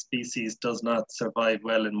this species does not survive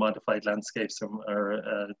well in modified landscapes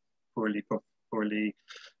or poorly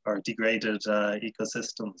or degraded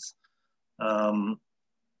ecosystems.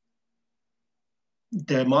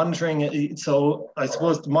 The monitoring, so I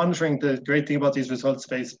suppose monitoring, the great thing about these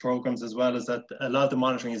results-based programs as well is that a lot of the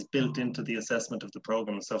monitoring is built into the assessment of the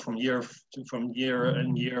program. So from year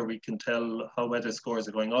and year, we can tell how weather scores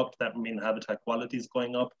are going up. That means habitat quality is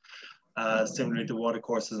going up. Similarly, the water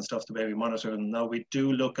courses and stuff, the way we monitor them. Now we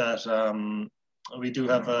do look at, we do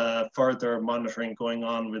have further monitoring going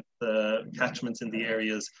on with the catchments in the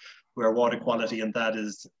areas where water quality and that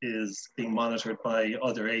is being monitored by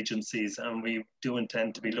other agencies. And we do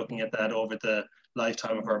intend to be looking at that over the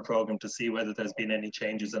lifetime of our program to see whether there's been any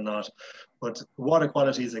changes or not. But water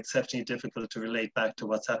quality is exceptionally difficult to relate back to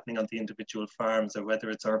what's happening on the individual farms or whether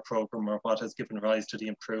it's our program or what has given rise to the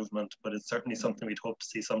improvement. But it's certainly something we'd hope to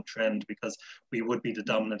see some trend because we would be the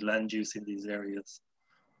dominant land use in these areas.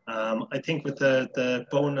 I think with the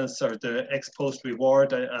bonus or the ex post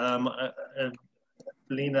reward,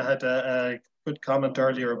 Lena had a good comment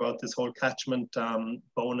earlier about this whole catchment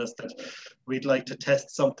bonus, that we'd like to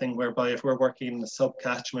test something whereby if we're working in a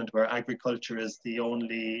sub-catchment where agriculture is the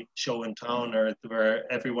only show in town or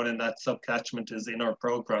where everyone in that sub-catchment is in our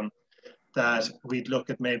program, that we'd look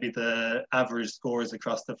at maybe the average scores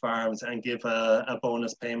across the farms and give a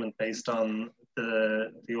bonus payment based on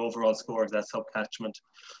the overall score of that sub-catchment.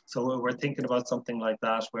 So we're thinking about something like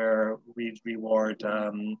that where we'd reward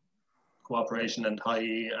cooperation and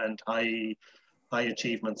high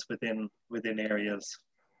achievements within areas.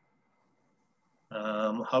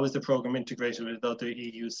 How is the program integrated with other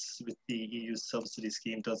with the EU subsidy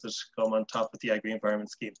scheme? Does it come on top of the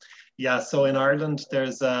agri-environment scheme? Yeah, so in Ireland,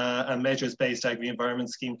 there's a measures-based agri-environment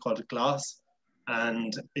scheme called GLAS,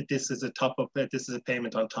 and this is a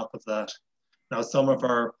payment on top of that. Now, some of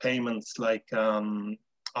our payments, like on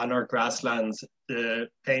our grasslands, the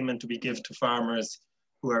payment we give to farmers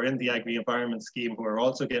who are in the agri-environment scheme, who are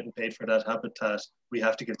also getting paid for that habitat, we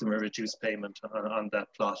have to give them a reduced payment on that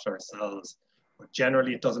plot ourselves. But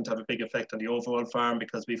generally, it doesn't have a big effect on the overall farm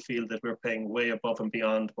because we feel that we're paying way above and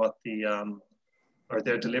beyond what or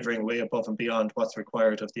they're delivering way above and beyond what's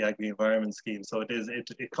required of the agri-environment scheme. So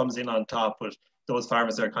it comes in on top, but those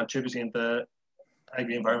farmers that are contributing the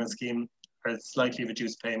agri-environment scheme are slightly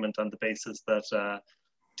reduced payment on the basis that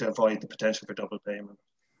to avoid the potential for double payment.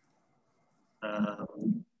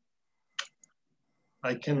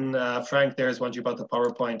 I can, Frank, there's one about the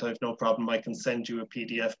PowerPoint. I have no problem. I can send you a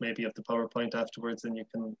PDF maybe of the PowerPoint afterwards and you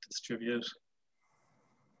can distribute.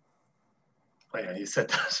 Oh yeah, you said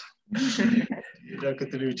that. You look at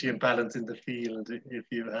the nutrient balance in the field. If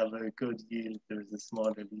you have a good yield, there's a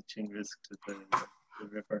smaller leaching risk to the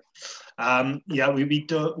river. Yeah, we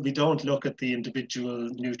don't look at the individual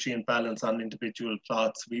nutrient balance on individual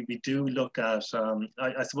plots. We do look at,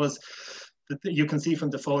 I suppose, you can see from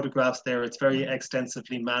the photographs there, it's very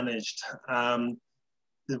extensively managed.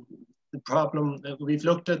 The problem, we've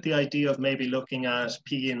looked at the idea of maybe looking at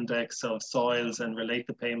P index of soils and relate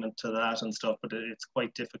the payment to that and stuff, but it's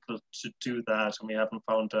quite difficult to do that. And we haven't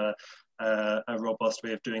found a robust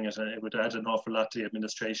way of doing it. And it would add an awful lot to the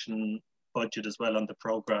administration budget as well on the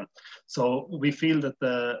program. So we feel that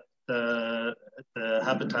the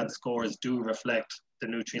habitat scores do reflect the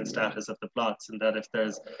nutrient status of the plots, and that if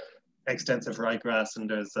there's extensive ryegrass and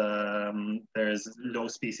there's low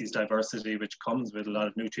species diversity, which comes with a lot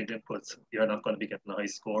of nutrient inputs, you're not going to be getting a high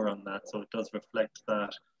score on that. So it does reflect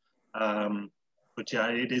that. But yeah,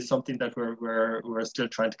 it is something that we're still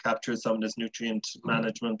trying to capture, some of this nutrient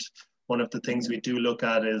management. One of the things we do look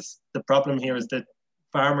at is the problem here is that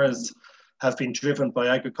farmers have been driven by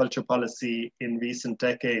agriculture policy in recent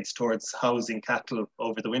decades towards housing cattle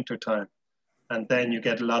over the winter time. And then you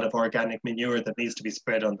get a lot of organic manure that needs to be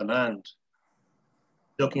spread on the land.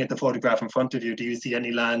 Looking at the photograph in front of you, do you see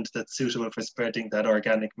any land that's suitable for spreading that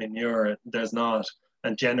organic manure? There's not.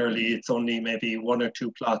 And generally, it's only maybe 1 or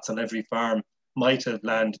 2 plots on every farm might have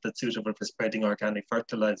land that's suitable for spreading organic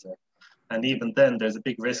fertilizer. And even then, there's a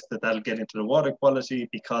big risk that that'll get into the water quality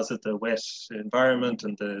because of the wet environment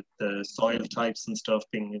and the soil types and stuff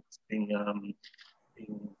being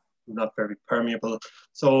not very permeable.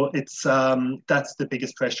 So it's that's the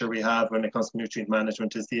biggest pressure we have when it comes to nutrient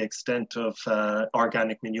management, is the extent of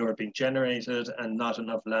organic manure being generated and not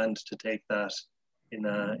enough land to take that in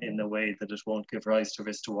a way that it won't give rise to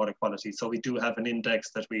risk to water quality. So we do have an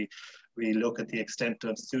index that we look at the extent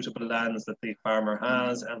of suitable lands that the farmer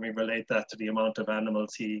has, and we relate that to the amount of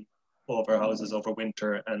animals he overhouses over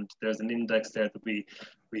winter, and there's an index there that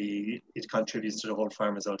it contributes to the whole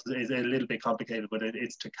farm result. It's a little bit complicated, but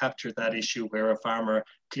it's to capture that issue where a farmer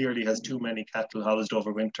clearly has too many cattle housed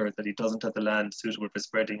over winter, that he doesn't have the land suitable for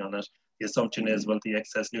spreading on it. The assumption is, well, the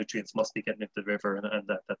excess nutrients must be getting into the river, and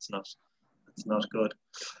that's not good.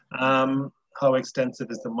 How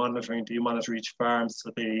extensive is the monitoring? Do you monitor each farm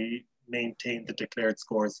so they maintain the declared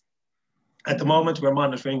scores? At the moment,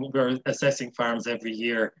 we're assessing farms every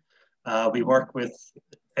year. We work with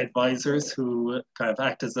advisors who kind of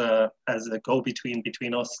act as a go-between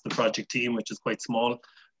between us, the project team, which is quite small.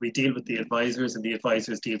 We deal with the advisors and the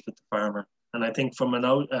advisors deal with the farmer. And I think from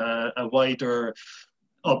a wider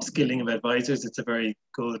upskilling of advisors, it's a very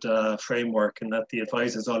good framework, in that the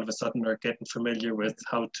advisors all of a sudden are getting familiar with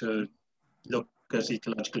how to look at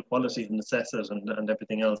ecological quality and assess it and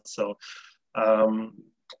everything else. So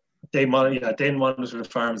they monitor the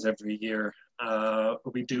farms every year.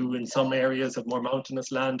 We do in some areas of more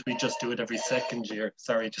mountainous land, we just do it every second year.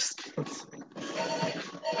 Sorry, just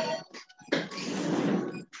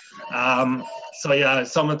so yeah,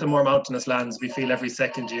 some of the more mountainous lands, we feel every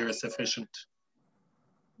second year is sufficient.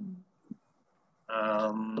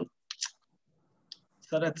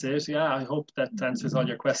 So that's it. Yeah, I hope that answers all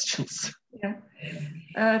your questions. Yeah,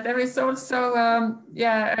 there is also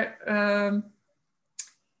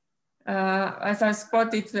as I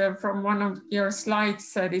spotted from one of your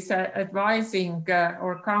slides, this advising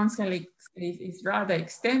or counseling is rather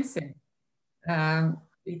extensive.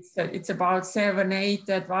 It's about 7-8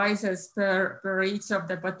 advisors per each of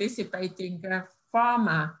the participating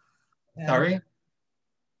farmer. Sorry.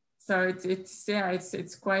 So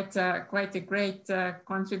it's quite a great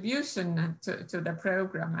contribution to the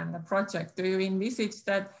program and the project. Do you envisage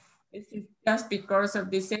that this is just because of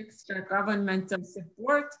this extra governmental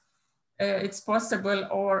support it's possible,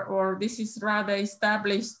 or this is rather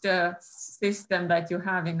established system that you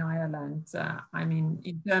have in Ireland? I mean,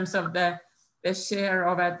 in terms of the share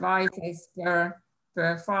of advisors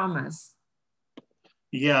per farmers.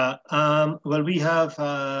 Yeah, well,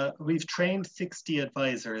 we've trained 60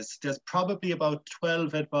 advisors. There's probably about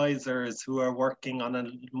 12 advisors who are working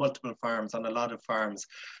on multiple farms, on a lot of farms.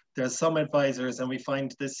 There's some advisors, and we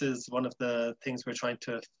find this is one of the things we're trying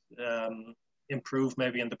to improve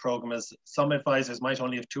maybe in the program, is some advisors might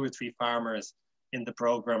only have 2 or 3 farmers in the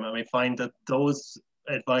program, and we find that those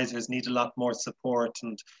advisors need a lot more support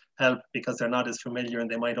and help because they're not as familiar, and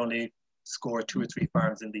they might only score 2 or 3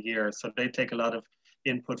 farms in the year. So they take a lot of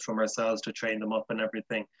input from ourselves to train them up and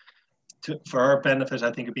everything. For our benefit,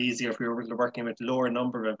 I think it'd be easier if we were working with lower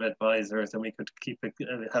number of advisors, and we could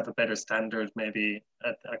have a better standard maybe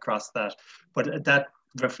across that. But that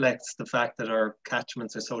reflects the fact that our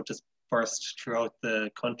catchments are so dispersed throughout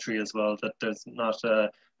the country as well, that there's not a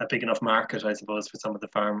big enough market, I suppose, for some of the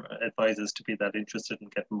farm advisors to be that interested in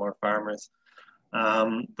getting more farmers.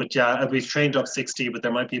 But yeah, we've trained up 60, but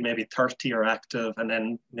there might be maybe 30 are active, and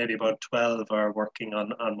then maybe about 12 are working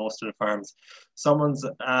on most of the farms. Someone's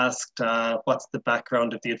asked what's the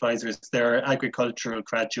background of the advisors. They're agricultural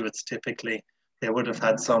graduates typically. They would have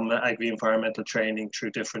had some agri-environmental training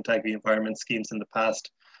through different agri-environment schemes in the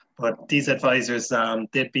past. But these advisors,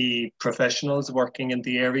 they'd be professionals working in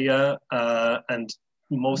the area, and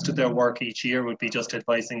most of their work each year would be just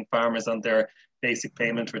advising farmers on their basic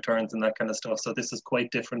payment returns and that kind of stuff. So this is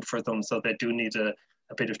quite different for them. So they do need a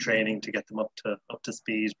bit of training to get them up to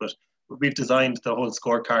speed. But we've designed the whole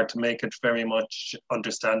scorecard to make it very much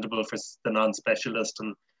understandable for the non-specialist.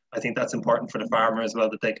 And I think that's important for the farmer as well,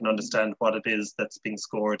 that they can understand what it is that's being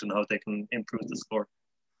scored and how they can improve the score.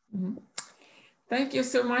 Mm-hmm. Thank you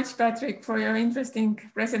so much, Patrick, for your interesting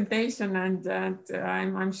presentation. And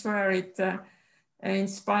I'm sure it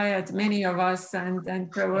inspired many of us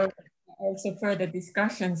and provoked also further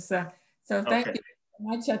discussions. So thank you so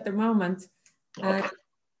much at the moment.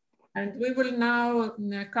 And we will now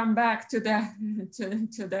come back to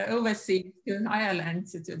the overseas, to Ireland,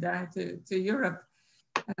 to Europe,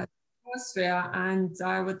 Austria, and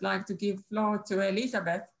I would like to give floor to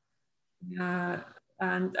Elizabeth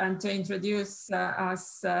and to introduce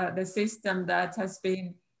us the system that has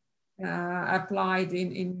been applied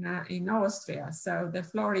in Austria. So the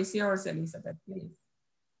floor is yours, Elizabeth, please.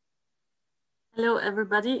 Hello,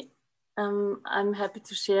 everybody. I'm happy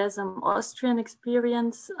to share some Austrian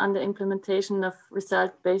experience on the implementation of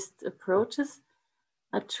result-based approaches.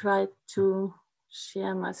 I try to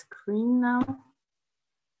share my screen now.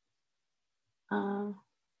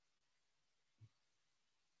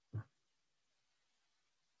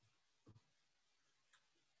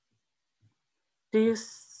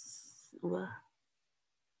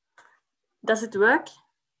 Does it work?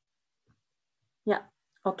 Yeah,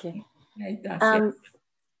 okay.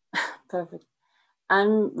 Perfect.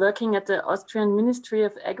 I'm working at the Austrian Ministry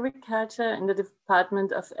of Agriculture in the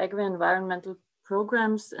Department of Agri-Environmental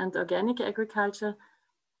Programs and Organic Agriculture.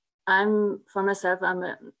 For myself, I'm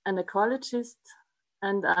an ecologist,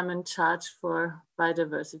 and I'm in charge for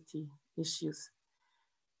biodiversity issues.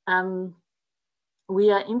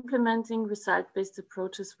 We are implementing result-based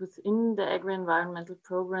approaches within the agri-environmental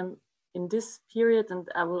program in this period, and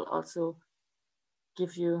I will also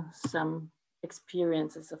give you some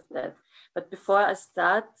experiences of that. But before I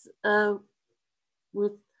start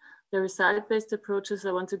with the result-based approaches,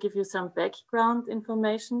 I want to give you some background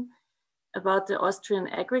information about the Austrian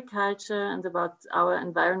agriculture and about our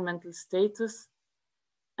environmental status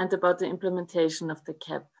and about the implementation of the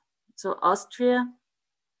CAP. So Austria,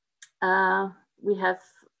 we have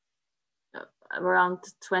around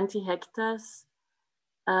 20 hectares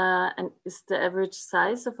and is the average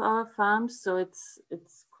size of our farms. So it's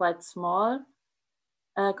quite small.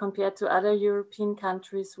 Compared to other European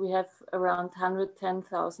countries, we have around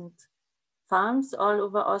 110,000 farms all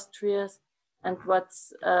over Austria. And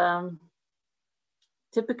what's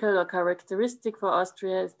typical or characteristic for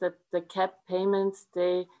Austria is that the CAP payments,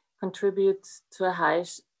 they contribute to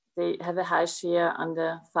they have a high share on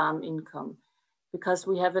the farm income, because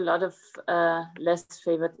we have a lot of less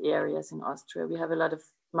favored areas in Austria. We have a lot of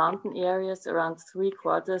mountain areas. Around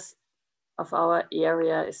 3/4 of our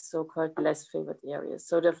area is so-called less favored areas.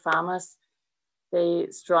 So the farmers, they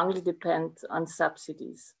strongly depend on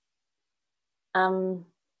subsidies.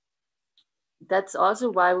 That's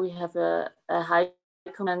also why we have a high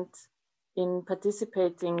commitment in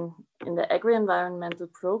participating in the agri-environmental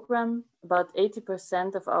program. About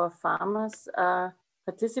 80% of our farmers are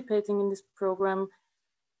participating in this program.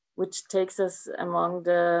 which takes us among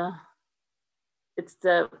it's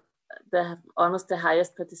almost the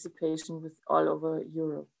highest participation with all over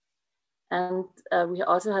Europe. And we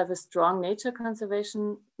also have a strong nature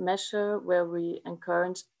conservation measure where we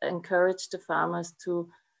encourage the farmers to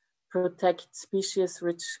protect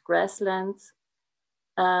species-rich grasslands.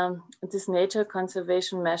 This nature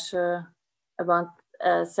conservation measure, about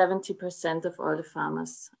 70% of all the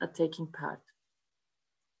farmers are taking part.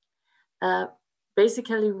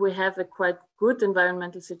 Basically, we have a quite good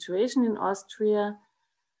environmental situation in Austria,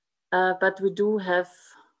 but we do have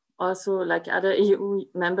also, like other EU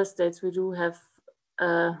member states, we do have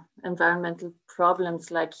environmental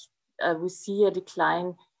problems, like we see a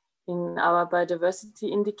decline in our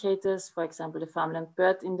biodiversity indicators. For example, the farmland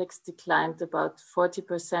bird index declined about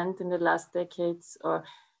 40% in the last decades, or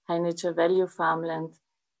high nature value farmland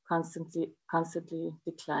constantly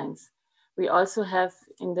declines. We also have,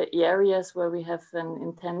 in the areas where we have an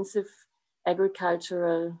intensive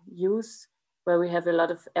agricultural use, where we have a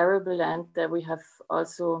lot of arable land, there we have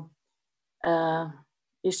also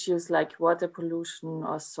issues like water pollution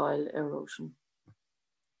or soil erosion.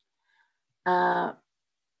 Now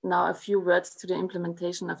a few words to the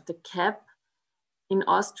implementation of the CAP. In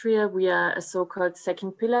Austria, we are a so-called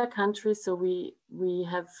second pillar country, so we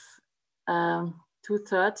have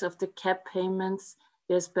 2/3 of the CAP payments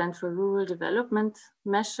they are spent for rural development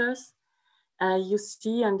measures. You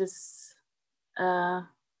see on this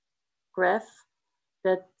graph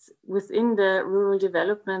that within the rural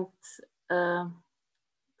development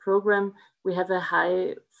program, we have a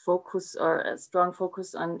high focus or a strong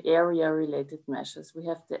focus on area-related measures. We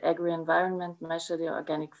have the agri-environment measure, the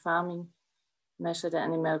organic farming measure, the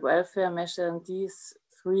animal welfare measure, and these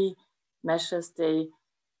three measures, they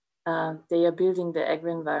are building the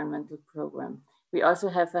agri-environmental program. We also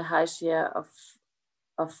have a high share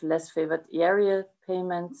of less favored area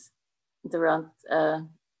payments, and around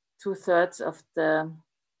 2/3 of the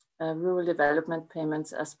rural development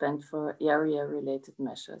payments are spent for area-related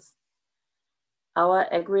measures. Our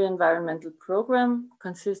agri-environmental program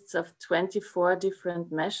consists of 24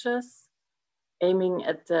 different measures aiming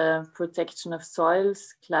at the protection of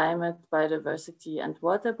soils, climate, biodiversity, and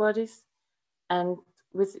water bodies. And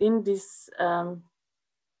within this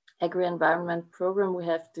agri-environment program, we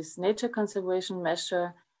have this nature conservation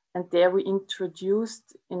measure, and there we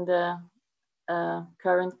introduced in the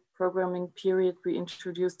current programming period, we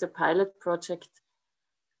introduced a pilot project,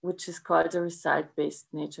 which is called a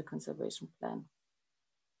result-based nature conservation plan.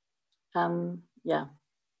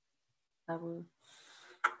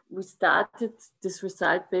 We started this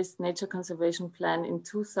result-based nature conservation plan in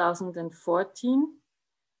 2014.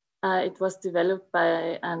 It was developed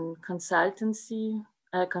by a consultant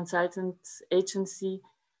agency,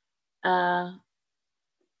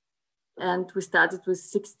 and we started with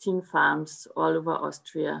 16 farms all over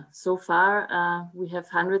Austria. So far, we have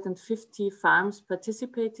 150 farms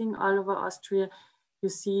participating all over Austria. You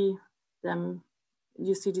see them,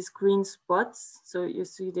 you see these green spots. So you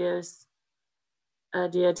see they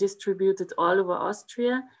are distributed all over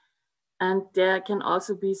Austria. And there can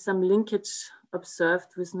also be some linkage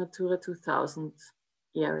observed with Natura 2000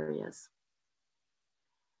 areas.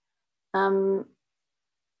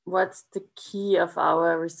 What's the key of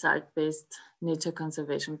our result-based nature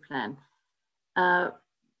conservation plan?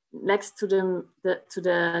 Next to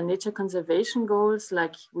the nature conservation goals,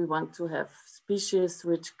 like we want to have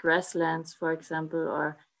species-rich grasslands, for example,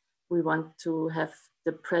 or we want to have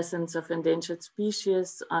the presence of endangered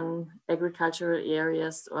species on agricultural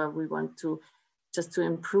areas, or we want to just to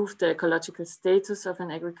improve the ecological status of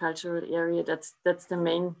an agricultural area. That's the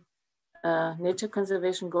main nature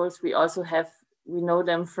conservation goals. We also have, we know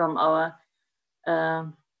them from our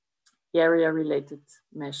area-related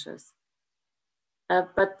measures.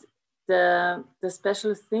 But the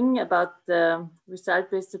special thing about the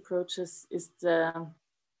result-based approaches is the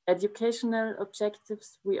educational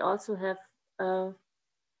objectives. We also have,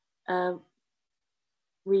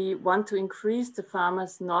 we want to increase the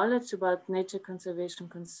farmers' knowledge about nature conservation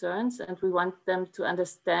concerns, and we want them to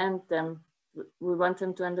understand them. We want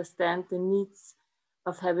them to understand the needs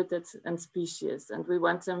of habitats and species, and we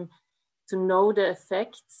want them to know the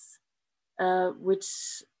effects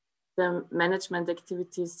which the management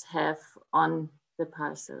activities have on the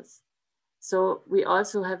parcels. So we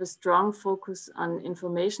also have a strong focus on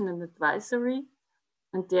information and advisory,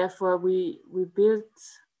 and therefore we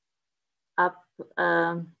built up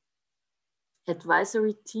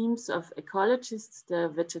advisory teams of ecologists, the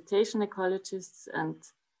vegetation ecologists,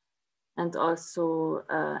 and also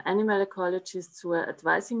animal ecologists who are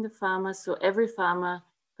advising the farmers. So every farmer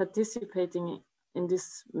participating in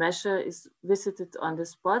this measure is visited on the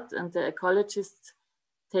spot, and the ecologist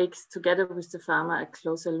takes together with the farmer a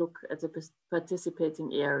closer look at the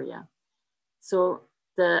participating area. So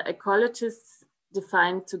the ecologists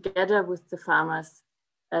define together with the farmers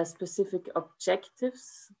specific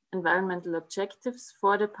objectives, environmental objectives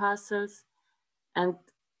for the parcels. And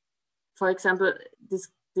for example,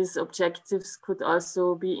 these objectives could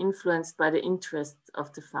also be influenced by the interest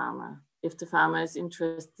of the farmer. If the farmer is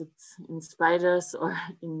interested in spiders or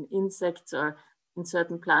in insects or in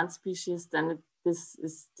certain plant species, then this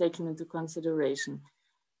is taken into consideration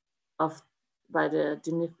by the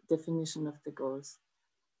definition of the goals.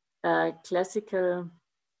 A classical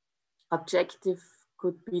objective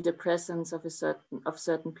could be the presence of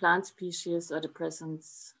certain plant species or the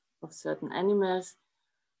presence of certain animals,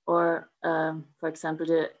 or for example,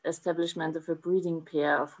 the establishment of a breeding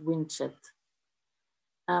pair of windchet.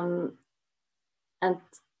 And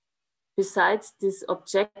besides these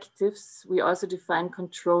objectives, we also define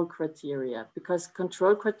control criteria, because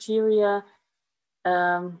control criteria,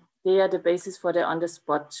 they are the basis for the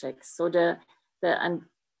on-the-spot checks. So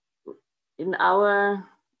in our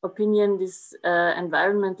opinion, these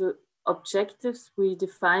environmental objectives we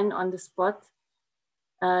define on the spot,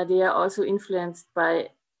 they are also influenced by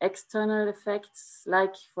external effects,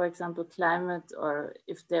 like for example, climate, or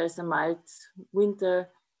if there's a mild winter,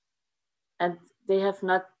 and they're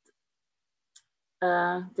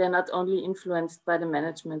not only influenced by the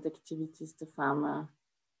management activities the farmer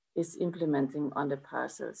is implementing on the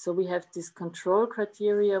parcel. So we have these control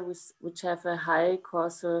criteria which have a high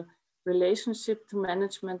causal relationship to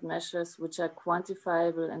management measures, which are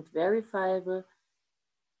quantifiable and verifiable.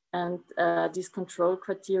 And these control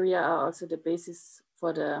criteria are also the basis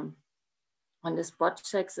for the on-the-spot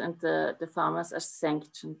checks, and the farmers are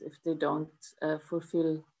sanctioned if they don't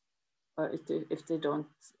fulfill or if they don't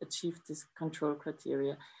achieve this control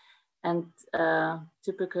criteria. And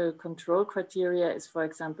typical control criteria is, for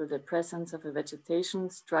example, the presence of a vegetation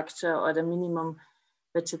structure or the minimum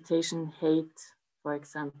vegetation height, for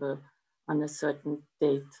example, on a certain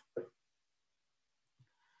date.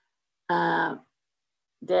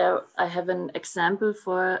 There I have an example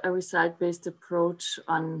for a result-based approach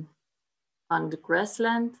on the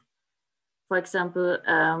grassland. For example,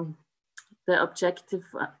 the objective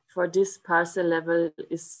for this parcel level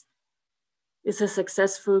is a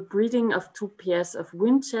successful breeding of 2 pairs of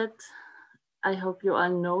windchet. I hope you all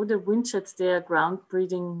know the windchets. They are ground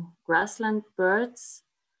breeding grassland birds,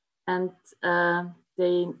 and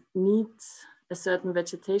they need a certain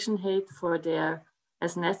vegetation height for their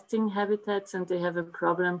as nesting habitats, and they have a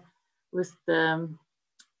problem with the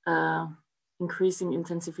increasing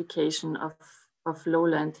intensification of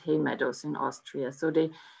lowland hay meadows in Austria. So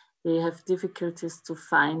they have difficulties to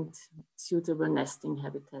find suitable nesting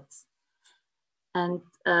habitats. And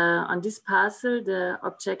on this parcel, the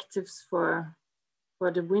objectives for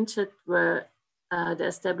the windchet were the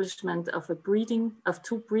establishment of 2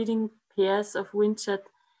 breeding pairs of windchet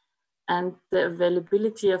and the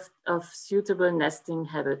availability of suitable nesting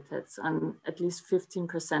habitats on at least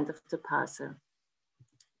 15% of the parcel.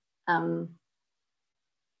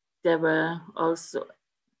 There were also,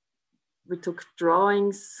 we took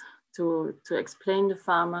drawings to explain the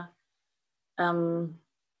farmer, to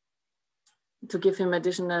give him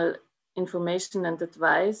additional information and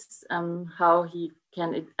advice how he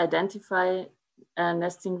can identify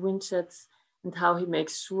nesting windchets and how he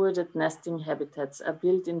makes sure that nesting habitats are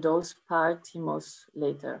built in those parts he mows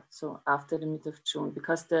later, so after the mid of June,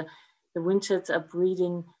 because the windchets are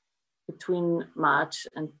breeding between March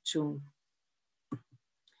and June.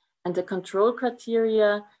 And the control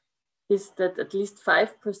criteria is that at least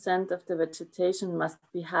 5% of the vegetation must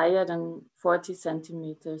be higher than 40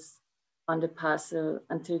 centimeters on the parcel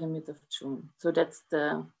until the mid of June. So that's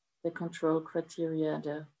the control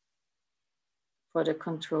criteria for the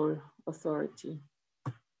control authority.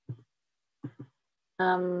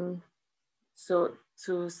 So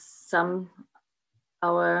to sum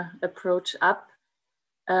our approach up,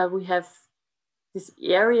 we have this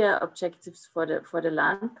area objectives for the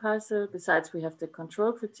land parcel. Besides, we have the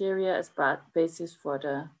control criteria as basis for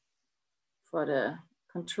the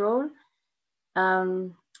control.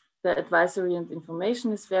 The advisory and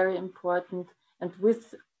information is very important, and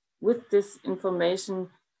with this information,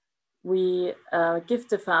 we give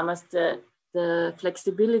the farmers the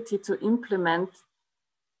flexibility to implement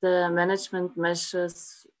the management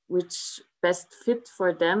measures which best fit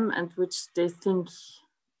for them and which they think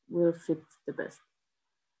will fit the best.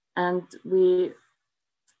 And we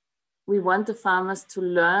want the farmers to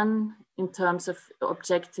learn in terms of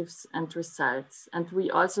objectives and results. And we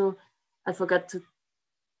also, I forgot to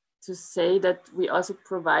to say that we also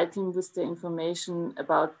provide him with the information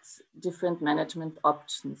about different management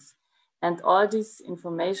options. And all this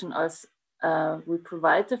information as we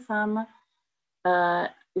provide the farmer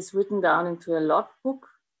is written down into a logbook.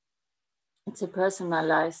 It's a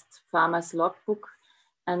personalized farmer's logbook,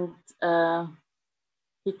 and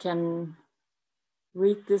he can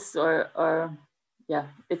read this or yeah,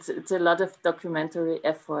 it's a lot of documentary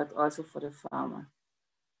effort also for the farmer,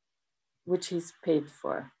 which he's paid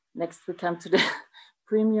for. Next, we come to the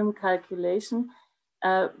premium calculation.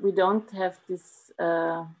 We don't have this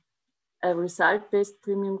a result-based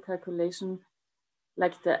premium calculation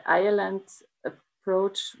like the Ireland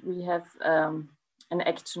approach. We have an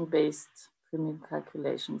action-based premium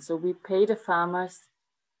calculation. So we pay the farmers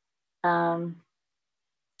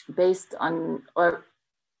based on, or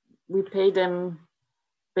we pay them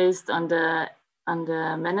based on the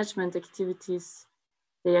management activities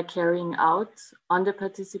they are carrying out on the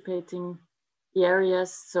participating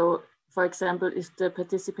areas. So for example, if the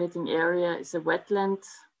participating area is a wetland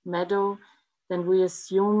meadow, then we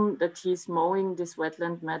assume that he's mowing this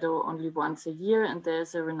wetland meadow only once a year, and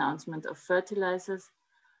there's a renouncement of fertilizers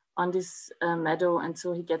on this meadow, and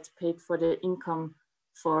so he gets paid for the income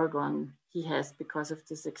foregone he has because of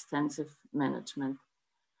this extensive management.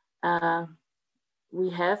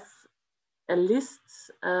 We have a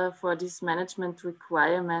list for these management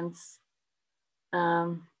requirements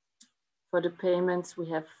for the payments we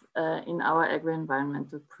have in our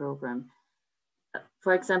agri-environmental program.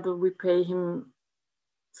 For example, we pay him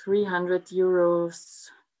 300 euros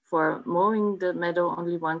for mowing the meadow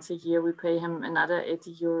only once a year. We pay him another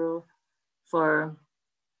 80 euro for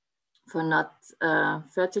not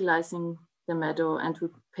fertilizing the meadow, and we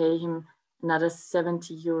pay him another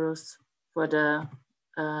 70 euros for the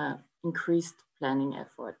increased planning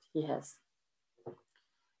effort he has.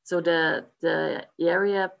 So the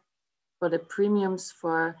area for the premiums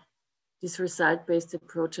for these result-based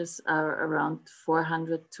approaches are around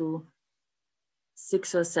 400 to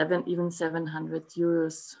 6 or 7, even 700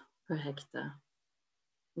 euros per hectare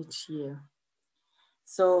each year.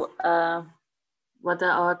 So what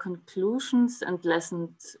are our conclusions and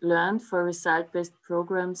lessons learned for result-based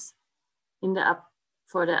programs in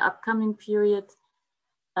for the upcoming period?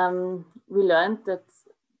 We learned that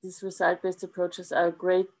these result-based approaches are a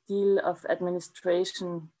great deal of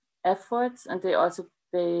administration efforts, and they also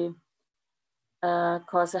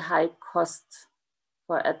cause a high cost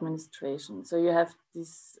for administration. So you have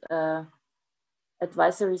these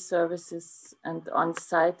advisory services and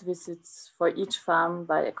on-site visits for each farm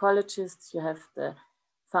by ecologists. You have the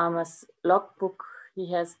farmer's logbook.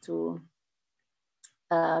 He has to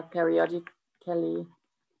periodically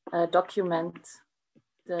document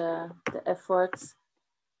the efforts.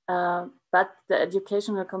 But the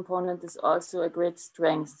educational component is also a great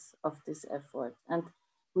strength of this effort. And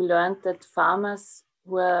we learned that farmers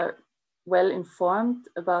who are well informed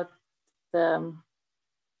about the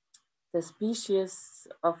species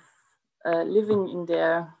of living in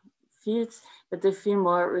their fields, that they feel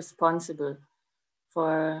more responsible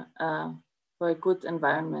for a good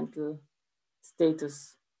environmental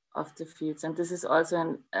status of the fields. And this is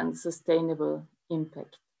also a sustainable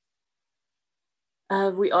impact.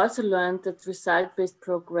 We also learned that result-based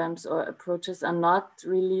programs or approaches are not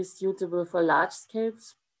really suitable for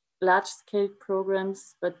large-scale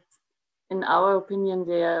programs, but in our opinion,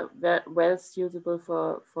 they are well suitable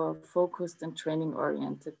for focused and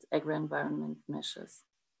training-oriented agri-environment measures.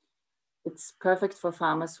 It's perfect for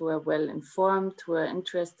farmers who are well informed, who are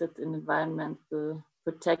interested in environmental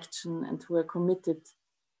protection, and who are committed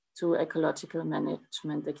to ecological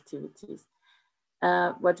management activities.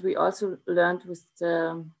 What we also learned with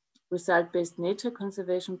the result-based nature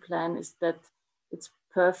conservation plan is that it's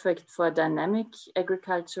perfect for dynamic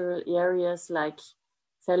agricultural areas like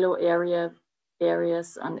fallow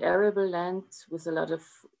areas on arable land with a lot of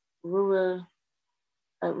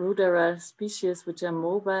ruderal species which are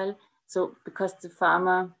mobile. So because the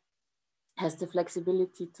farmer has the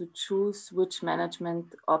flexibility to choose which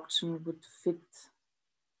management option would fit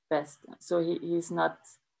best. So he is not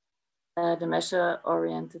the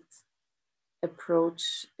measure-oriented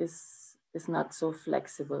approach is not so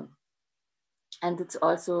flexible. And it's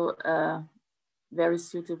also very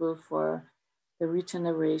suitable for the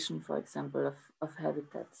regeneration, for example, of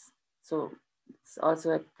habitats. So it's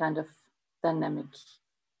also a kind of dynamic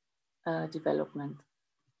development.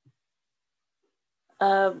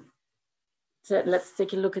 So let's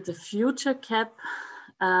take a look at the future CAP.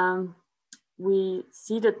 We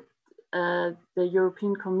see that the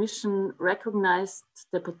European Commission recognized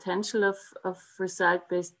the potential of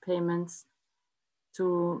result-based payments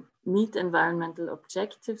to meet environmental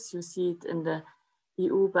objectives. You see it in the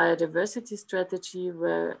EU biodiversity strategy,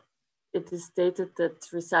 where it is stated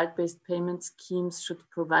that result-based payment schemes should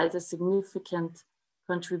provide a significant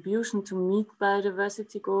contribution to meet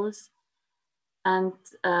biodiversity goals. And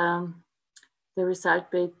the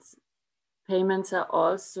result-based payments are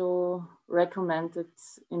also recommended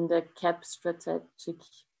in the CAP strategic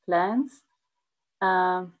plans.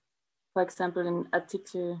 For example, in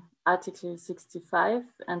Article 65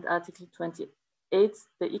 and Article 28,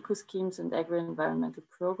 the eco schemes and agro-environmental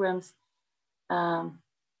programs,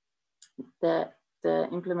 the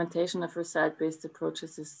implementation of result-based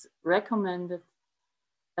approaches is recommended,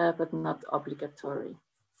 but not obligatory,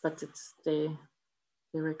 but they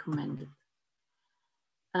recommend it.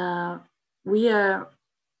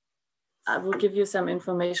 I will give you some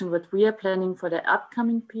information what we are planning for the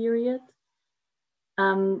upcoming period.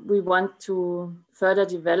 We want to further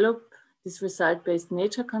develop this result-based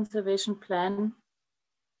nature conservation plan.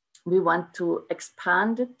 We want to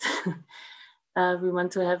expand it. We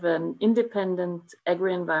want to have an independent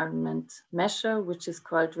agri-environment measure, which is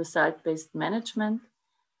called result-based management,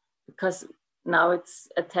 because now it's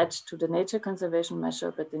attached to the nature conservation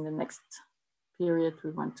measure, but in the next period,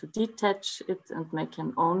 we want to detach it and create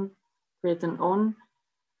an own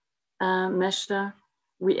measure.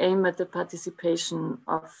 We aim at the participation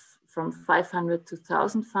of from 500 to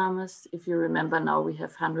 1,000 farmers. If you remember now, we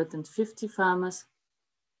have 150 farmers.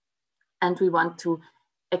 And we want to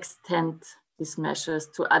extend these measures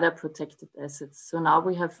to other protected assets. So now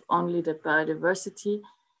we have only the biodiversity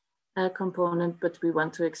component, but we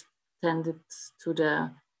want to extend it to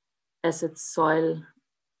the assets, soil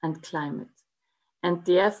and climate. And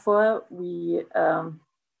therefore,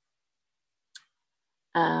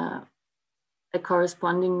 a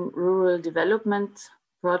corresponding rural development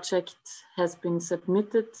project has been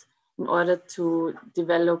submitted in order to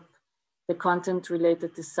develop the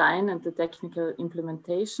content-related design and the technical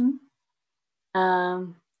implementation.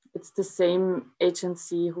 It's the same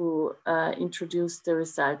agency who introduced the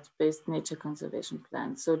result-based nature conservation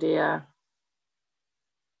plan. So they are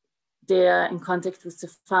in contact with the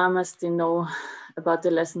farmers, they know about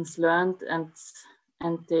the lessons learned, and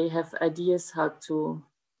they have ideas how to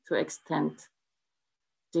extend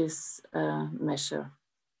this measure.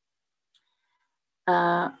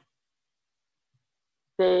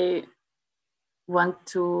 They want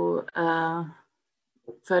to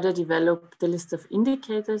further develop the list of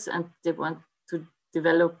indicators, and they want to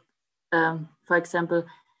develop, for example,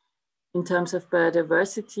 in terms of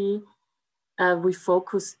biodiversity, we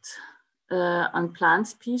focused on plant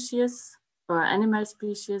species or animal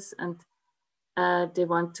species, and they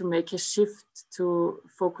want to make a shift to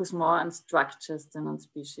focus more on structures than on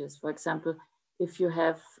species. For example, if you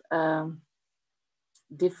have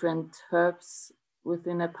different herbs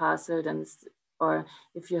within a parcel, then or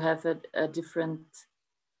if you have a different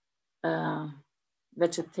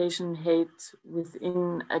vegetation height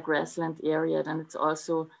within a grassland area, then it's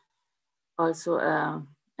also an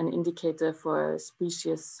indicator for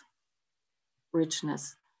species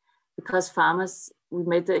richness. Because farmers, we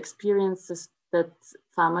made the experiences that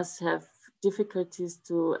farmers have difficulties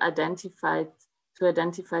to identify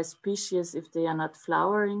species if they are not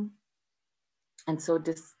flowering. And so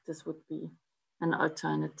this would be an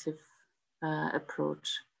alternative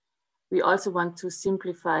approach. We also want to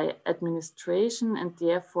simplify administration, and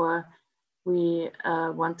therefore we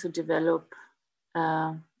want to develop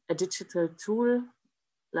a digital tool,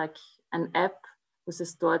 like an app with a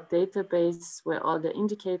stored database where all the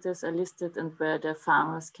indicators are listed and where the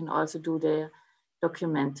farmers can also do their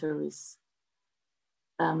documentaries.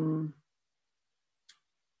 And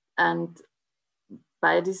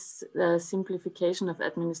by this simplification of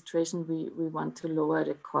administration, we want to lower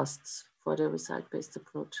the costs for the result-based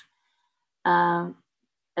approach.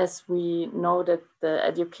 As we know that the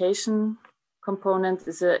education component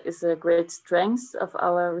is a great strength of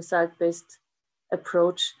our result-based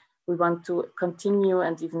approach, we want to continue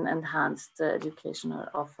and even enhance the educational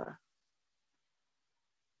offer.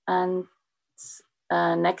 And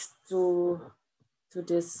next to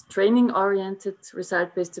this training-oriented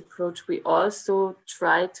result-based approach, we also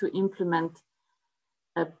try to implement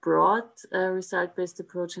a broad result-based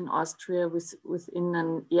approach in Austria within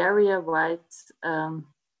an area-wide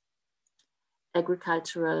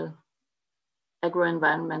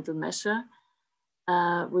agro-environmental measure,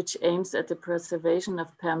 which aims at the preservation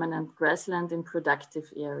of permanent grassland in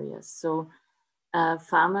productive areas. So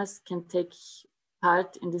farmers can take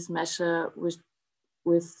part in this measure with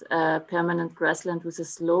permanent grassland with a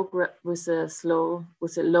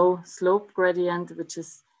low slope gradient, which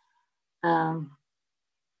is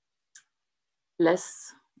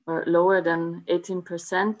less or lower than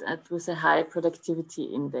 18% and with a high productivity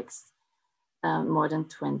index, more than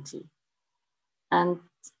 20. And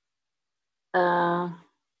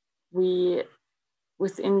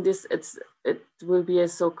within this, it will be a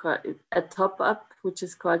so-called a top-up, which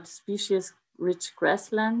is called species-rich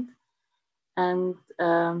grassland, and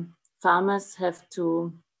farmers have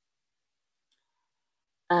to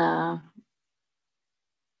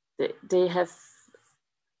they have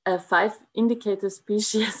 5 indicator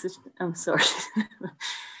species. I'm sorry.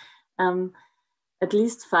 At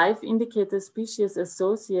least 5 indicator species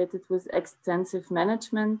associated with extensive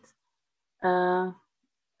management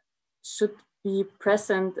should be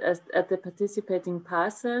present at the participating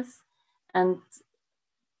parcels, and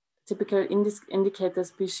typical indicator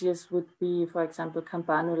species would be, for example,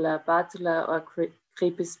 Campanula, Batula, or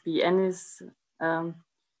Crepis b ennis.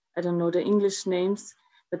 I don't know the English names,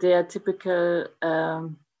 but they are typical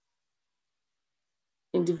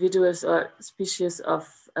individuals or species of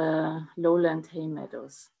lowland hay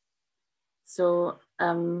meadows. So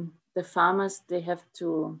the farmers, they have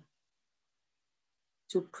to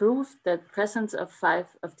prove that presence of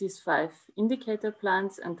these 5 indicator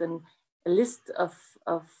plants, and then a list of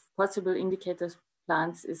possible indicator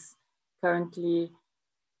plants is currently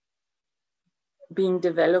being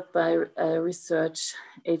developed by a research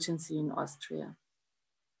agency in Austria.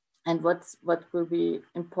 And what will be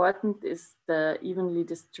important is the evenly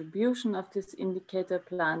distribution of this indicator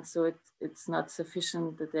plants. So it's not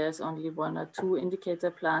sufficient that there's only 1 or 2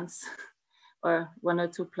 indicator plants or 1 or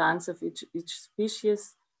 2 plants of each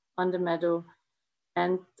species on the meadow.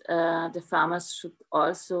 And the farmers should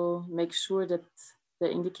also make sure that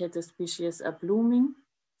the indicator species are blooming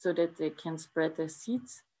so that they can spread their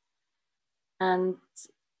seeds. And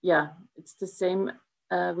yeah, it's the same.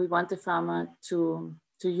 We want the farmer to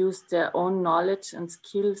use their own knowledge and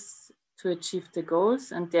skills to achieve the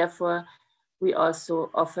goals, and therefore we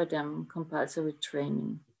also offer them compulsory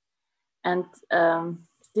training. And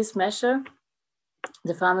this measure,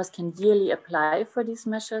 the farmers can yearly apply for this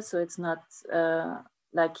measure, so it's not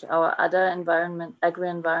like our other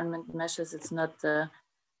agri-environment measures. It's not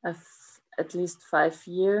at least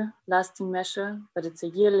 5-year lasting measure, but it's a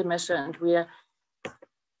yearly measure, and we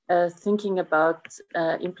are thinking about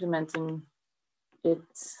implementing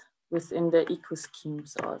it within the eco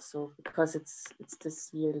schemes also, because it's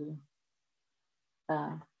this yearly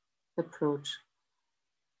approach.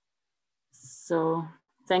 So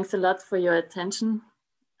thanks a lot for your attention,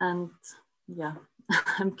 and yeah,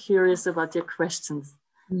 I'm curious about your questions.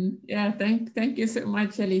 Yeah, thank you so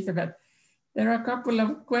much, Elizabeth. There are a couple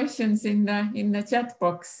of questions in the chat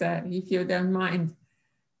box, if you don't mind.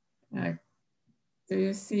 Do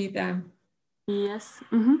you see them? Yes.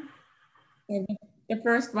 The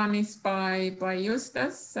first one is by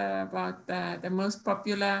Justus about the most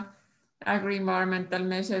popular agri-environmental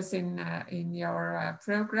measures in your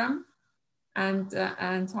program, and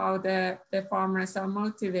how the farmers are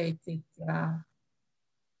motivated.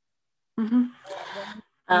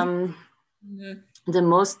 The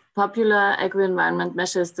most popular agri-environment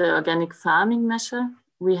measure is the organic farming measure.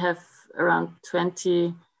 We have around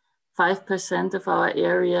 25% of our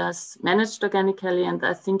areas managed organically, and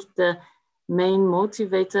I think the main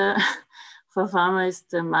motivator for farmers is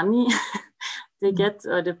the money they get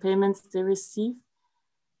or the payments they receive.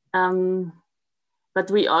 But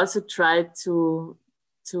we also try to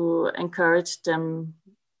encourage them.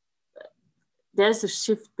 There's a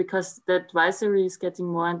shift because the advisory is getting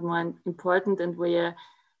more and more important, and we are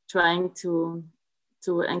trying to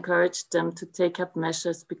encourage them to take up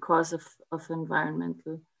measures because of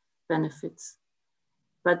environmental benefits.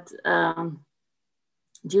 But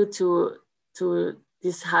due to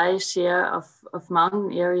this high share of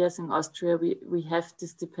mountain areas in Austria, we have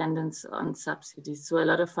this dependence on subsidies. So a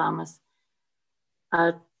lot of farmers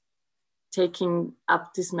are taking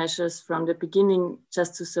up these measures from the beginning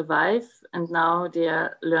just to survive, and now they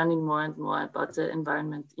are learning more and more about the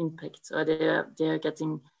environment impacts, or they are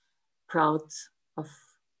getting proud of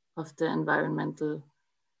the environmental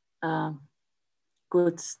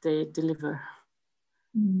goods they deliver.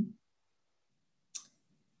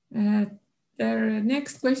 The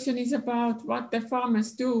next question is about what the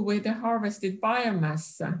farmers do with the harvested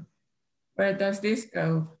biomass. Where does this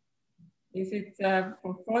go? Is it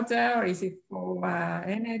for fodder, or is it for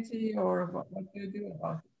energy, or what do you do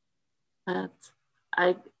about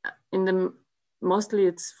it? Mostly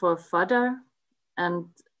it's for fodder, and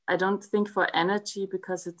I don't think for energy,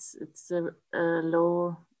 because it's a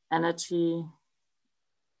low energy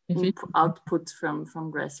output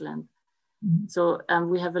from grassland. So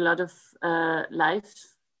we have a lot of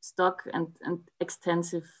stock and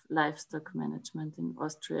extensive livestock management in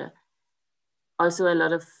Austria. Also a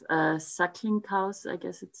lot of suckling cows, I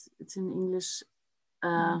guess it's in English,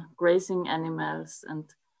 grazing animals,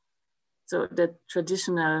 and so the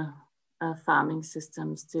traditional farming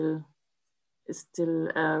system is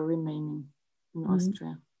still remaining in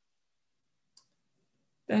Austria.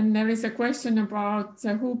 Then there is a question about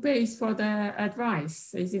who pays for the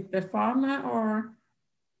advice. Is it the farmer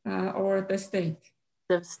or the state?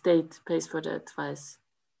 The state pays for the advice.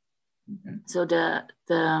 Okay. So the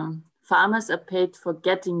farmers are paid for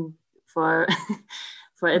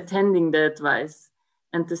for attending the advice,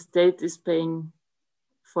 and the state is paying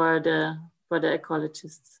for the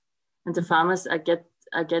ecologists, and the farmers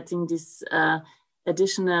are getting these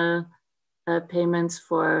additional payments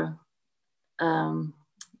for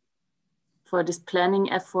this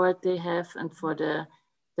planning effort they have, and for the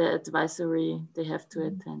advisory they have to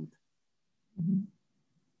attend. Mm-hmm.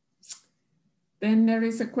 Then there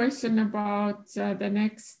is a question about the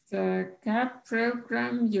next CAP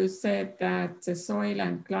program. You said that the soil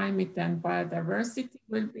and climate and biodiversity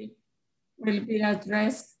will be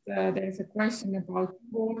addressed. There's a question about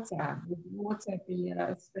water. Would water be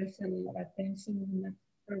a special attention in the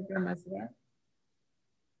program as well?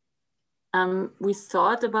 We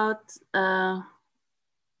thought about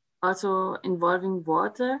also involving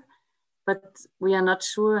water, but we are not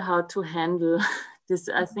sure how to handle this.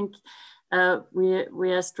 I think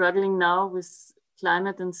we are struggling now with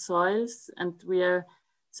climate and soils, and we are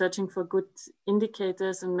searching for good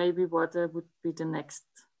indicators, and maybe water would be the next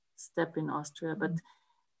step in Austria. But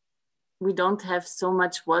we don't have so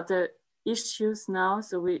much water issues now,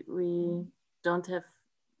 so we don't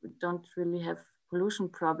really have pollution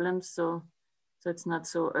problems, so it's not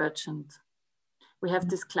so urgent. We have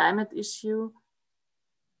this climate issue,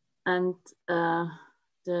 and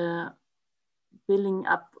the building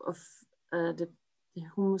up of the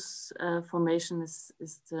humus formation is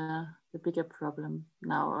the bigger problem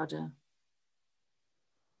now, or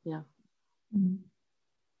yeah.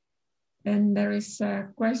 And there is a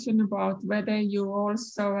question about whether you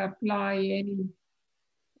also apply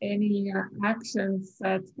any actions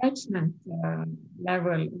at catchment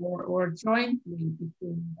level or jointly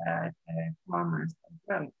between the farmers as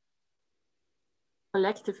well.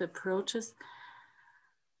 Collective approaches.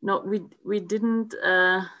 No, we didn't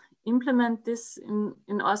implement this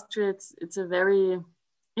in Austria. It's a very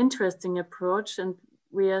interesting approach, and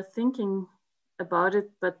we are thinking about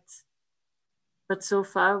it, but so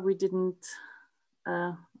far we didn't.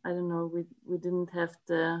 I don't know. We didn't have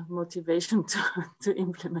the motivation to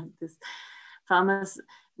implement this. Farmers,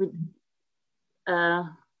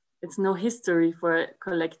 it's no history for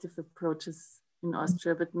collective approaches in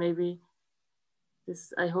Austria, but maybe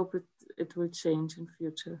this. I hope it will change in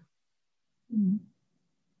future.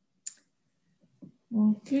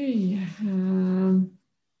 Okay,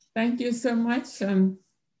 thank you so much,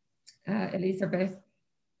 Elizabeth,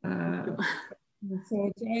 for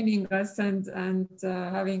joining us and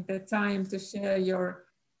having the time to share your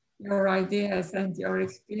ideas and your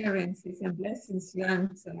experiences and lessons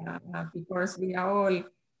learned, because we are all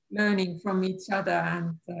learning from each other,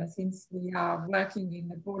 and since we are working in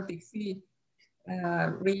the Baltic Sea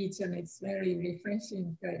region, it's very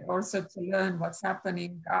refreshing also to learn what's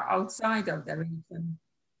happening outside of the region.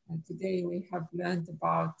 And today we have learned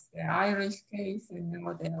about the Irish case and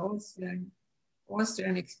now the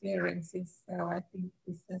Austrian experiences. So I think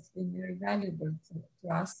this has been very valuable to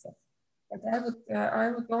us. But I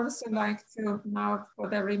would also like to now, for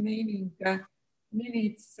the remaining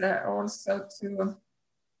minutes, also to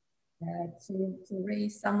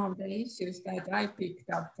raise some of the issues that I picked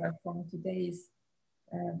up from today's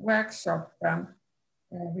workshop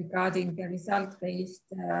regarding the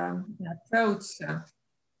result-based approach.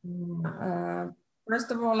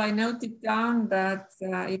 First of all, I noted down that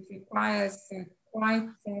it requires quite,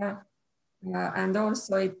 and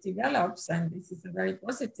also it develops, and this is a very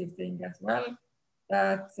positive thing as well,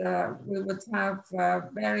 that we would have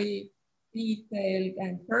very detailed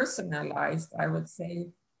and personalized, I would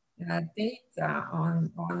say, data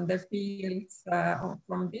on the fields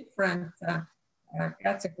from different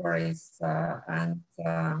categories, and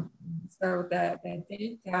so the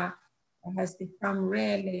data has become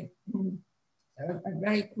really a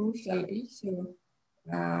very crucial issue.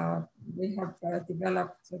 We have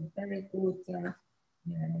developed very good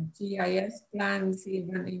GIS plans,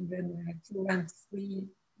 even 2 and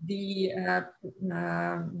 3D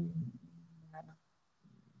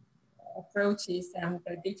approaches, and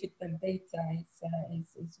the digital data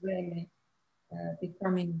is really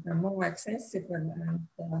becoming more accessible, and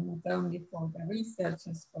not only for the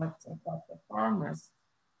researchers but the farmers.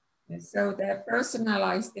 So the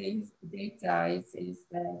personalized data is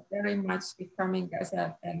very much becoming as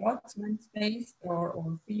a allotment-based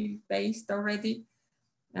or field-based already.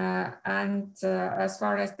 As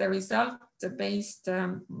far as the result-based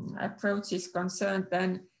approach is concerned,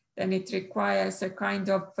 then it requires a kind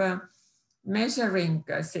of measuring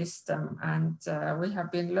system. And we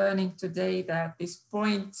have been learning today that this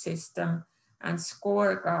point system and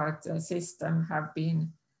scorecard system have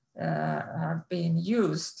been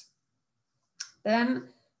used. Then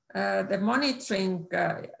the monitoring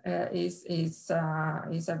is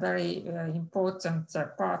a very important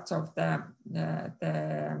part of the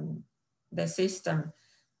system,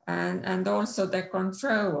 and also the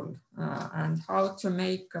control and how to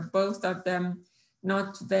make both of them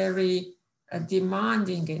not very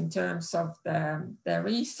demanding in terms of the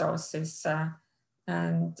resources.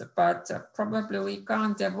 But probably we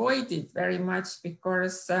can't avoid it very much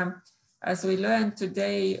because as we learned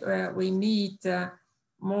today, we need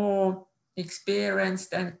more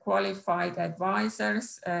experienced and qualified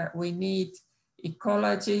advisors. We need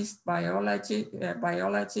ecologists,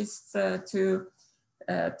 biologists to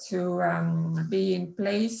be in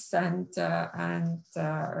place and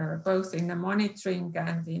both in the monitoring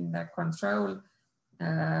and in the control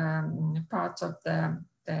part of the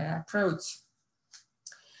approach.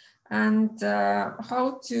 And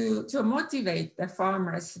how to motivate the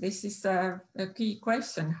farmers. This is a key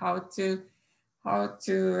question, how to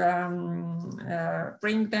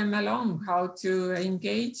bring them along, how to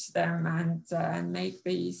engage them and make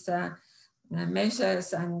these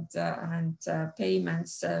measures and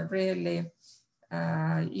payments really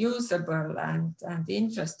usable and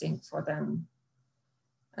interesting for them.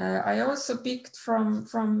 I also picked from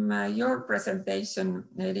your presentation,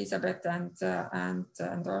 Elizabeth, and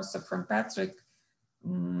also from Patrick,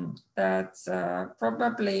 that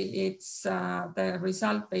probably it's the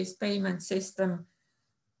result-based payment system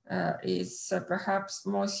is perhaps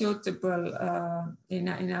more suitable in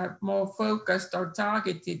a more focused or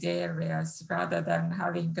targeted areas rather than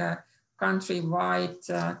having a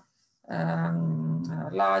countrywide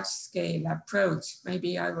large-scale approach.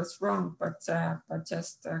 Maybe I was wrong, but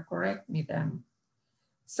just correct me then.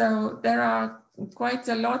 So there are quite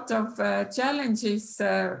a lot of challenges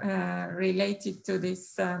related to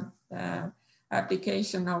this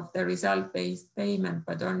application of the result-based payment.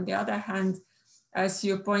 But on the other hand, as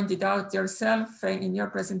you pointed out yourself in your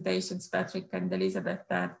presentations, Patrick and Elizabeth,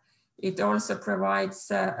 that it also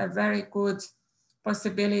provides a very good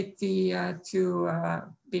possibility to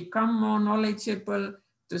become more knowledgeable,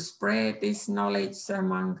 to spread this knowledge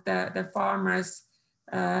among the farmers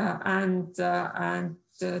and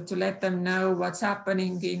to let them know what's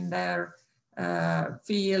happening in their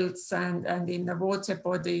fields and in the water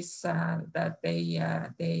bodies that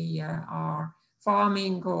they are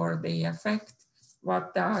farming or they affect,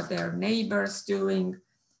 what are their neighbors doing.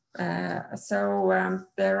 So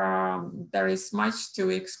there is much to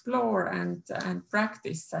explore and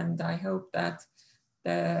practice, and I hope that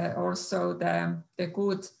also the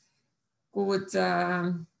good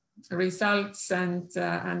results and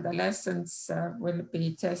the lessons will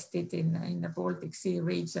be tested in the Baltic Sea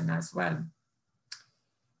region as well.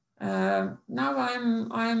 Now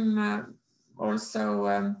I'm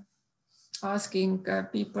also asking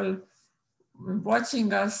people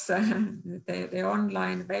watching us the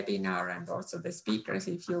online webinar and also the speakers,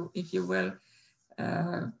 if you will,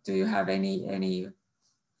 do you have any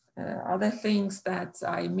other things that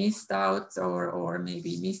I missed out or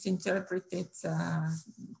maybe misinterpreted?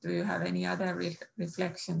 Do you have any other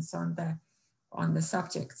reflections on the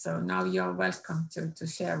subject? So now you're welcome to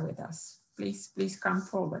share with us. Please come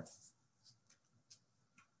forward.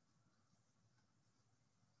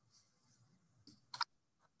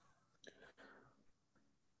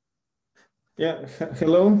 Yeah,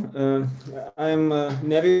 hello. I'm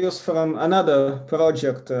Nerijus from another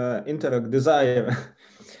project, Interact Desire.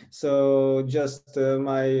 So just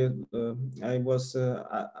I was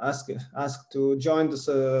asked to join this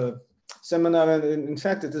seminar, and in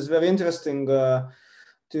fact, it is very interesting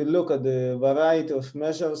to look at the variety of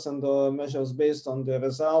measures and measures based on the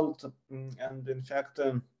result. And in fact,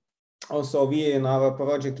 also we in our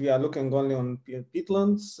project, we are looking only on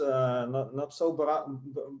peatlands, not so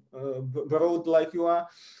broad like you are,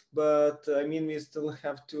 but I mean, we still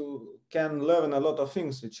can learn a lot of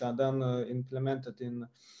things which are then implemented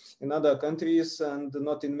in other countries, and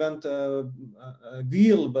not invent a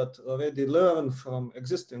wheel, but already learn from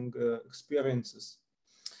existing experiences.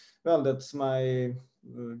 Well, that's my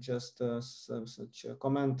just such a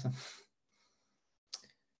comment.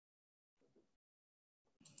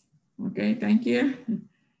 Okay, thank you.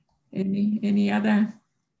 Any other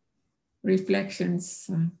reflections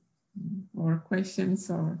or questions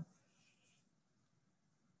or.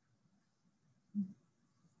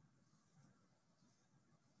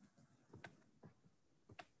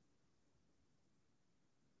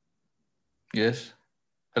 Yes.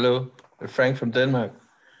 Hello, Frank from Denmark.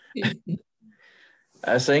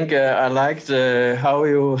 I think I liked how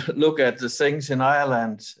you look at the things in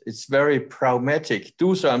Ireland. It's very pragmatic.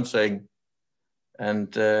 Do something,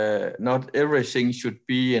 and not everything should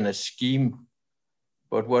be in a scheme,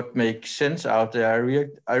 but what makes sense out there.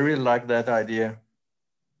 I really like that idea.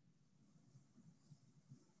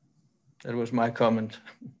 That was my comment.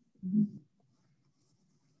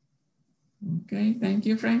 Okay, thank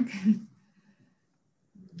you, Frank.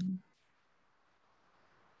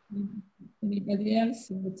 Anybody else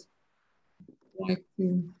would like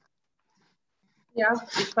to? Yeah,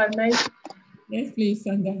 if I may. Yes, please,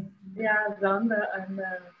 Sandra. Yeah, Zanda, I'm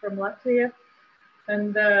from Latvia.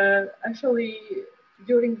 And actually,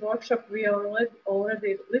 during workshop, we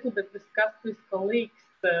already a little bit discussed with colleagues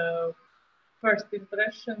the first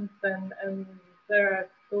impressions, and there are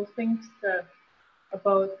two things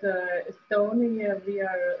about Estonia. We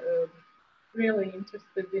are really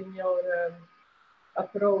interested in your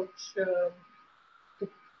approach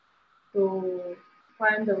to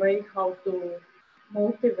find a way how to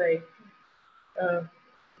motivate, to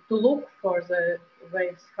look for the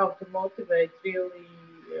ways how to motivate really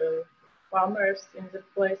farmers in the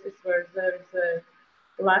places where there is a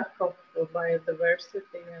lack of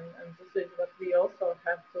biodiversity, and this is what we also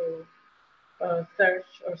have to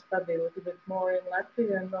search or study a little bit more in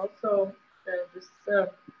Latvia, and also this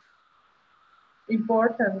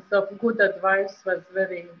importance of good advice was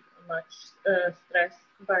very much stressed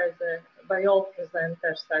by all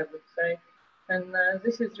presenters, I would say. And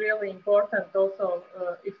this is really important also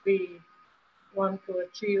if we want to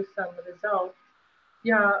achieve some results.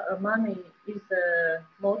 Yeah, money is a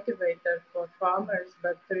motivator for farmers,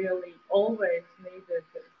 but really always needed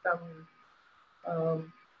some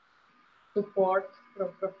support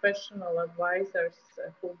from professional advisors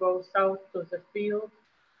who goes out to the field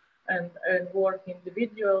and work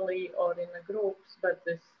individually or in groups, but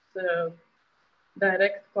this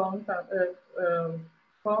direct contact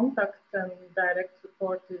and direct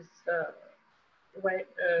support is the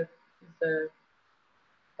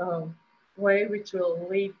way which will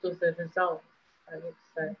lead to the results, I would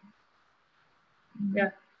say.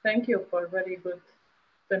 Yeah, thank you for a very good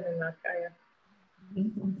seminar, Kaya.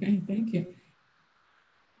 Okay, thank you.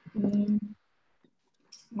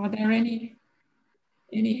 Are there any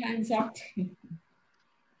hands up?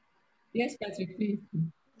 Yes, Patrick, please.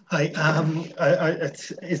 Hi,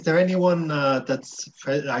 is there anyone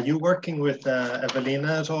are you working with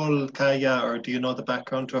Evelina at all, Kaya, or do you know the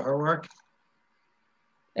background to her work?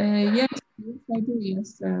 Yes, I do,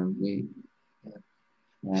 yes.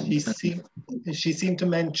 She seemed to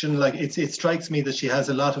mention, like, it strikes me that she has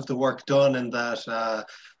a lot of the work done and that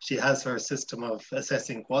she has her system of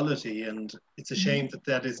assessing quality, and it's a shame that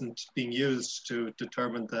that isn't being used to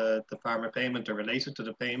determine the farmer payment or related to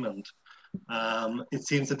the payment. It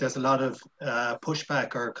seems that there's a lot of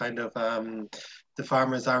pushback, or kind of the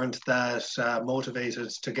farmers aren't that motivated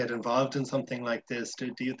to get involved in something like this.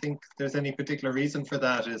 Do you think there's any particular reason for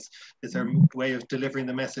that? Is there a way of delivering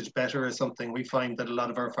the message better or something? We find that a lot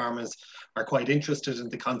of our farmers are quite interested in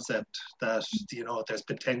the concept that, you know, there's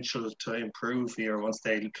potential to improve here once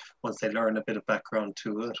they learn a bit of background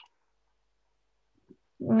to it.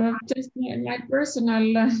 Just my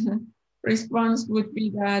personal response would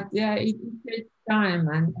be that, yeah, it takes time,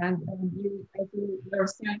 and you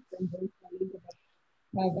yourself and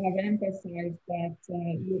have emphasized that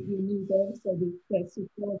you need also this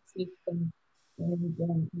support system and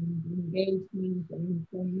engagement and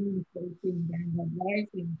communicating and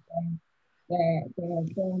advising the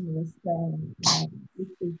farmers.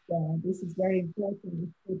 This is very important.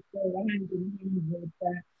 It should go hand in hand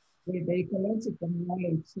with the ecological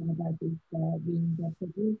knowledge that is being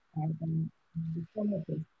produced by the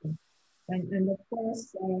ecologists. And of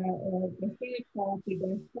course, the third party, the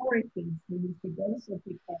authorities, we should also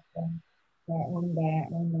pick up on the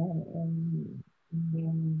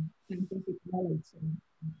scientific knowledge.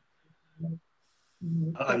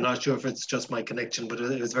 I'm not sure if it's just my connection, but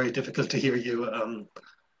it was very difficult to hear you.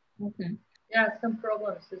 Okay. Yeah, some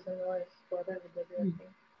problems with the noise for everybody, I think.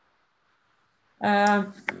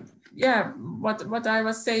 Yeah, what I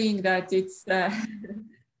was saying, that it's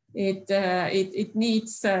it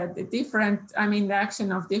needs the different, I mean, the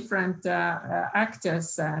action of different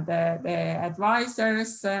actors, the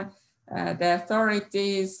advisors, the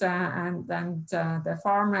authorities, and the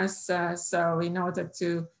farmers. So in order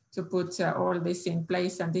to put all this in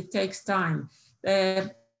place, and it takes time.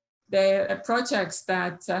 The projects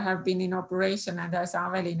that have been in operation, and as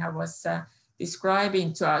Avelina was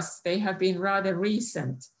describing to us, they have been rather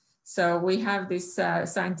recent. So we have this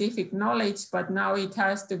scientific knowledge, but now it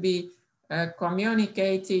has to be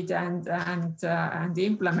communicated and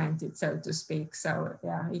implemented, so to speak. So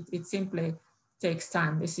yeah, it simply takes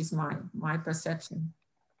time. This is my perception.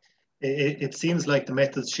 It seems like the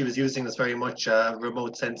methods she was using is very much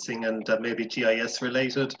remote sensing and maybe GIS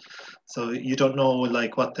related. So you don't know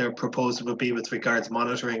like what their proposal would be with regards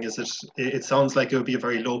monitoring. It sounds like it would be a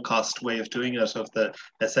very low cost way of doing it, of the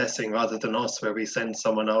assessing, rather than us, where we send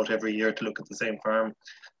someone out every year to look at the same farm.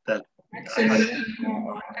 That actually,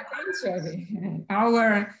 on the contrary,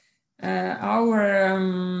 our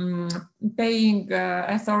paying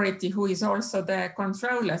authority, who is also the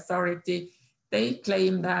control authority, they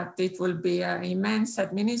claim that it will be an immense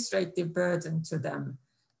administrative burden to them.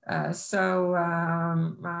 So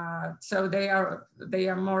they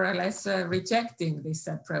are more or less rejecting this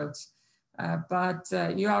approach. But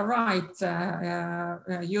you are right,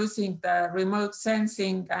 using the remote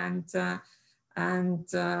sensing and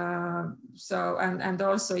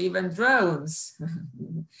also even drones,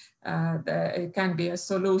 it can be a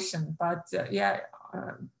solution. But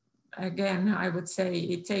again, I would say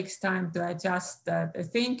it takes time to adjust the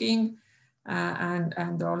thinking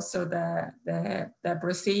and also the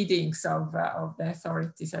proceedings of the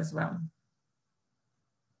authorities as well.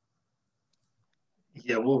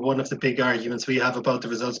 Yeah, well, one of the big arguments we have about the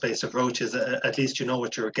results-based approach is at least you know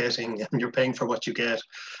what you're getting and you're paying for what you get.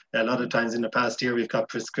 A lot of times in the past year, we've got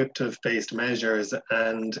prescriptive-based measures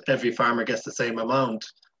and every farmer gets the same amount.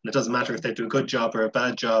 And it doesn't matter if they do a good job or a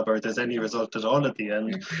bad job or there's any result at all at the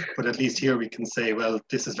end. But at least here we can say, well,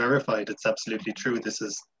 this is verified. It's absolutely true. This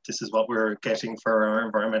is what we're getting for our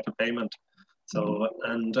environmental payment. So,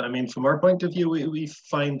 and I mean, from our point of view, we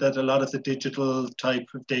find that a lot of the digital type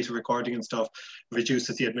of data recording and stuff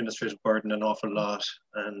reduces the administrative burden an awful lot.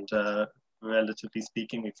 And relatively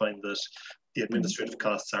speaking, we find that the administrative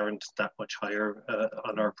costs aren't that much higher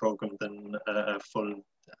on our program than a full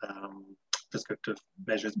prescriptive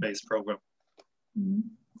measures-based program.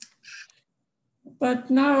 But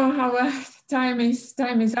now our time is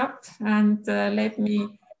up, and let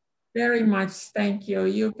me very much thank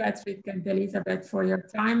you, Patrick and Elizabeth, for your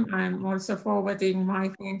time. I'm also forwarding my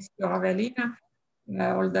thanks to Avelina,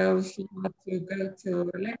 although she had to go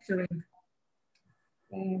to lecturing.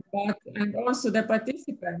 And also the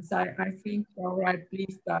participants, I think, are right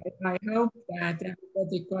pleased. I hope that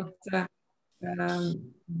everybody got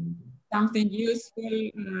something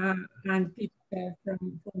useful and picked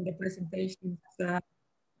from the presentations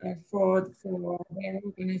for their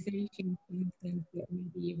organizations and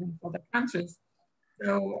maybe even for the countries.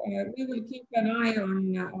 So we will keep an eye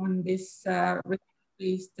on this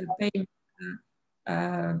risk-based payment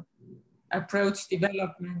approach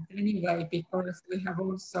development anyway, because we have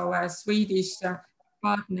also a Swedish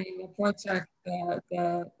partner in the project,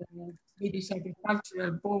 the Swedish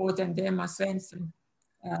Agricultural Board and Emma Svensson,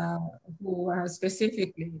 who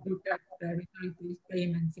specifically look at the result-based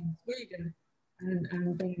payments in Sweden.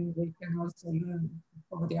 And then we can also learn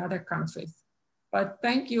from the other countries. But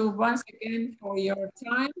thank you once again for your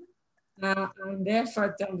time and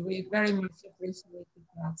effort, and we very much appreciate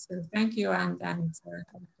that. So thank you, and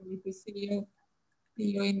hopefully to see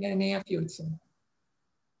you in the near future.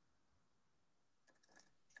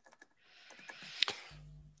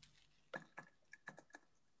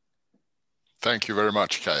 Thank you very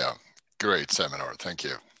much, Kaja. Great seminar. Thank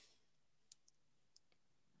you.